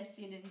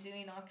manifesting and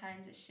doing all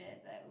kinds of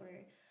shit that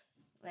we're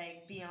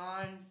like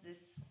beyond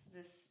this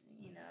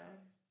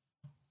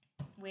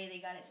way they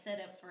got it set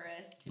up for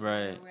us to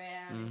run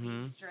around and be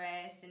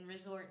stressed and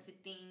resort to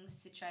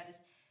things to try to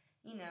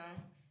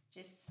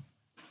just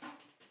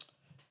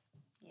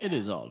It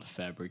is all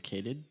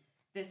fabricated.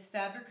 This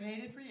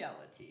fabricated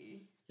reality.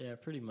 Yeah,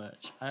 pretty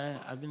much.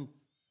 I've been.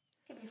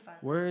 Could be fun.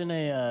 We're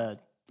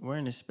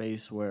in a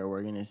space where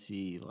we're gonna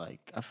see,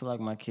 like, I feel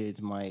like my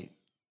kids might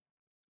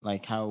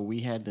like how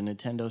we had the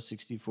Nintendo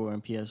 64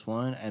 and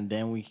PS1, and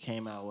then we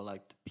came out with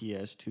like the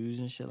PS2s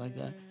and shit like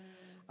that.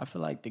 I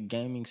feel like the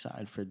gaming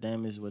side for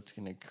them is what's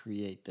gonna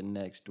create the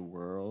next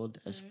world,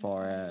 as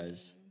far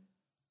as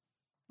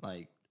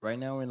like right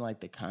now we're in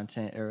like the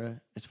content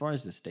era, as far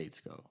as the states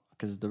go,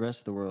 because the rest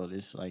of the world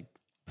is like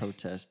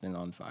protesting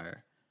on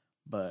fire,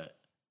 but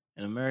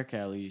in America,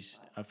 at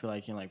least, I feel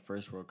like in like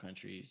first world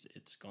countries,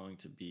 it's going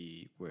to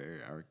be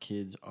where our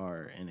kids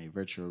are in a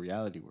virtual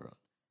reality world.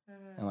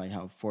 And like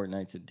how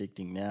Fortnite's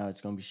addicting now,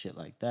 it's going to be shit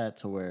like that,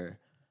 to where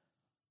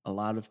a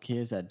lot of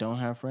kids that don't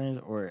have friends,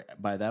 or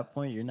by that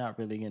point, you're not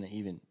really going to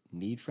even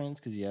need friends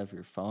because you have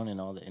your phone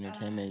and all the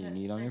entertainment you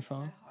need on your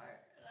phone.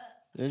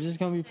 They're just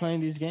going to be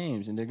playing these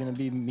games, and they're going to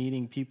be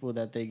meeting people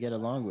that they get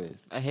along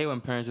with. I hate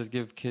when parents just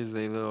give kids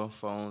their little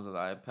phones or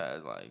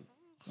iPads, like,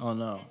 Oh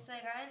no. It's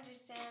like, I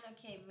understand,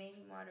 okay,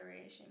 maybe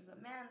moderation,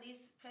 but man,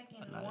 these fucking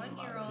Not even 1-year-olds.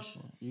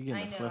 moderation. You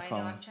getting I a know, flip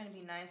phone. I'm trying to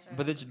be nice right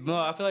But now. it's no.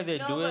 I feel like they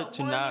do it but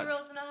to not.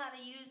 1-year-olds know how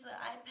to use the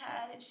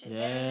iPad and shit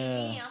better than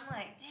me. Yeah. I'm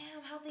like,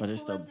 damn, how they But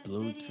it's pull the up this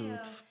video.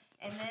 Bluetooth.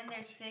 And then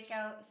there's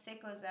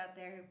sickos out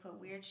there who put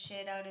weird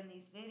shit out in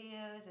these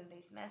videos and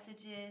these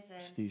messages and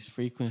It's these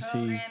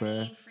frequencies,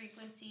 programming bruh.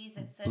 frequencies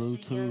at such a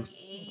young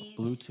age.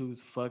 Bluetooth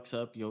fucks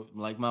up your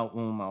like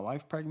when my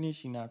wife pregnant.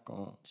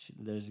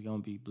 There's gonna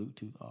be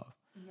Bluetooth off.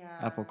 Nah.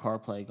 Apple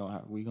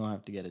CarPlay we gonna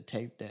have to get a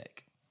tape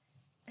deck.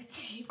 A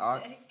tape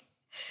Aux. deck.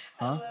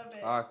 Huh? I love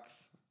it.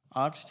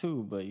 Aux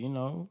too, but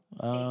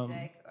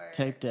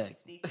tape deck.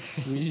 We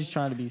just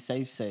trying to be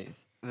safe.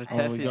 The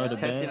When we go to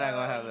Tessie bed. not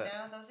gonna have you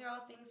that. know, those are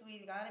all things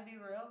we gotta be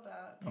real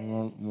about.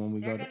 When we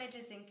they're go gonna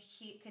just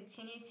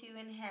continue to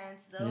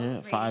enhance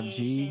those 5G.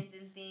 radiations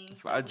and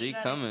things.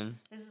 5G coming.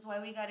 This is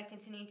why we gotta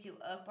continue to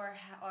up our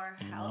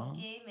health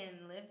game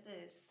and live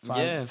this.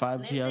 5G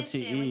Live this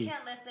shit. We LTE.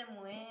 can't let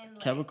them win.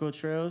 Chemical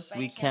trails.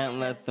 We can't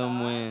let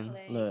them win.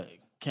 Look,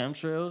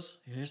 chemtrails.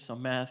 Here's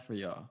some math for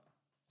y'all.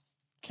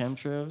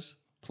 Chemtrails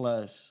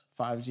plus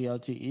 5G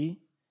LTE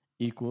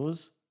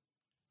equals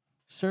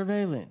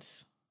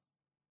surveillance.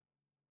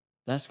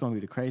 That's gonna be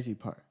the crazy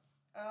part.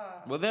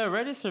 Well, they're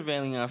already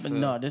surveilling us. But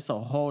no, this is a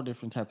whole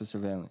different type of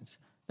surveillance.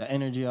 The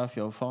energy off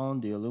your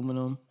phone, the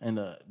aluminum, and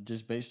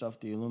just based off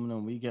the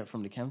aluminum we get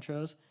from the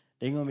chemtrails,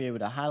 they're gonna be able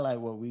to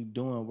highlight what we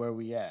doing, where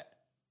we at.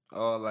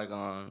 Oh, like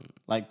on.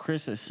 Like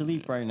Chris is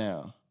asleep right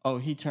now. Oh,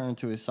 he turned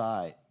to his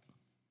side.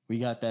 We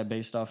got that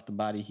based off the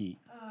body heat.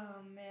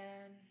 Oh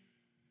man.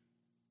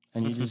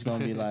 And you just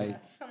gonna be like,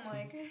 I'm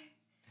like.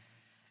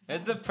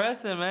 It's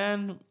depressing,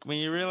 man. When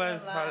you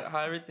realize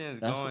how everything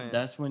is going.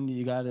 That's when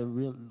you gotta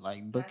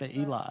book That's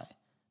an Eli.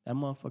 That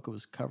motherfucker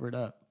was covered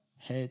up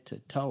head to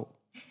toe.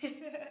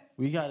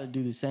 We gotta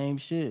do the same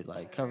shit,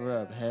 like cover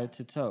up head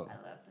to toe.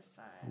 I love the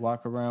sun.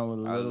 Walk around with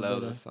a little bit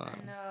of the sun.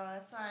 I know.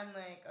 That's why I'm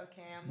like,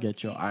 okay, I'm gonna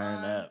get your keep iron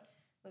on. up.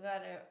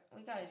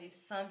 We gotta do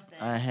something.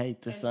 I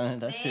hate the sun.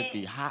 That shit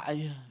be hot.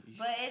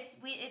 But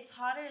it's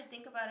hotter.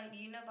 Think about it.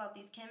 You know about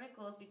these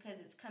chemicals because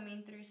it's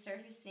coming through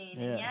surfacing.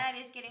 Yeah. And yeah, it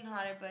is getting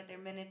hotter, but they're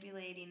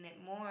manipulating it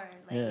more.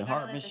 Like Yeah, we gotta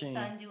Heart let Machine. the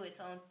sun do its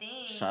own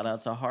thing. Shout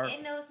out to Heart.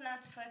 It knows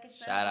not to fuck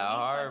us up. Shout out and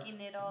we Heart.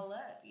 fucking it all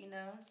up, you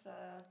know. So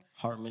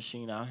Heart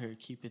Machine out here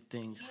keeping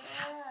things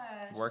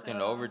yeah, Working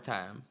so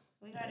overtime.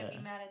 We gotta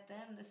be mad at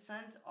them. The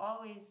sun's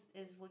always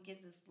is what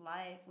gives us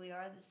life. We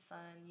are the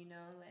sun, you know,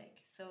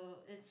 like so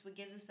it's what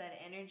gives us that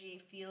energy,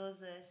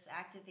 fuels us,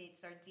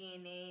 activates our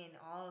DNA and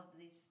all of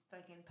these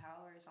fucking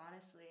powers,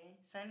 honestly.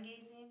 Sun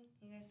gazing?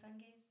 You guys sun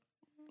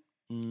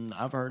gaze?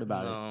 I've heard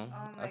about it. Oh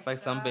my That's like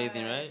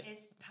sunbathing, right?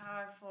 It's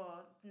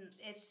powerful.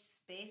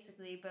 It's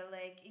basically, but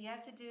like you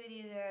have to do it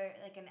either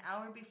like an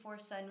hour before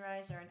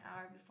sunrise or an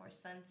hour before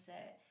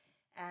sunset.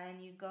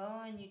 And you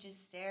go and you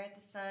just stare at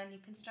the sun. You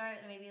can start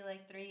maybe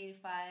like 3 to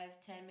 5,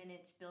 10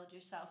 minutes, build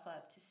yourself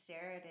up to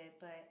stare at it.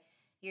 But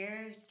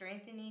you're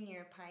strengthening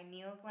your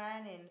pineal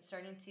gland and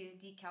starting to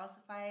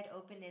decalcify it,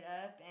 open it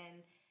up.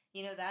 And,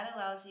 you know, that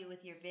allows you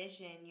with your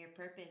vision, your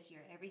purpose,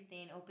 your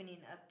everything, opening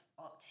up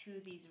all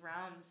to these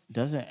realms.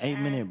 Doesn't 8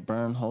 minute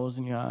burn holes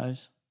in your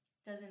eyes?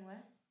 Doesn't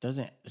what?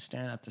 Doesn't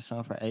staring at the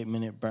sun for 8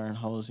 minute burn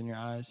holes in your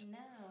eyes? No.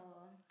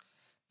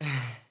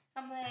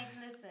 I'm like,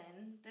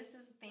 listen, this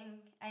is the thing.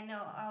 I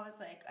know, I was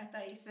like, I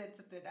thought you said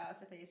something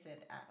else. I thought you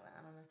said,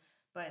 I don't know.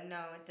 But no,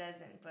 it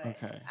doesn't. But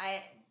okay.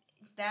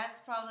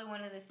 That's probably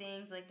one of the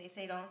things, like they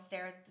say don't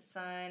stare at the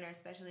sun, or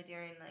especially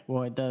during like...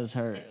 Well, it does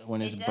hurt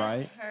when it's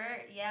bright. It does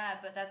hurt, yeah,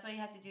 but that's why you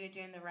have to do it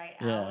during the right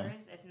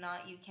hours. If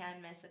not, you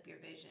can mess up your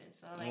vision.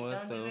 So like,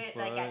 don't do it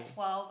like at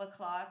 12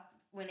 o'clock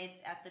when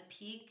it's at the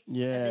peak of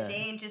the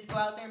day and just go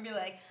out there and be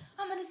like,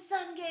 I'm gonna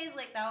sun gaze.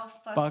 Like, that'll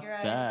fuck your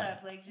eyes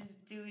up. Like,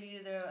 just do it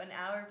either an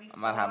hour before. I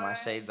might have my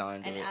shades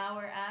on. An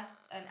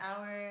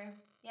hour,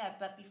 yeah,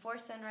 but before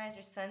sunrise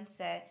or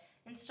sunset.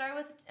 And start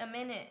with a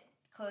minute.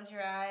 Close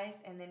your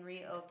eyes and then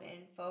reopen.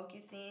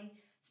 Focusing.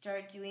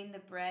 Start doing the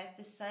breath.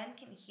 The sun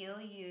can heal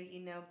you,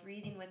 you know,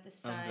 breathing with the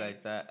sun. Something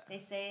like that. They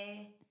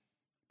say...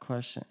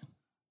 Question.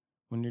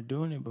 When you're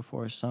doing it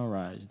before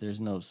sunrise, there's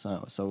no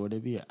sun. So would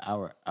it be an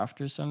hour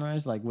after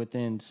sunrise? Like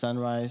within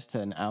sunrise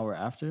to an hour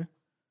after?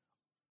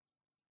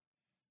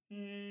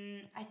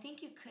 I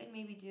think you could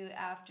maybe do it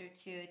after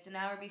too. It's an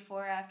hour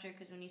before or after,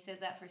 because when you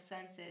said that for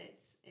sunset,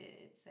 it's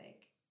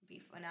like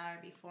an hour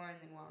before and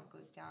then while it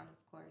goes down,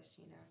 of course,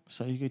 you know.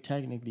 So you could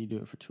technically do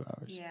it for 2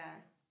 hours. Yeah.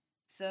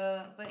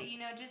 So, but you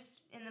know,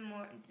 just in the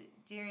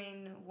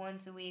during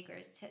once a week, or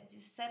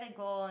just set a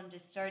goal and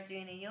just start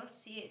doing it. You'll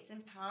see it's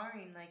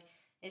empowering. Like,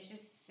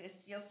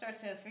 you'll start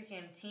to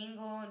freaking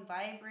tingle and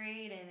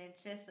vibrate, and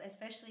it's just,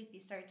 especially if you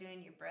start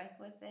doing your breath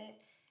with it.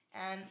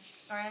 And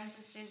our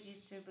ancestors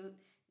used to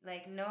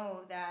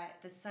know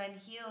that the sun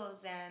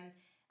heals, and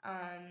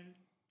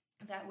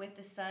that with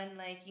the sun,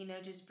 like, you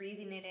know, just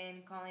breathing it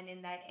in, calling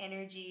in that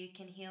energy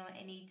can heal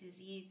any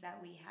disease that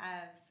we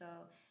have. So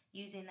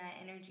using that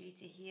energy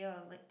to heal,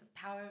 like the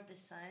power of the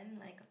sun,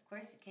 like, of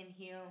course it can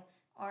heal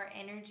our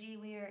energy.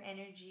 We are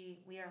energy.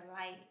 We are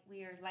light.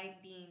 We are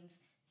light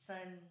beings.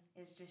 Sun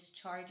is just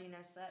charging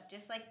us up,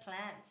 just like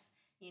plants.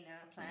 You know,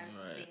 plants,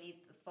 they need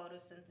the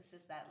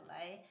photosynthesis, that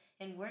light.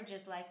 And we're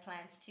just like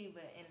plants too,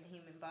 but in the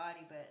human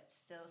body, but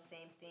still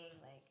same thing.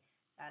 Like,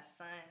 that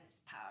sun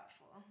is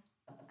powerful.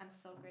 I'm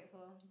so grateful.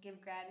 Give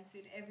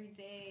gratitude every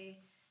day.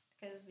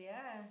 Because,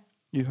 yeah.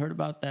 You heard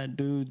about that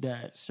dude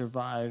that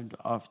survived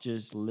off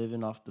just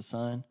living off the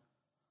sun?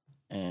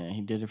 And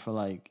he did it for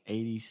like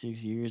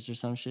 86 years or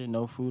some shit.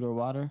 No food or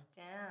water.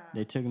 Damn.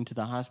 They took him to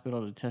the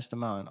hospital to test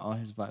him out, and all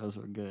his vitals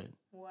were good.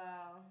 Wow.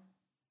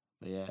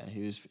 But yeah,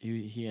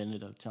 he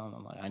ended up telling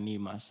them, like, I need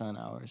my sun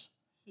hours.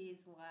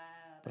 He's wild.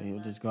 But he'll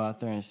just go out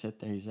there and sit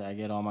there. He said, I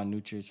get all my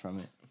nutrients from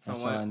it. That's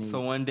all I need.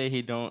 So one day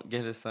he don't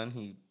get his sun,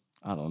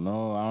 I don't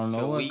know. I don't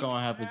know what's going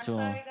to happen to him.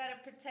 That's why we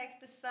got to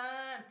protect the sun.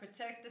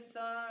 Protect the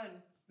sun.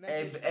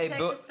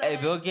 Hey,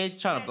 Bill Gates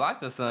trying to block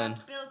the sun.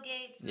 Fuck Bill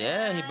Gates,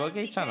 man. Yeah, Bill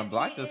Gates trying to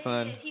block the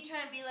sun. He's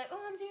trying to be like, oh,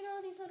 I'm doing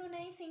all these little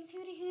nice things,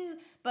 hoo-de-hoo.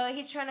 But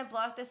he's trying to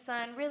block the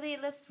sun. Really,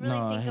 let's really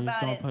think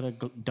about it. He's going to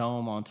put a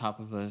dome on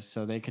top of us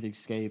so they could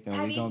escape, and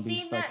we're going to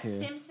be stuck here.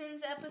 Have you seen that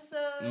Simpsons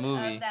episode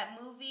of that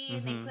movie? Mm-hmm.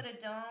 And they put a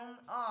dome?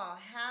 Oh,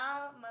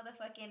 how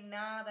motherfucking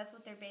nah. That's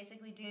what they're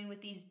basically doing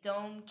with these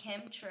dome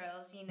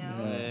chemtrails, you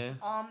know? Yeah.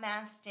 All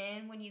masked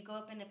in. When you go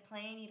up in a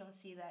plane, you don't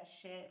see that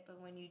shit. But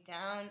when you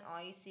down,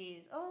 all you see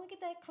is, oh, look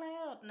at that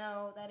cloud.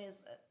 No, that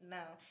is,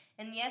 no.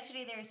 And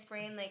yesterday they were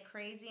spraying like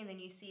crazy, and then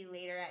you see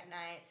later at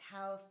night it's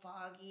how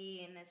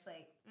foggy, and it's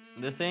like...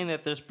 They're saying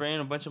that they're spraying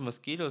a bunch of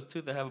mosquitoes,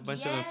 too, that have a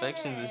bunch of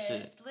infections and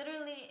shit.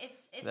 Literally,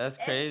 it's that's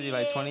crazy, FDA,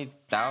 like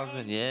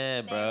 20,000,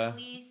 yeah, bro. They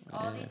release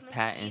all these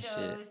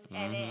mosquitoes,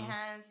 and it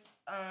has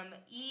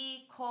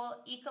E.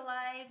 coli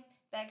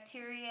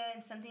bacteria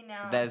and something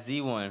else. That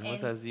Z1.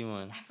 What's that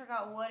Z1? I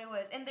forgot what it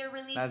was. And they're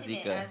releasing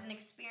it as an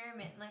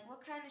experiment. Like,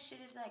 what kind of shit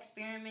is that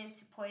experiment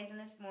to poison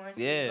us more?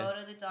 So we go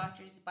to the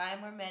doctors, buy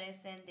more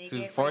medicine. They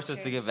get force richer,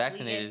 us to get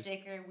vaccinated. We get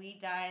sicker. We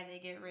die. They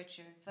get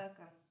richer. Fuck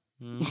them.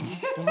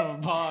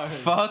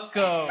 Fuck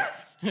them.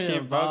 She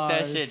broke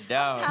that shit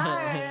down.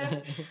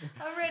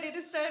 I'm ready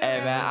to start. Hey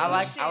man, I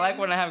like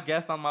when I have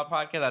guests on my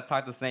podcast. I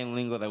talk the same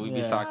lingo that we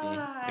be talking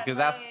because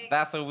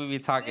that's what we be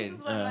talking. This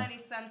is what money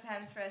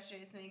sometimes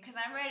frustrates me because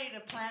I'm ready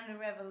to plan the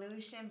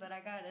revolution, but I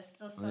gotta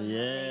still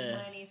make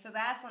money. So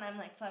that's when I'm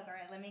like, fuck. All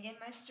right, let me get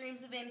my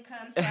streams of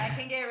income so I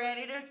can get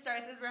ready to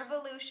start this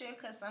revolution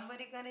because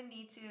somebody gonna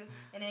need to.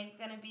 It ain't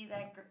gonna be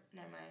that.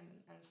 Never mind.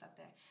 I'm gonna stop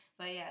there.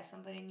 But yeah,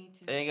 somebody need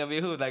to. It ain't gonna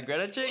be who? That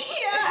Greta chick?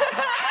 Yeah.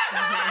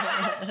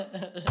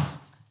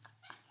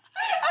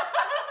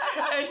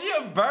 Hey, she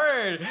a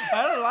bird.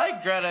 I don't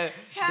like Greta.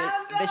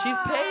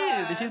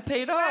 She's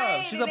paid off.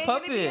 Right, She's a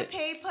puppet. Be a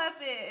paid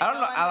puppet. I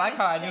don't know. I like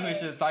how I knew who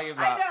she was talking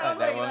about. I know.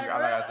 That one.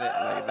 I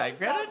said like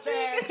Greta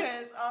chick.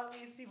 Because all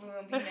these people are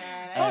gonna be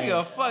mad. I don't give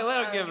a fuck.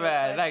 Let them get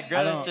mad. Like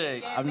Greta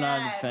chick. I'm not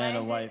a fan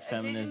of white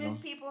feminism. Indigenous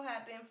people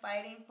have been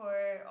fighting for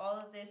all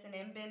of this and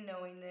been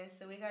knowing this,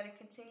 so we got to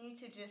continue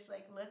to just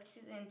like look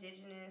to the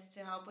indigenous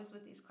to help us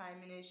with these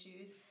climate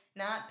issues.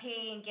 Not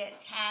pay and get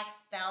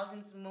taxed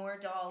thousands more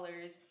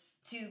dollars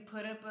to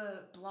put up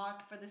a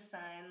block for the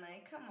sun.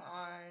 Like, come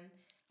on.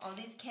 All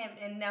these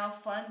and now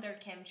fund their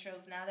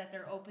chemtrails now that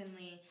they're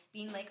openly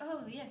being like,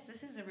 oh yes,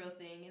 this is a real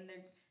thing, and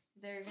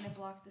they're gonna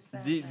block the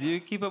sun. Do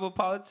you keep up with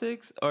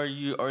politics, or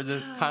is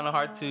it kind of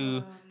hard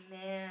to? Oh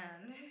man.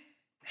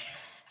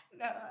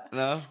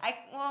 No.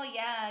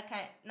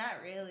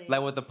 Not really.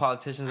 Like with the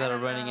politicians that are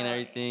running and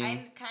everything.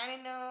 I kind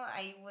of know.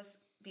 I was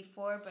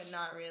before, but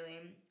not really.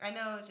 I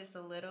know just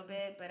a little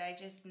bit, but I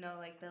just know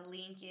like the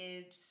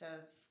linkage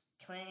of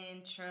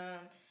Clinton,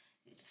 Trump,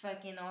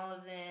 fucking all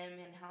of them,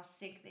 and how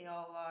sick they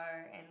all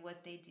are, and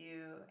what they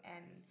do,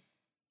 and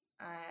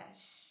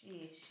it's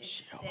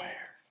sick.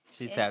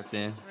 She tapped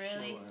in. It's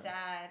really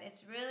sad.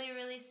 It's really,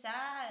 really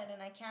sad,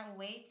 and I can't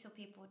wait till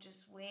people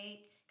just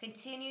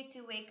continue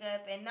to wake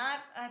up, and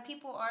not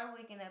people are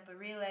waking up, but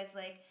realize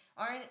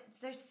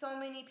there's so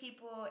many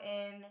people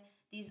in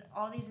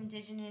all these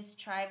indigenous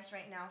tribes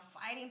right now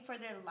fighting for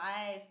their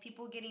lives.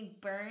 People getting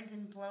burned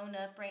and blown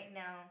up right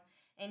now.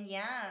 And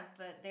yeah,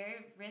 but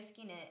they're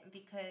risking it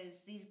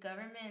because these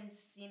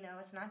governments,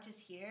 it's not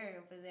just here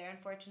over there.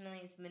 Unfortunately,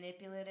 it's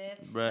manipulative.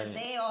 Right. But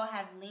they all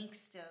have links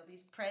still.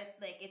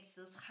 It's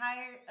those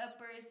higher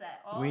uppers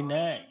that all we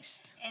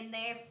next. And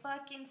they're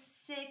fucking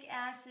sick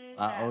asses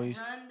that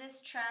run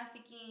this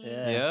trafficking.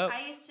 Yeah. Yep.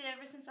 I used to,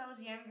 ever since I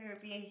was younger,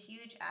 be a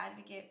huge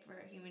advocate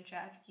for human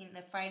trafficking and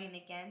the fighting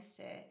against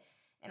it.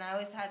 And I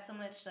always had so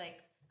much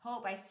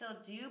hope. I still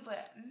do,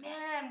 but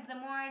man, the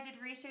more I did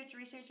research,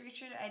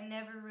 I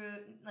never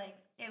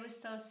it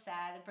was so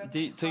sad. It broke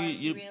my heart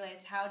to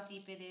realize how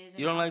deep it is.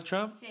 You don't like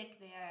Trump? Sick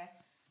they are.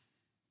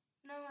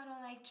 No, I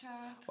don't like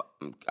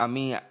Trump. I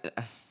mean,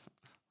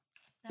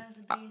 that was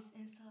the biggest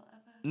insult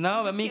ever.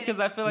 No, I mean, because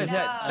I feel like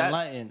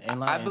enlighten.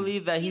 I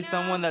believe that he's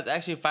someone that's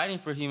actually fighting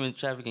for human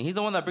trafficking. He's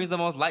the one that brings the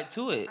most light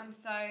to it. I'm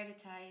sorry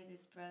to tell you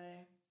this,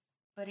 brother,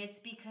 but it's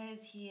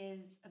because he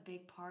is a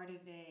big part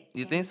of it.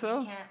 You think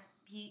so?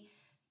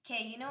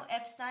 Okay, you know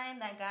Epstein,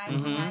 that guy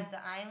who had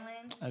the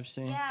island?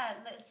 Epstein? Yeah,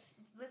 let's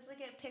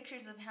look at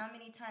pictures of how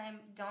many times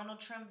Donald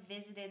Trump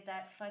visited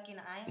that fucking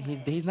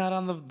island. He's not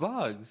on the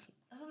vlogs.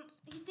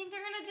 You think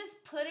they're gonna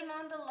just put him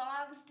on the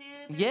logs,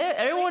 dude? Yeah,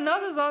 everyone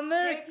else is on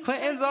there.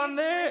 Clinton's on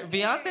there.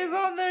 Beyonce's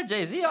on there.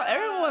 Jay-Z,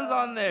 everyone's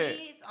on there.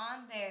 He's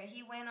on there.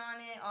 He went on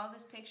it, all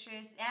those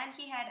pictures, and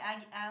he had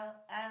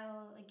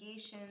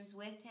allegations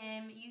with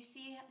him. You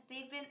see,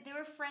 they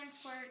were friends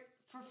for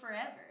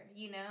forever,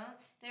 you know?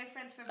 They were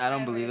friends for forever. I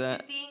don't believe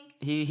that.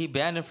 He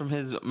banned him from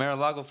his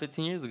Mar-a-Lago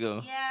 15 years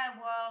ago. Yeah,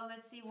 well,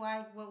 let's see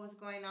what was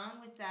going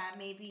on with that.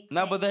 Maybe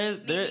no, but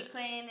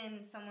Clinton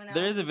and someone else.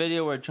 There is a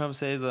video where Trump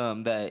says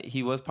that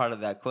he was part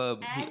of that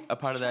club, a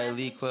part of that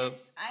elite club.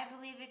 I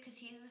believe it because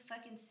he's a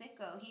fucking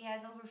sicko. He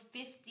has over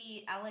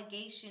 50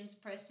 allegations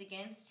pressed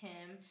against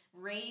him,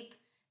 rape,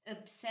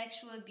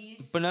 sexual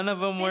abuse. But none of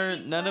them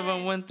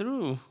went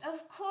through.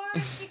 Of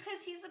course,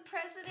 because he's the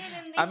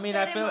president and they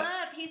set him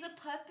up. He's a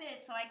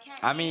puppet, so I can't.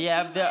 I mean,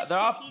 yeah, they're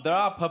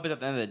all puppets at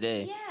the end of the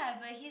day. Yeah,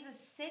 but he's a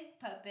sick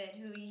puppet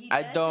who he.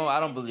 I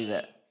don't believe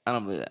that. I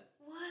don't believe that.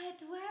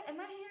 What? Am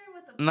I here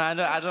with the? No, I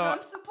don't.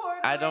 Trump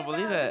supporter I don't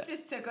believe that. This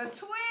just took a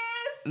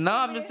twist. No,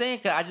 I'm just saying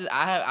because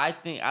I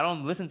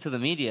don't listen to the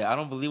media. I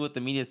don't believe what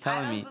the media is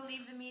telling me. I don't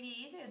believe the media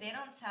either. They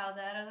don't tell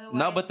that. Otherwise,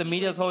 no, but the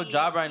media's whole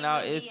job right now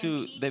is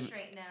to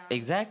right now.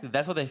 Exactly.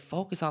 That's what they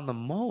focus on the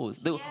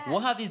most.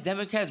 What have these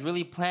Democrats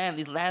really planned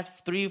these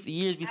last 3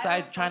 years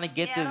besides trying to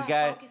get this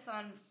guy? I don't focus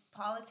on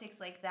politics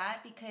like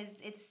that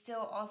because it's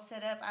still all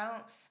set up. I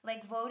don't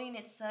like voting.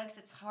 It sucks.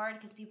 It's hard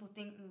because people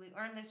think we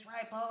earned this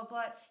right. Blah blah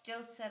blah. It's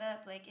still set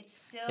up. Like it's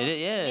still.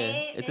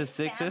 It's a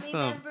sick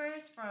system.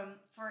 Members from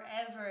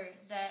forever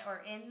that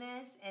are in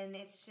this, and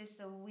it's just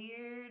a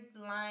weird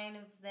line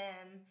of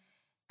them,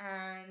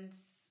 and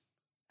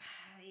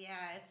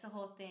yeah, it's a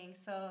whole thing.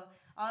 So.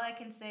 All I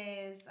can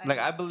say is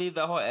I believe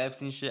the whole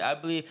Epstein shit. I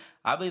believe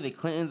the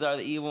Clintons are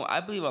the evil. I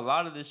believe a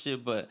lot of this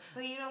shit, but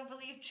you don't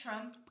believe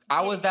Trump.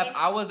 I was that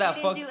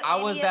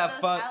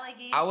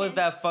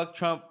fuck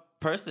Trump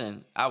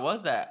person. I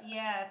was that.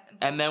 Yeah.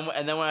 And then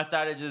when I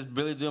started just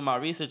really doing my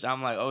research,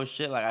 I'm like, oh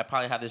shit, like I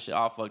probably have this shit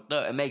all fucked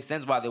up. It makes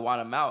sense why they want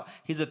him out.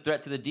 He's a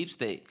threat to the deep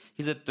state.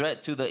 He's a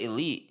threat to the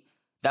elite.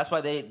 That's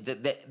why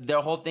their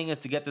whole thing is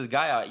to get this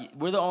guy out.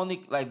 We're the only,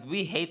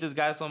 we hate this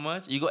guy so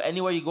much. You go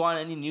anywhere, you go on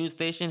any news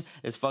station,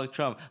 it's fuck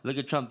Trump. Look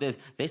at Trump this.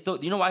 They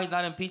still, you know why he's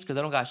not impeached? Because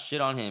they don't got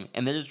shit on him.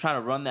 And they're just trying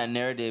to run that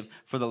narrative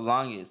for the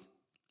longest.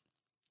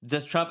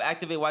 Does Trump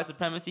activate white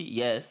supremacy?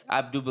 Yes,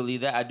 I do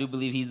believe that. I do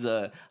believe he's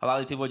a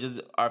lot of people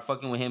just are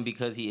fucking with him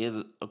because he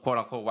is a quote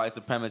unquote white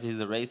supremacist. He's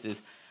a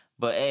racist.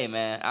 But hey,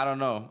 man, I don't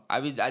know.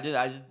 I be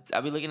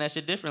looking at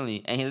shit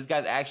differently. And this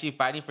guy's actually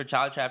fighting for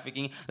child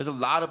trafficking. There's a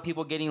lot of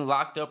people getting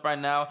locked up right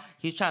now.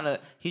 He's trying to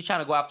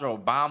go after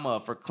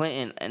Obama, for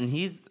Clinton, and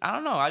I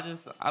don't know. I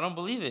don't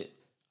believe it.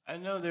 I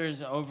know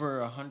there's over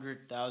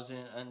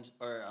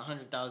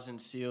 100,000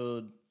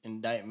 sealed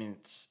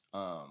indictments.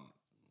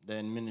 The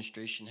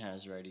administration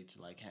has ready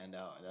to hand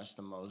out. That's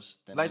the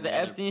most. The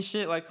Epstein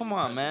shit. Come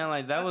on,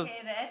 man. That was.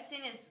 Okay, the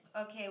Epstein is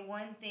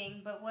one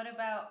thing, but what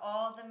about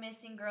all the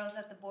missing girls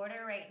at the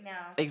border right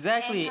now?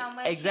 Exactly. And how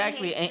much he hates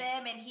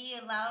them, and he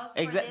allows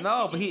for this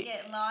to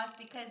get lost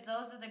because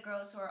those are the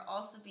girls who are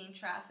also being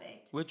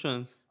trafficked. Which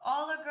ones?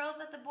 All the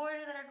girls at the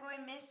border that are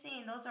going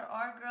missing, those are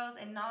our girls,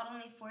 and not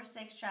only for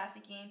sex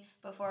trafficking,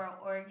 but for our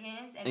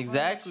organs and for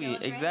our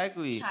children,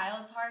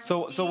 child's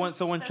harvesting.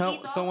 So when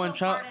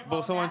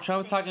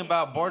Trump's talking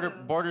about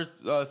border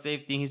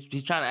safety,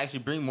 he's trying to actually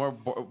bring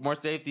more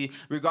safety,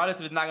 regardless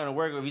if it's not going to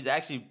work. Or if he's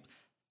actually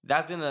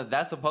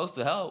that's supposed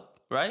to help,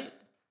 right?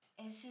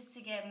 It's just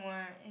to get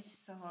more. It's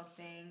just a whole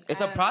thing.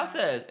 It's a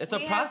process. It's a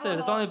process.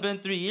 It's only been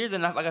 3 years,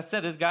 and like I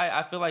said, this guy,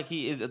 I feel like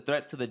he is a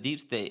threat to the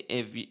deep state.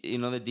 If you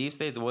know, the deep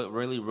state is what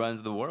really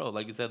runs the world.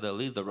 Like you said, the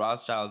elites, the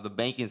Rothschilds, the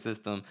banking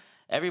system,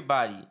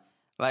 everybody.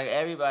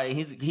 Everybody,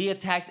 he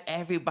attacks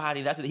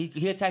everybody. That's it.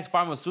 He attacks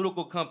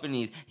pharmaceutical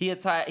companies. He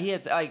attacked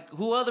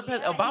who other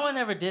president? Obama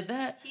never did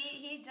that.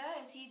 He does.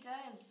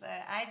 But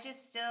I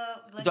just still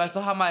look. Do I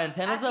still have my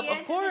antennas up?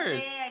 Of course. Of the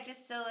day, I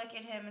just still look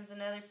at him as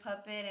another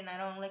puppet, and I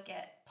don't look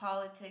at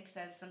politics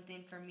as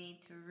something for me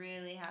to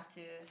really have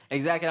to.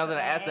 Exactly, I was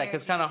gonna ask that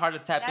because it's kind of hard to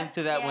tap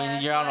into that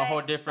when you're on a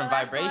whole different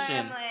vibration.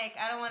 That's why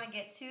I don't want to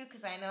get too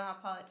because I know how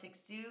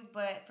politics do.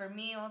 But for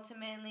me,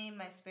 ultimately,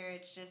 my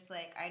spirit's just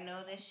I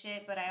know this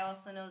shit, but I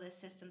also know this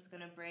system's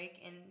gonna break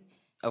in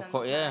some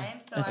time. Yeah,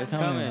 so it's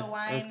coming.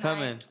 It's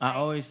coming. I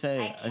always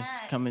say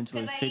it's coming to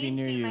a city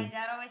near you. My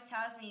dad always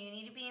tells me you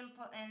need to be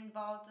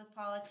involved with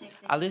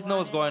politics. At least know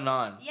what's going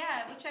on.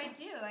 Yeah, which I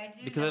do.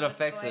 Because it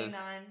affects us.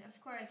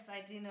 Of course,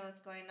 I do know what's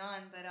going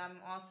on, but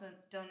I'm also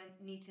don't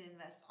need to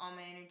invest all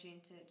my energy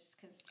into it just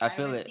because I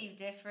receive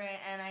different,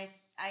 and I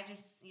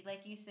just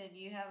like you said,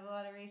 you have a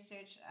lot of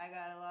research. I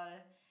got a lot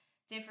of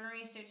different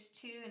research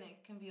too, and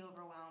it can be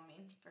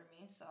overwhelming for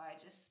me. So I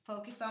just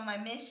focus on my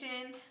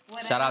mission.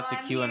 Shout out to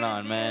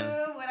QAnon, man.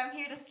 What I'm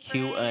here to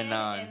spread,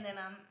 QAnon. and then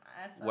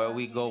where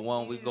we go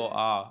one, we go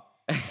all.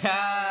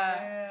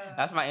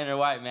 That's my inner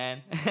white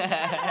man.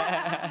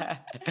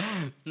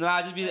 No,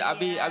 I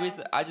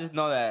just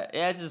know that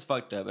it's just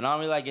fucked up, and I don't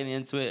really like getting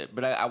into it.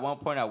 But at one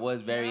point, I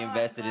was very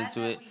invested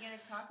into it. We gotta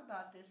talk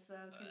about this though,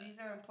 because these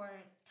are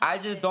important topics. I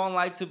just don't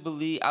like to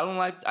believe. I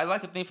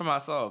like to think for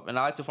myself, and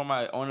I like to form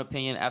my own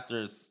opinion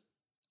after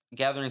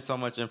gathering so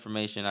much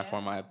information. I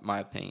form my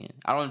opinion.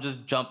 I don't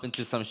just jump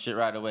into some shit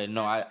right away.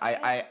 No,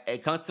 I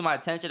it comes to my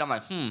attention. I'm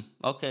like,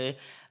 okay, and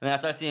then I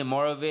start seeing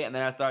more of it, and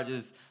then I start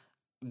just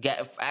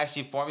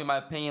actually forming my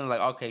opinion. Like,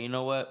 okay, you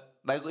know what?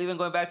 Like, even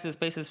going back to the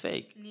space is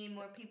fake. Need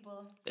more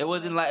people. It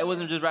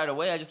wasn't just right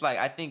away.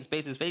 I think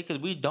space is fake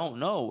because we don't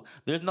know.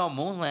 There's no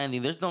moon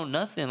landing. There's no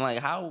nothing. Like,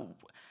 how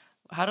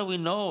do we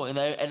know? And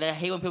I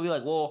hate when people be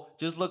like, well,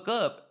 just look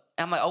up.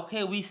 And I'm like,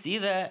 okay, we see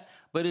that,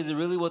 but is it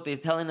really what they're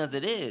telling us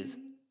it is?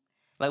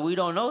 Like, we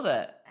don't know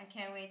that. I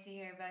can't wait to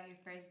hear about your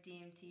first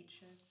DMT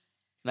trip.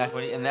 That's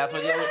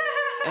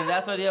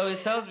what he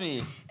always tells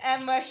me.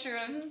 And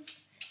mushrooms.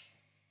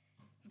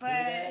 But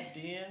that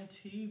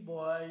DMT,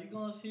 boy, you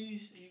gonna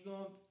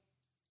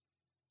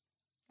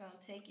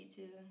take you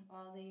to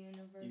all the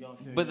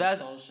universes. But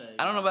that's,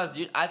 I don't know about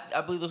you.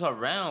 I believe those are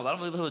realms. I don't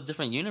believe those are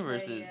different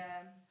universes. But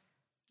yeah,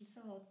 it's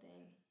a whole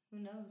thing. Who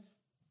knows?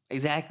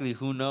 Exactly.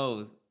 Who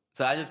knows?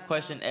 So I just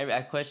question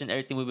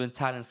everything we've been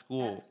taught in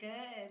school. That's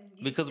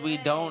good. Because we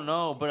don't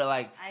know. But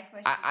like,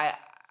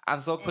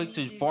 I'm so quick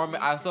to form.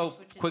 I'm so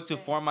quick to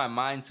form my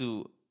mind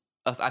to.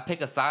 I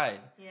pick a side.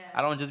 Yeah.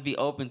 I don't just be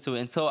open to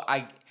it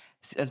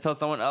until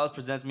someone else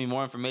presents me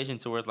more information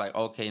towards like,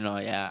 okay, no,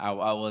 yeah,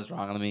 I was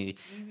wrong. Let me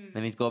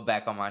go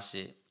back on my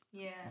shit.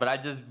 Yeah. But I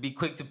just be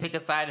quick to pick a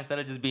side instead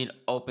of just being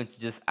open to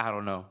just, I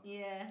don't know.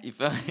 Yeah. You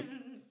feel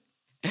me?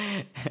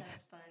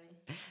 That's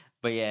funny.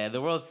 But yeah, the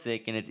world's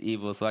sick and it's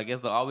evil. So I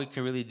guess all we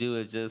can really do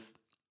is just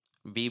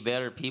be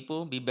better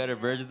people, be better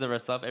versions of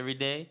ourselves every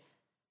day.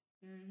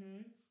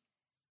 Mm-hmm.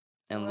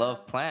 And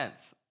love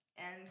plants.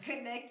 And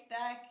connect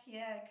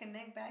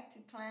back to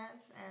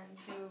plants and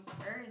to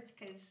Earth,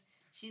 because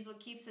she's what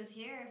keeps us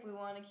here if we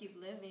want to keep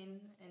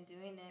living and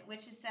doing it.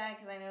 Which is sad,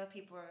 because I know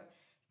people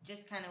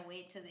just kind of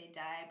wait till they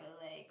die, but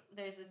like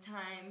there's a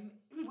time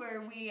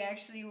where we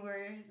actually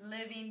were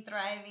living,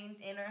 thriving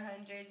in our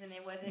hundreds, and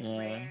it wasn't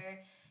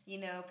rare. You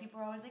know,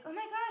 people are always like, "Oh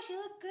my gosh, you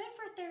look good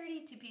for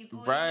 30" to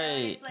people. Right.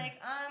 You know? It's like,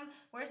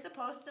 we're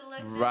supposed to look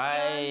this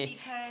young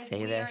because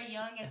we are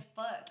young as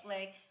fuck.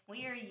 Like,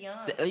 we are young.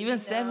 Even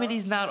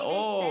 70's not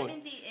old.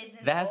 70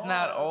 isn't That's old.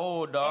 not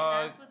old, dog.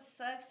 And that's what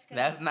sucks.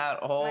 That's not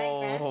old.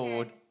 My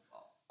grandparents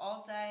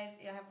all died.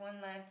 I have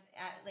one left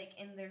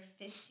in their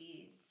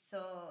 50s.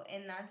 So,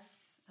 and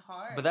that's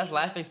hard. But that's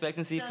life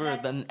expectancy for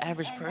the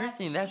average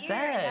person. That's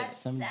sad.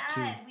 That's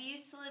sad. We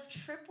used to live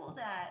triple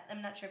that.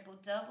 I'm not triple,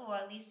 double,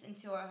 at least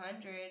into our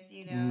hundreds,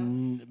 you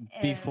know.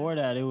 Before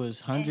that, it was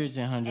hundreds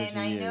and hundreds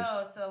of years. And I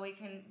know, so we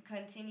can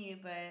continue,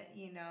 but,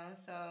 you know,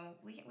 so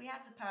we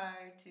have the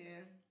power to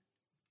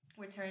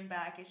return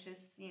back. It's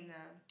just, you know,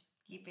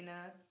 keeping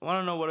up. I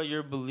want to know, what are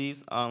your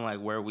beliefs on, like,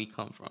 where we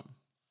come from?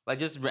 Like,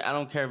 just, I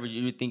don't care if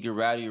you think you're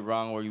right or you're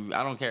wrong,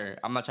 I don't care.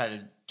 I'm not trying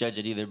to judge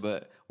it either,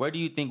 but where do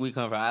you think we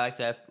come from? I like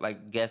to ask,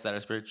 like, guests that are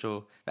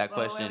spiritual,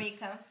 question. Where we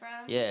come from?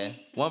 Yeah.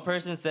 One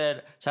person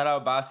said, shout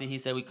out Bossy, he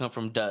said we come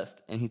from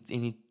dust, and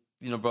he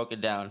you know, broke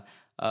it down.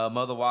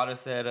 Mother Water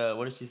said,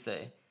 what did she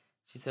say?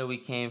 She said we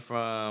came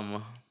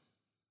from,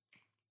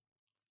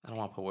 I don't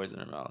want to put words in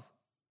her mouth.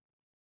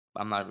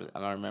 I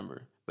don't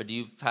remember. But do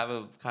you have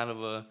a kind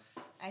of a...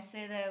 I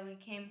say that we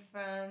came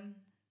from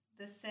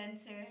the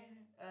center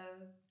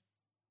of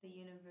the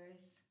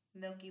universe,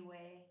 Milky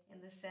Way,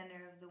 in the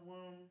center of the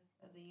womb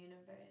of the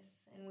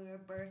universe, and we were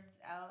birthed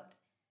out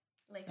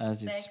like as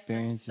specks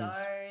of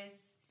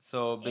stars.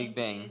 So Big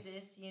Bang. Into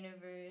this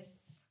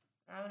universe.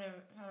 I don't know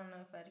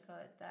if I'd call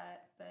it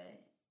that,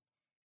 but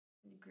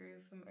it grew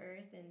from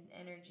Earth and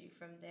energy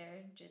from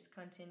there, just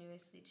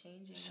continuously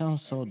changing.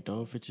 Sounds so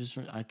dope. It just,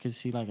 I could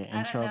see like an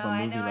intro of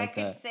a movie like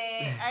that.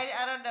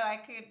 I don't know. I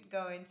could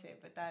go into it,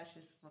 but that's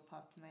just what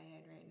popped to my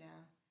head right now.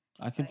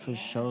 I could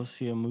sure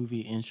see a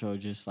movie intro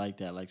just like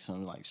that, like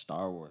some like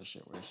Star Wars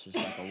shit, where it's just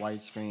like a white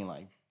screen,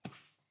 like,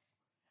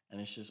 and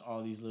it's just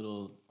all these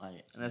little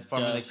like. And that's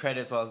forming the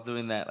credits while I was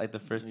doing that, like the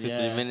first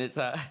 2-3 minutes.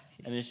 And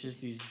it's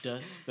just these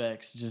dust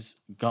specks just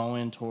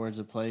going towards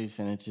a place,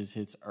 and it just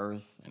hits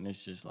Earth, and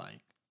it's just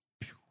like,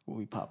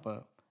 we pop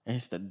up, and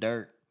it's the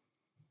dirt,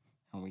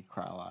 and we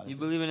crawl out. You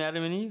believe in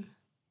Adam and Eve?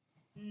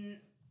 No,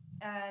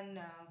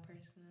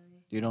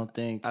 personally. You don't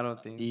think? I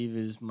don't think Eve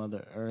is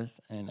Mother Earth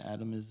and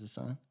Adam is the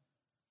son.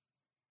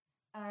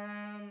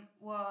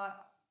 Well,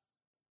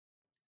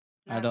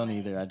 I don't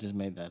either. I just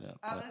made that up.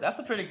 That's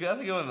a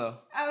good one though.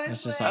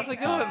 That's a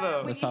good one though.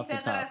 When you said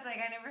that, I was like,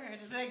 I never heard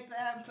it like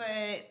that.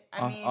 But I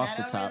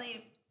don't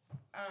really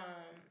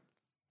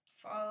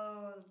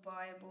follow the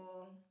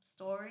Bible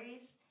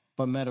stories.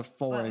 But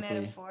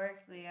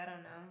metaphorically, I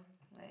don't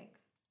know. Like,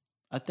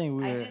 I think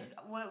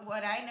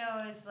what I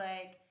know is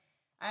like,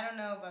 I don't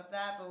know about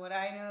that, but what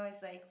I know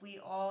is like we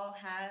all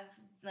have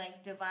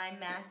like divine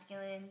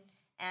masculine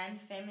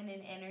and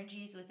feminine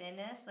energies within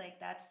us. Like,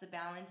 that's the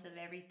balance of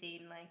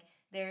everything. Like,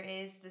 there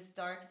is this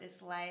dark,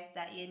 this light,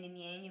 that yin and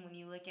yang. And when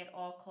you look at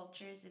all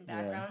cultures and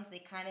backgrounds, they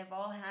kind of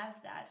all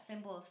have that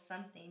symbol of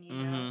something, you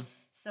know?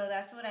 So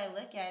that's what I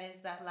look at,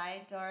 is that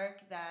light,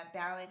 dark, that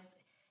balance.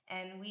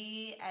 And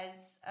we,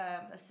 as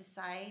a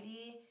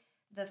society,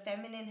 the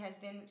feminine has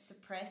been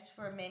suppressed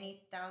for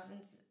many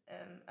thousands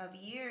of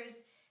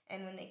years.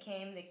 And when they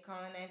came, they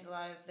colonized a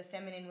lot of the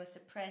feminine was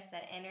suppressed,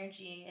 that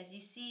energy. As you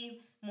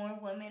see, more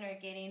women are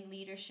getting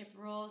leadership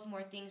roles,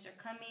 more things are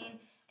coming,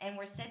 and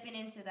we're stepping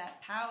into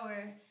that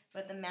power.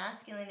 But the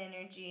masculine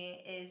energy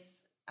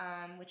is,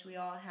 which we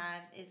all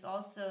have, is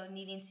also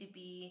needing to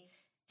be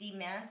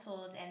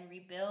dismantled and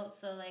rebuilt.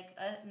 So like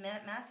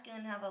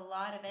masculine have a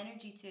lot of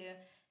energy to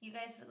you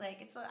guys, like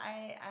it's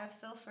I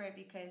feel for it,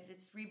 because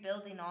it's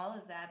rebuilding all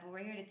of that, but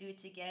we're here to do it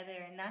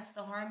together, and that's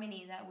the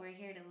harmony that we're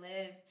here to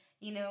live.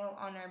 You know,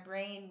 on our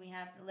brain we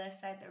have the left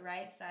side, the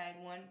right side.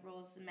 One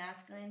rules the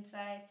masculine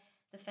side,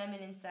 the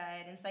feminine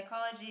side. In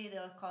psychology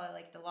they'll call it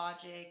like the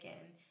logic,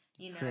 and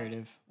you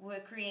know, we're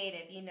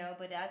creative, you know,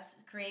 but that's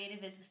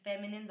creative is the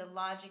feminine, the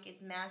logic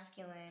is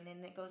masculine,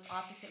 and it goes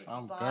opposite with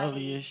the body. I'm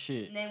girly as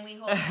shit. And then we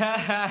hold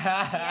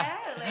yeah,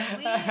 like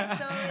we,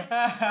 so it's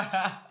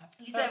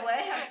you said what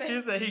happened?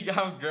 He said he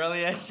got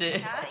girly as shit.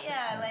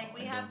 Yeah, like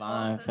we have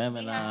divine both,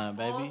 feminine, we have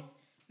both baby.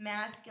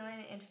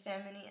 Masculine and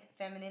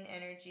feminine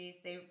energies.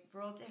 They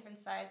rule different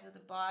sides of the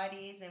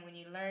bodies, and when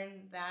you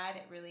learn that,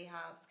 it really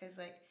helps. Because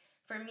like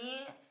for me,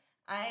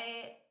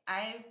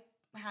 I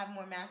have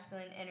more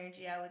masculine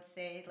energy, I would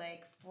say,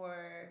 like for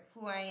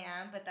who I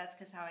am, but that's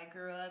because how I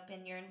grew up,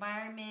 and your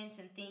environments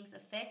and things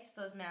affect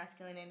those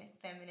masculine and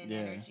feminine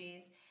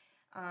energies.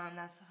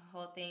 That's the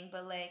whole thing.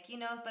 But like, you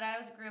know, but I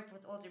grew up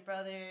with older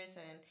brothers,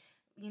 and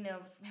you know,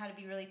 had to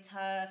be really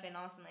tough, and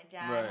also my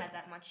dad had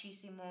that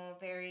machismo,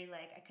 very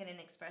like I couldn't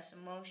express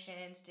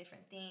emotions,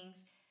 different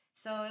things.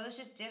 So it was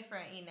just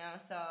different, you know.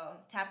 So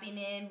tapping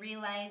in,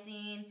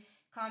 realizing,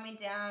 calming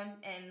down,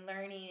 and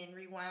learning and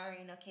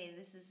rewiring. Okay,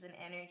 this is an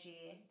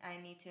energy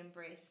I need to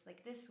embrace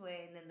like this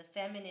way, and then the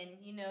feminine,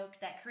 you know,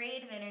 that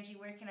creative energy.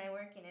 Where can I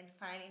work in, and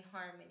finding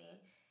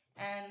harmony.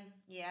 And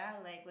yeah,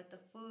 like with the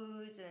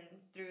foods and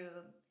through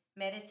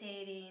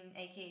meditating,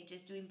 aka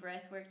just doing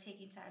breath work,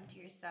 taking time to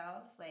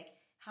yourself, like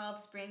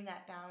helps bring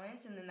that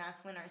balance. And then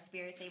that's when our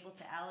spirit's able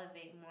to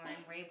elevate more,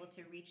 and we're able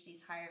to reach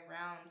these higher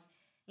realms.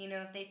 You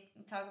know, if they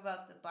talk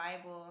about the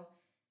Bible,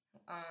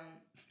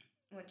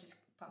 what just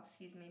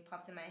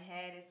popped in my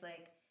head is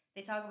like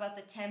they talk about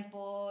the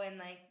temple, and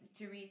like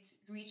to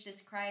reach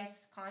this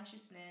Christ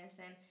consciousness,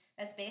 and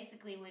that's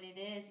basically what it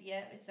is.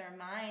 Yeah, it's our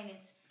mind.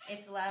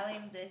 It's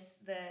allowing this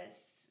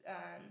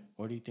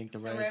what do you think the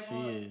Red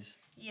Sea is?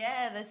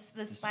 Yeah,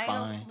 the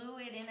spinal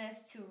fluid in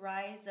us to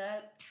rise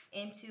up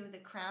into the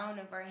crown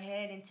of our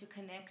head, and to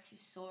connect to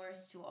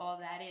source, to all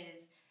that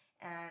is.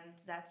 And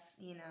that's,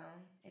 you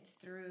know, it's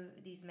through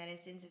these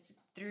medicines, it's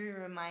through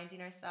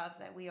reminding ourselves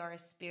that we are a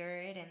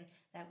spirit, and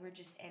that we're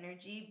just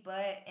energy,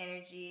 but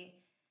energy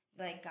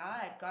like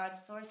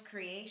God's source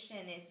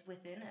creation is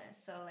within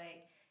us. So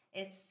like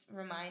it's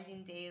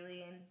reminding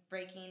daily and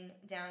breaking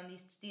down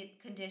these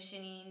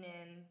conditioning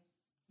and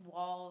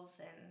walls,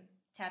 and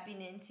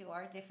tapping into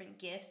our different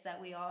gifts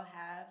that we all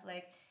have.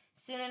 Like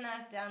soon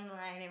enough down the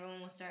line,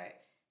 everyone will start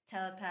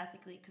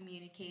telepathically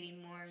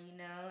communicating more, you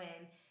know,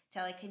 and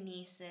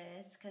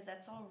telekinesis, because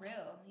that's all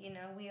real. You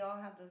know, we all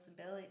have those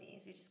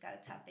abilities. We just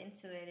got to tap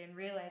into it and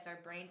realize our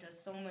brain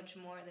does so much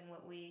more than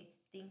what we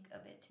think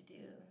of it to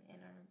do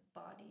in our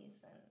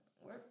bodies. And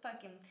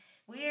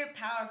we are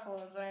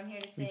powerful is what I'm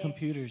here to say. We're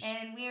computers.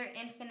 And we are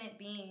infinite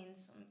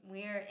beings.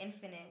 We are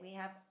infinite. We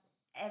have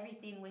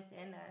everything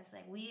within us.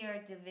 Like we are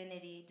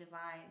divinity,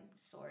 divine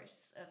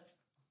source of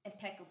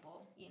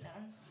impeccable, you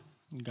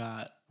know?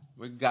 God.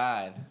 We're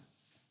God.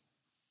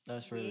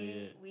 That's really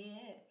it.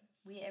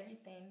 We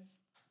everything.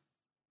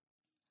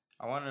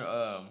 I want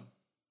to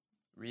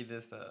read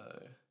this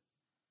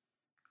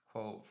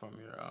quote from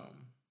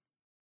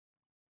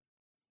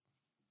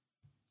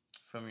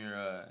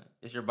your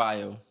it's your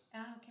bio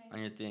on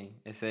your thing.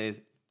 It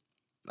says,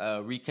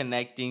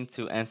 reconnecting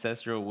to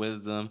ancestral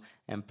wisdom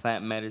and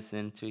plant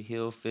medicine to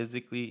heal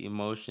physically,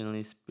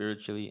 emotionally,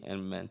 spiritually,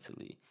 and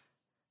mentally.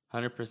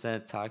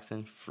 100%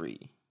 toxin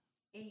free.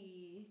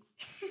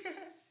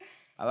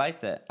 I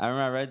like that. I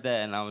remember I read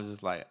that and I was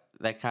just like,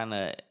 that kind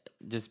of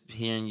just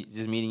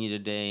meeting you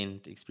today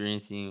and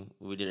experiencing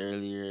what we did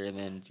earlier, and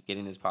then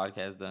getting this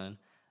podcast done.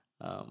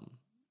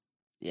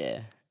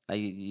 Yeah. Like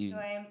you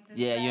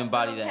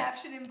embody that.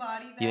 Caption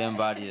embody that. You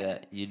embody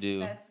that. You do.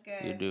 That's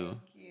good. You do.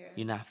 Thank you.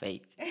 You're not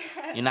fake.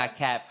 You're not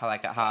cap. How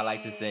I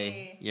like to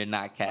say. You're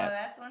not cap. Well,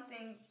 that's one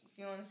thing. If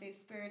you want to say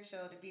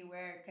spiritual, to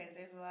beware, because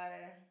there's a lot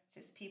of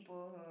just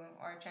people who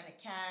are trying to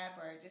cap,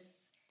 or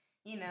just,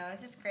 you know,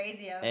 it's just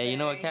crazy out there. You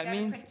know what cap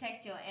means? You gotta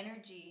protect your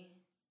energy.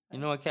 You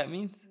know what cap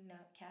means? No,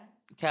 cap.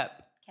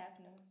 Cap. Cap,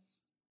 no.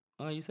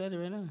 Oh, you said it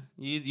right now.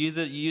 You used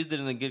it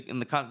in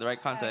the right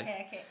context.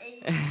 Okay.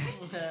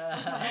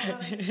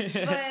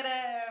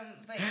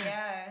 But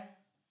yeah,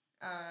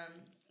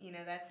 you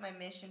know, that's my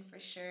mission for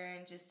sure,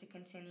 and just to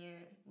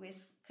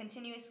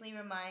continuously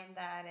remind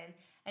that. And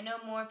I know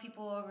more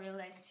people will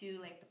realize too,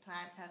 like the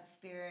plants have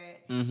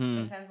spirit. Mm-hmm.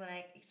 Sometimes when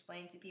I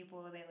explain to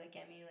people, they look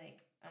at me like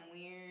I'm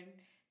weird.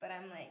 But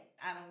I'm like,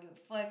 I don't give a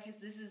fuck because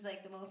this is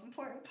like the most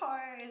important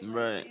part is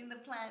like seeing the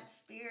plant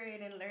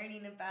spirit and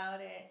learning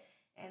about it.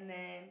 And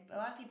then a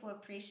lot of people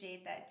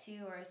appreciate that too,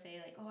 or say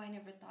like, oh, I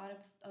never thought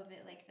of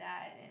it like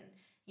that. And,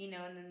 you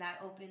know, and then that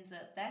opens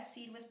up. That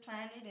seed was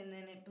planted and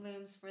then it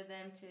blooms for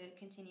them to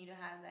continue to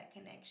have that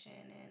connection.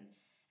 And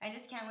I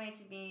just can't wait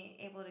to be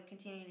able to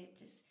continue to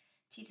just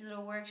teach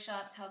little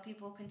workshops, how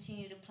people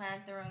continue to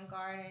plant their own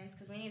gardens,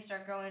 because we need to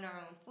start growing our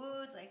own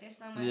foods. Like, there's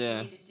so much we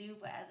need to do,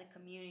 but as a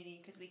community,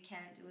 because we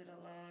can't do it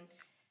alone.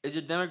 Is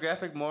your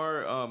demographic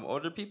more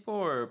older people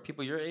or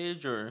people your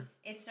age, or?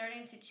 It's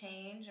starting to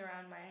change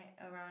around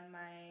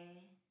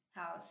my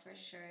house for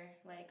sure.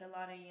 Like, a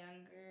lot of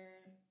younger,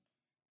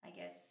 I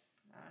guess,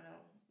 I don't know,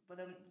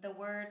 but the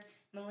word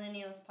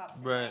millennials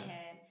pops in my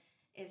head.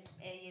 Is,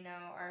 you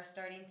know, are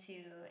starting to,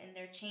 and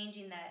they're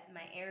changing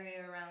my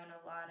area around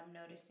a lot, I'm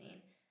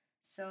noticing.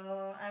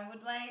 So I've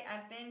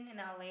been in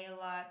LA a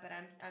lot, but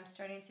I'm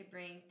starting to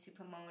bring to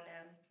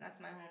Pomona, that's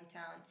my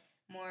hometown,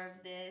 more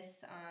of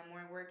this,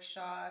 more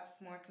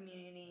workshops, more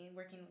community,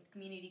 working with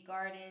community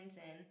gardens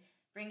and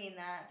bringing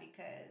that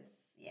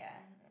because, yeah,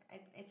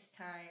 it's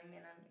time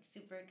and I'm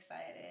super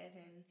excited.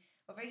 And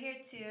over here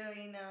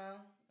too, you know,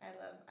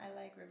 I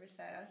like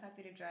Riverside. I was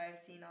happy to drive,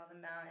 seeing all the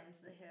mountains,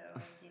 the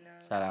hills, you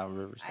know. Shout out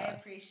Riverside. I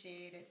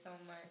appreciate it so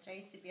much. I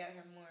used to be out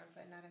here more,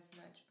 but not as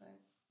much. But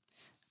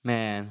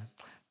man,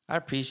 I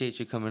appreciate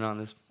you coming on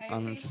this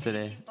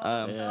today. You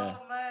both so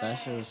much. That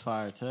shit was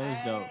fire.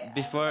 Today's dope.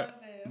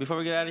 Before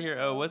we get out of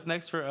here, what's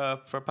next for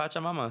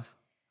Pachamamas?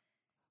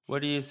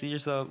 What do you see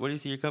yourself? What do you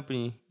see your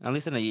company? At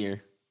least in a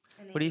year.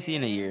 What do you see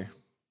in a year?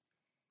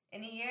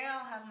 In a year,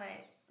 I'll have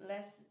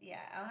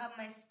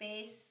my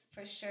space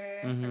for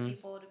sure for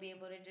people to be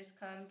able to just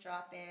come,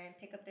 drop in,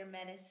 pick up their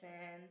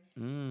medicine.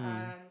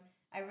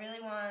 I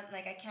really want,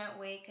 like, I can't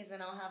wait because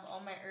then I'll have all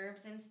my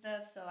herbs and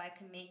stuff so I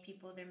can make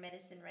people their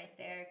medicine right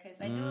there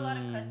because I do a lot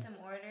of custom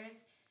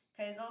orders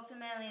because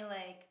ultimately,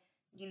 like,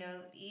 you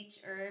know, each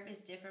herb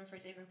is different for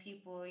different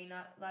people. You know,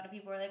 a lot of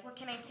people are like, what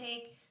can I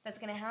take that's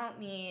going to help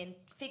me and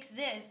fix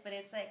this? But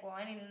it's like, well,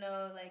 I need to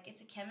know, like,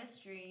 it's a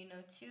chemistry, you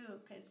know, too,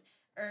 because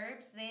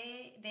herbs,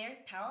 they're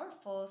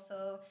powerful.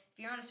 So if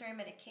you're on a certain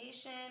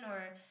medication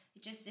or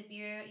just if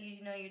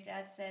you know, your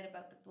dad said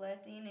about the blood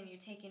thing and you're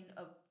taking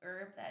a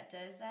herb that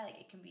does that, like,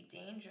 it can be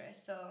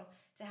dangerous. So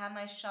to have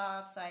my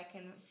shop so I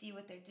can see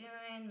what they're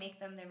doing, make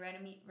them the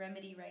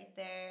remedy right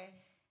there.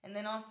 And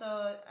then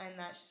also in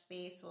that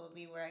space will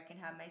be where I can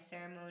have my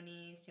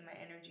ceremonies, do my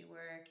energy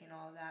work and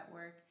all that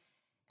work.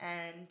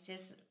 And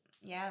just,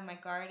 yeah, my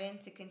garden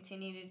to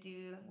continue to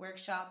do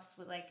workshops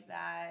with like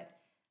that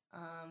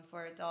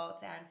for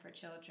adults and for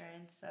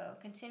children. So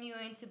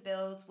continuing to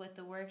build with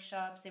the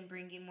workshops and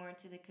bringing more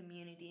to the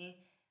community.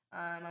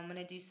 I'm going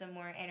to do some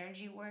more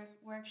energy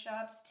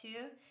workshops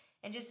too.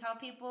 And just help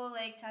people,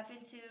 like, tap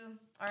into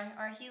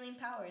our healing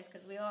powers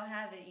because we all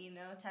have it, you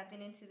know, tapping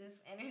into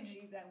this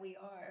energy that we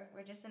are.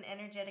 We're just an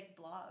energetic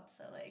blob.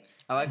 So, like...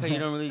 I like how you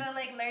don't really... So,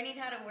 like, learning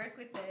how to work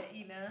with it,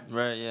 you know?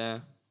 Right, yeah.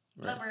 Right.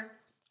 Blubber.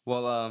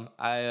 Well,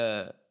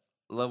 I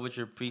love what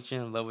you're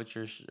preaching, love what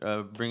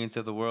you're bringing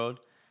to the world.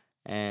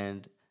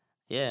 And,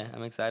 yeah,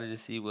 I'm excited to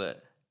see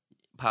what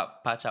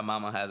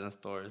Pachamama has in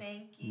stores.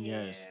 Thank you.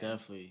 Yes,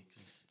 definitely.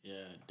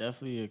 Yeah,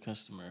 definitely a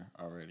customer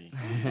already.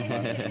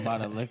 I'm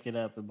about to look it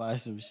up and buy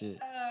some shit.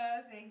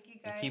 Thank you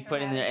guys. Keep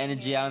putting their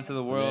energy out into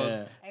the world.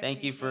 Yeah.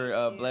 Thank you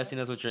for blessing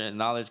us with your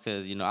knowledge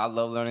because, you know, I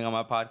love learning on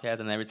my podcast.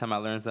 And every time I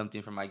learn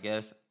something from my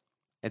guests,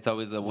 it's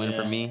always a win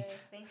for me.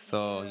 Yes,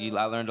 so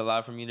I learned a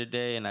lot from you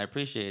today and I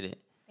appreciate it.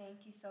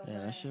 Thank you so much. Yeah,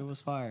 that shit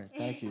was fire.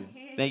 Thank you.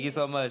 Thank you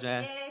so much,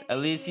 man.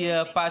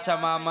 Alicia,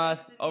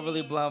 Pachamama's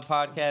Overly Blunt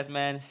Podcast,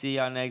 man. See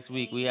y'all next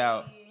week. We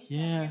out.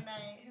 Yeah,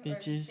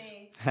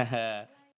 bitches.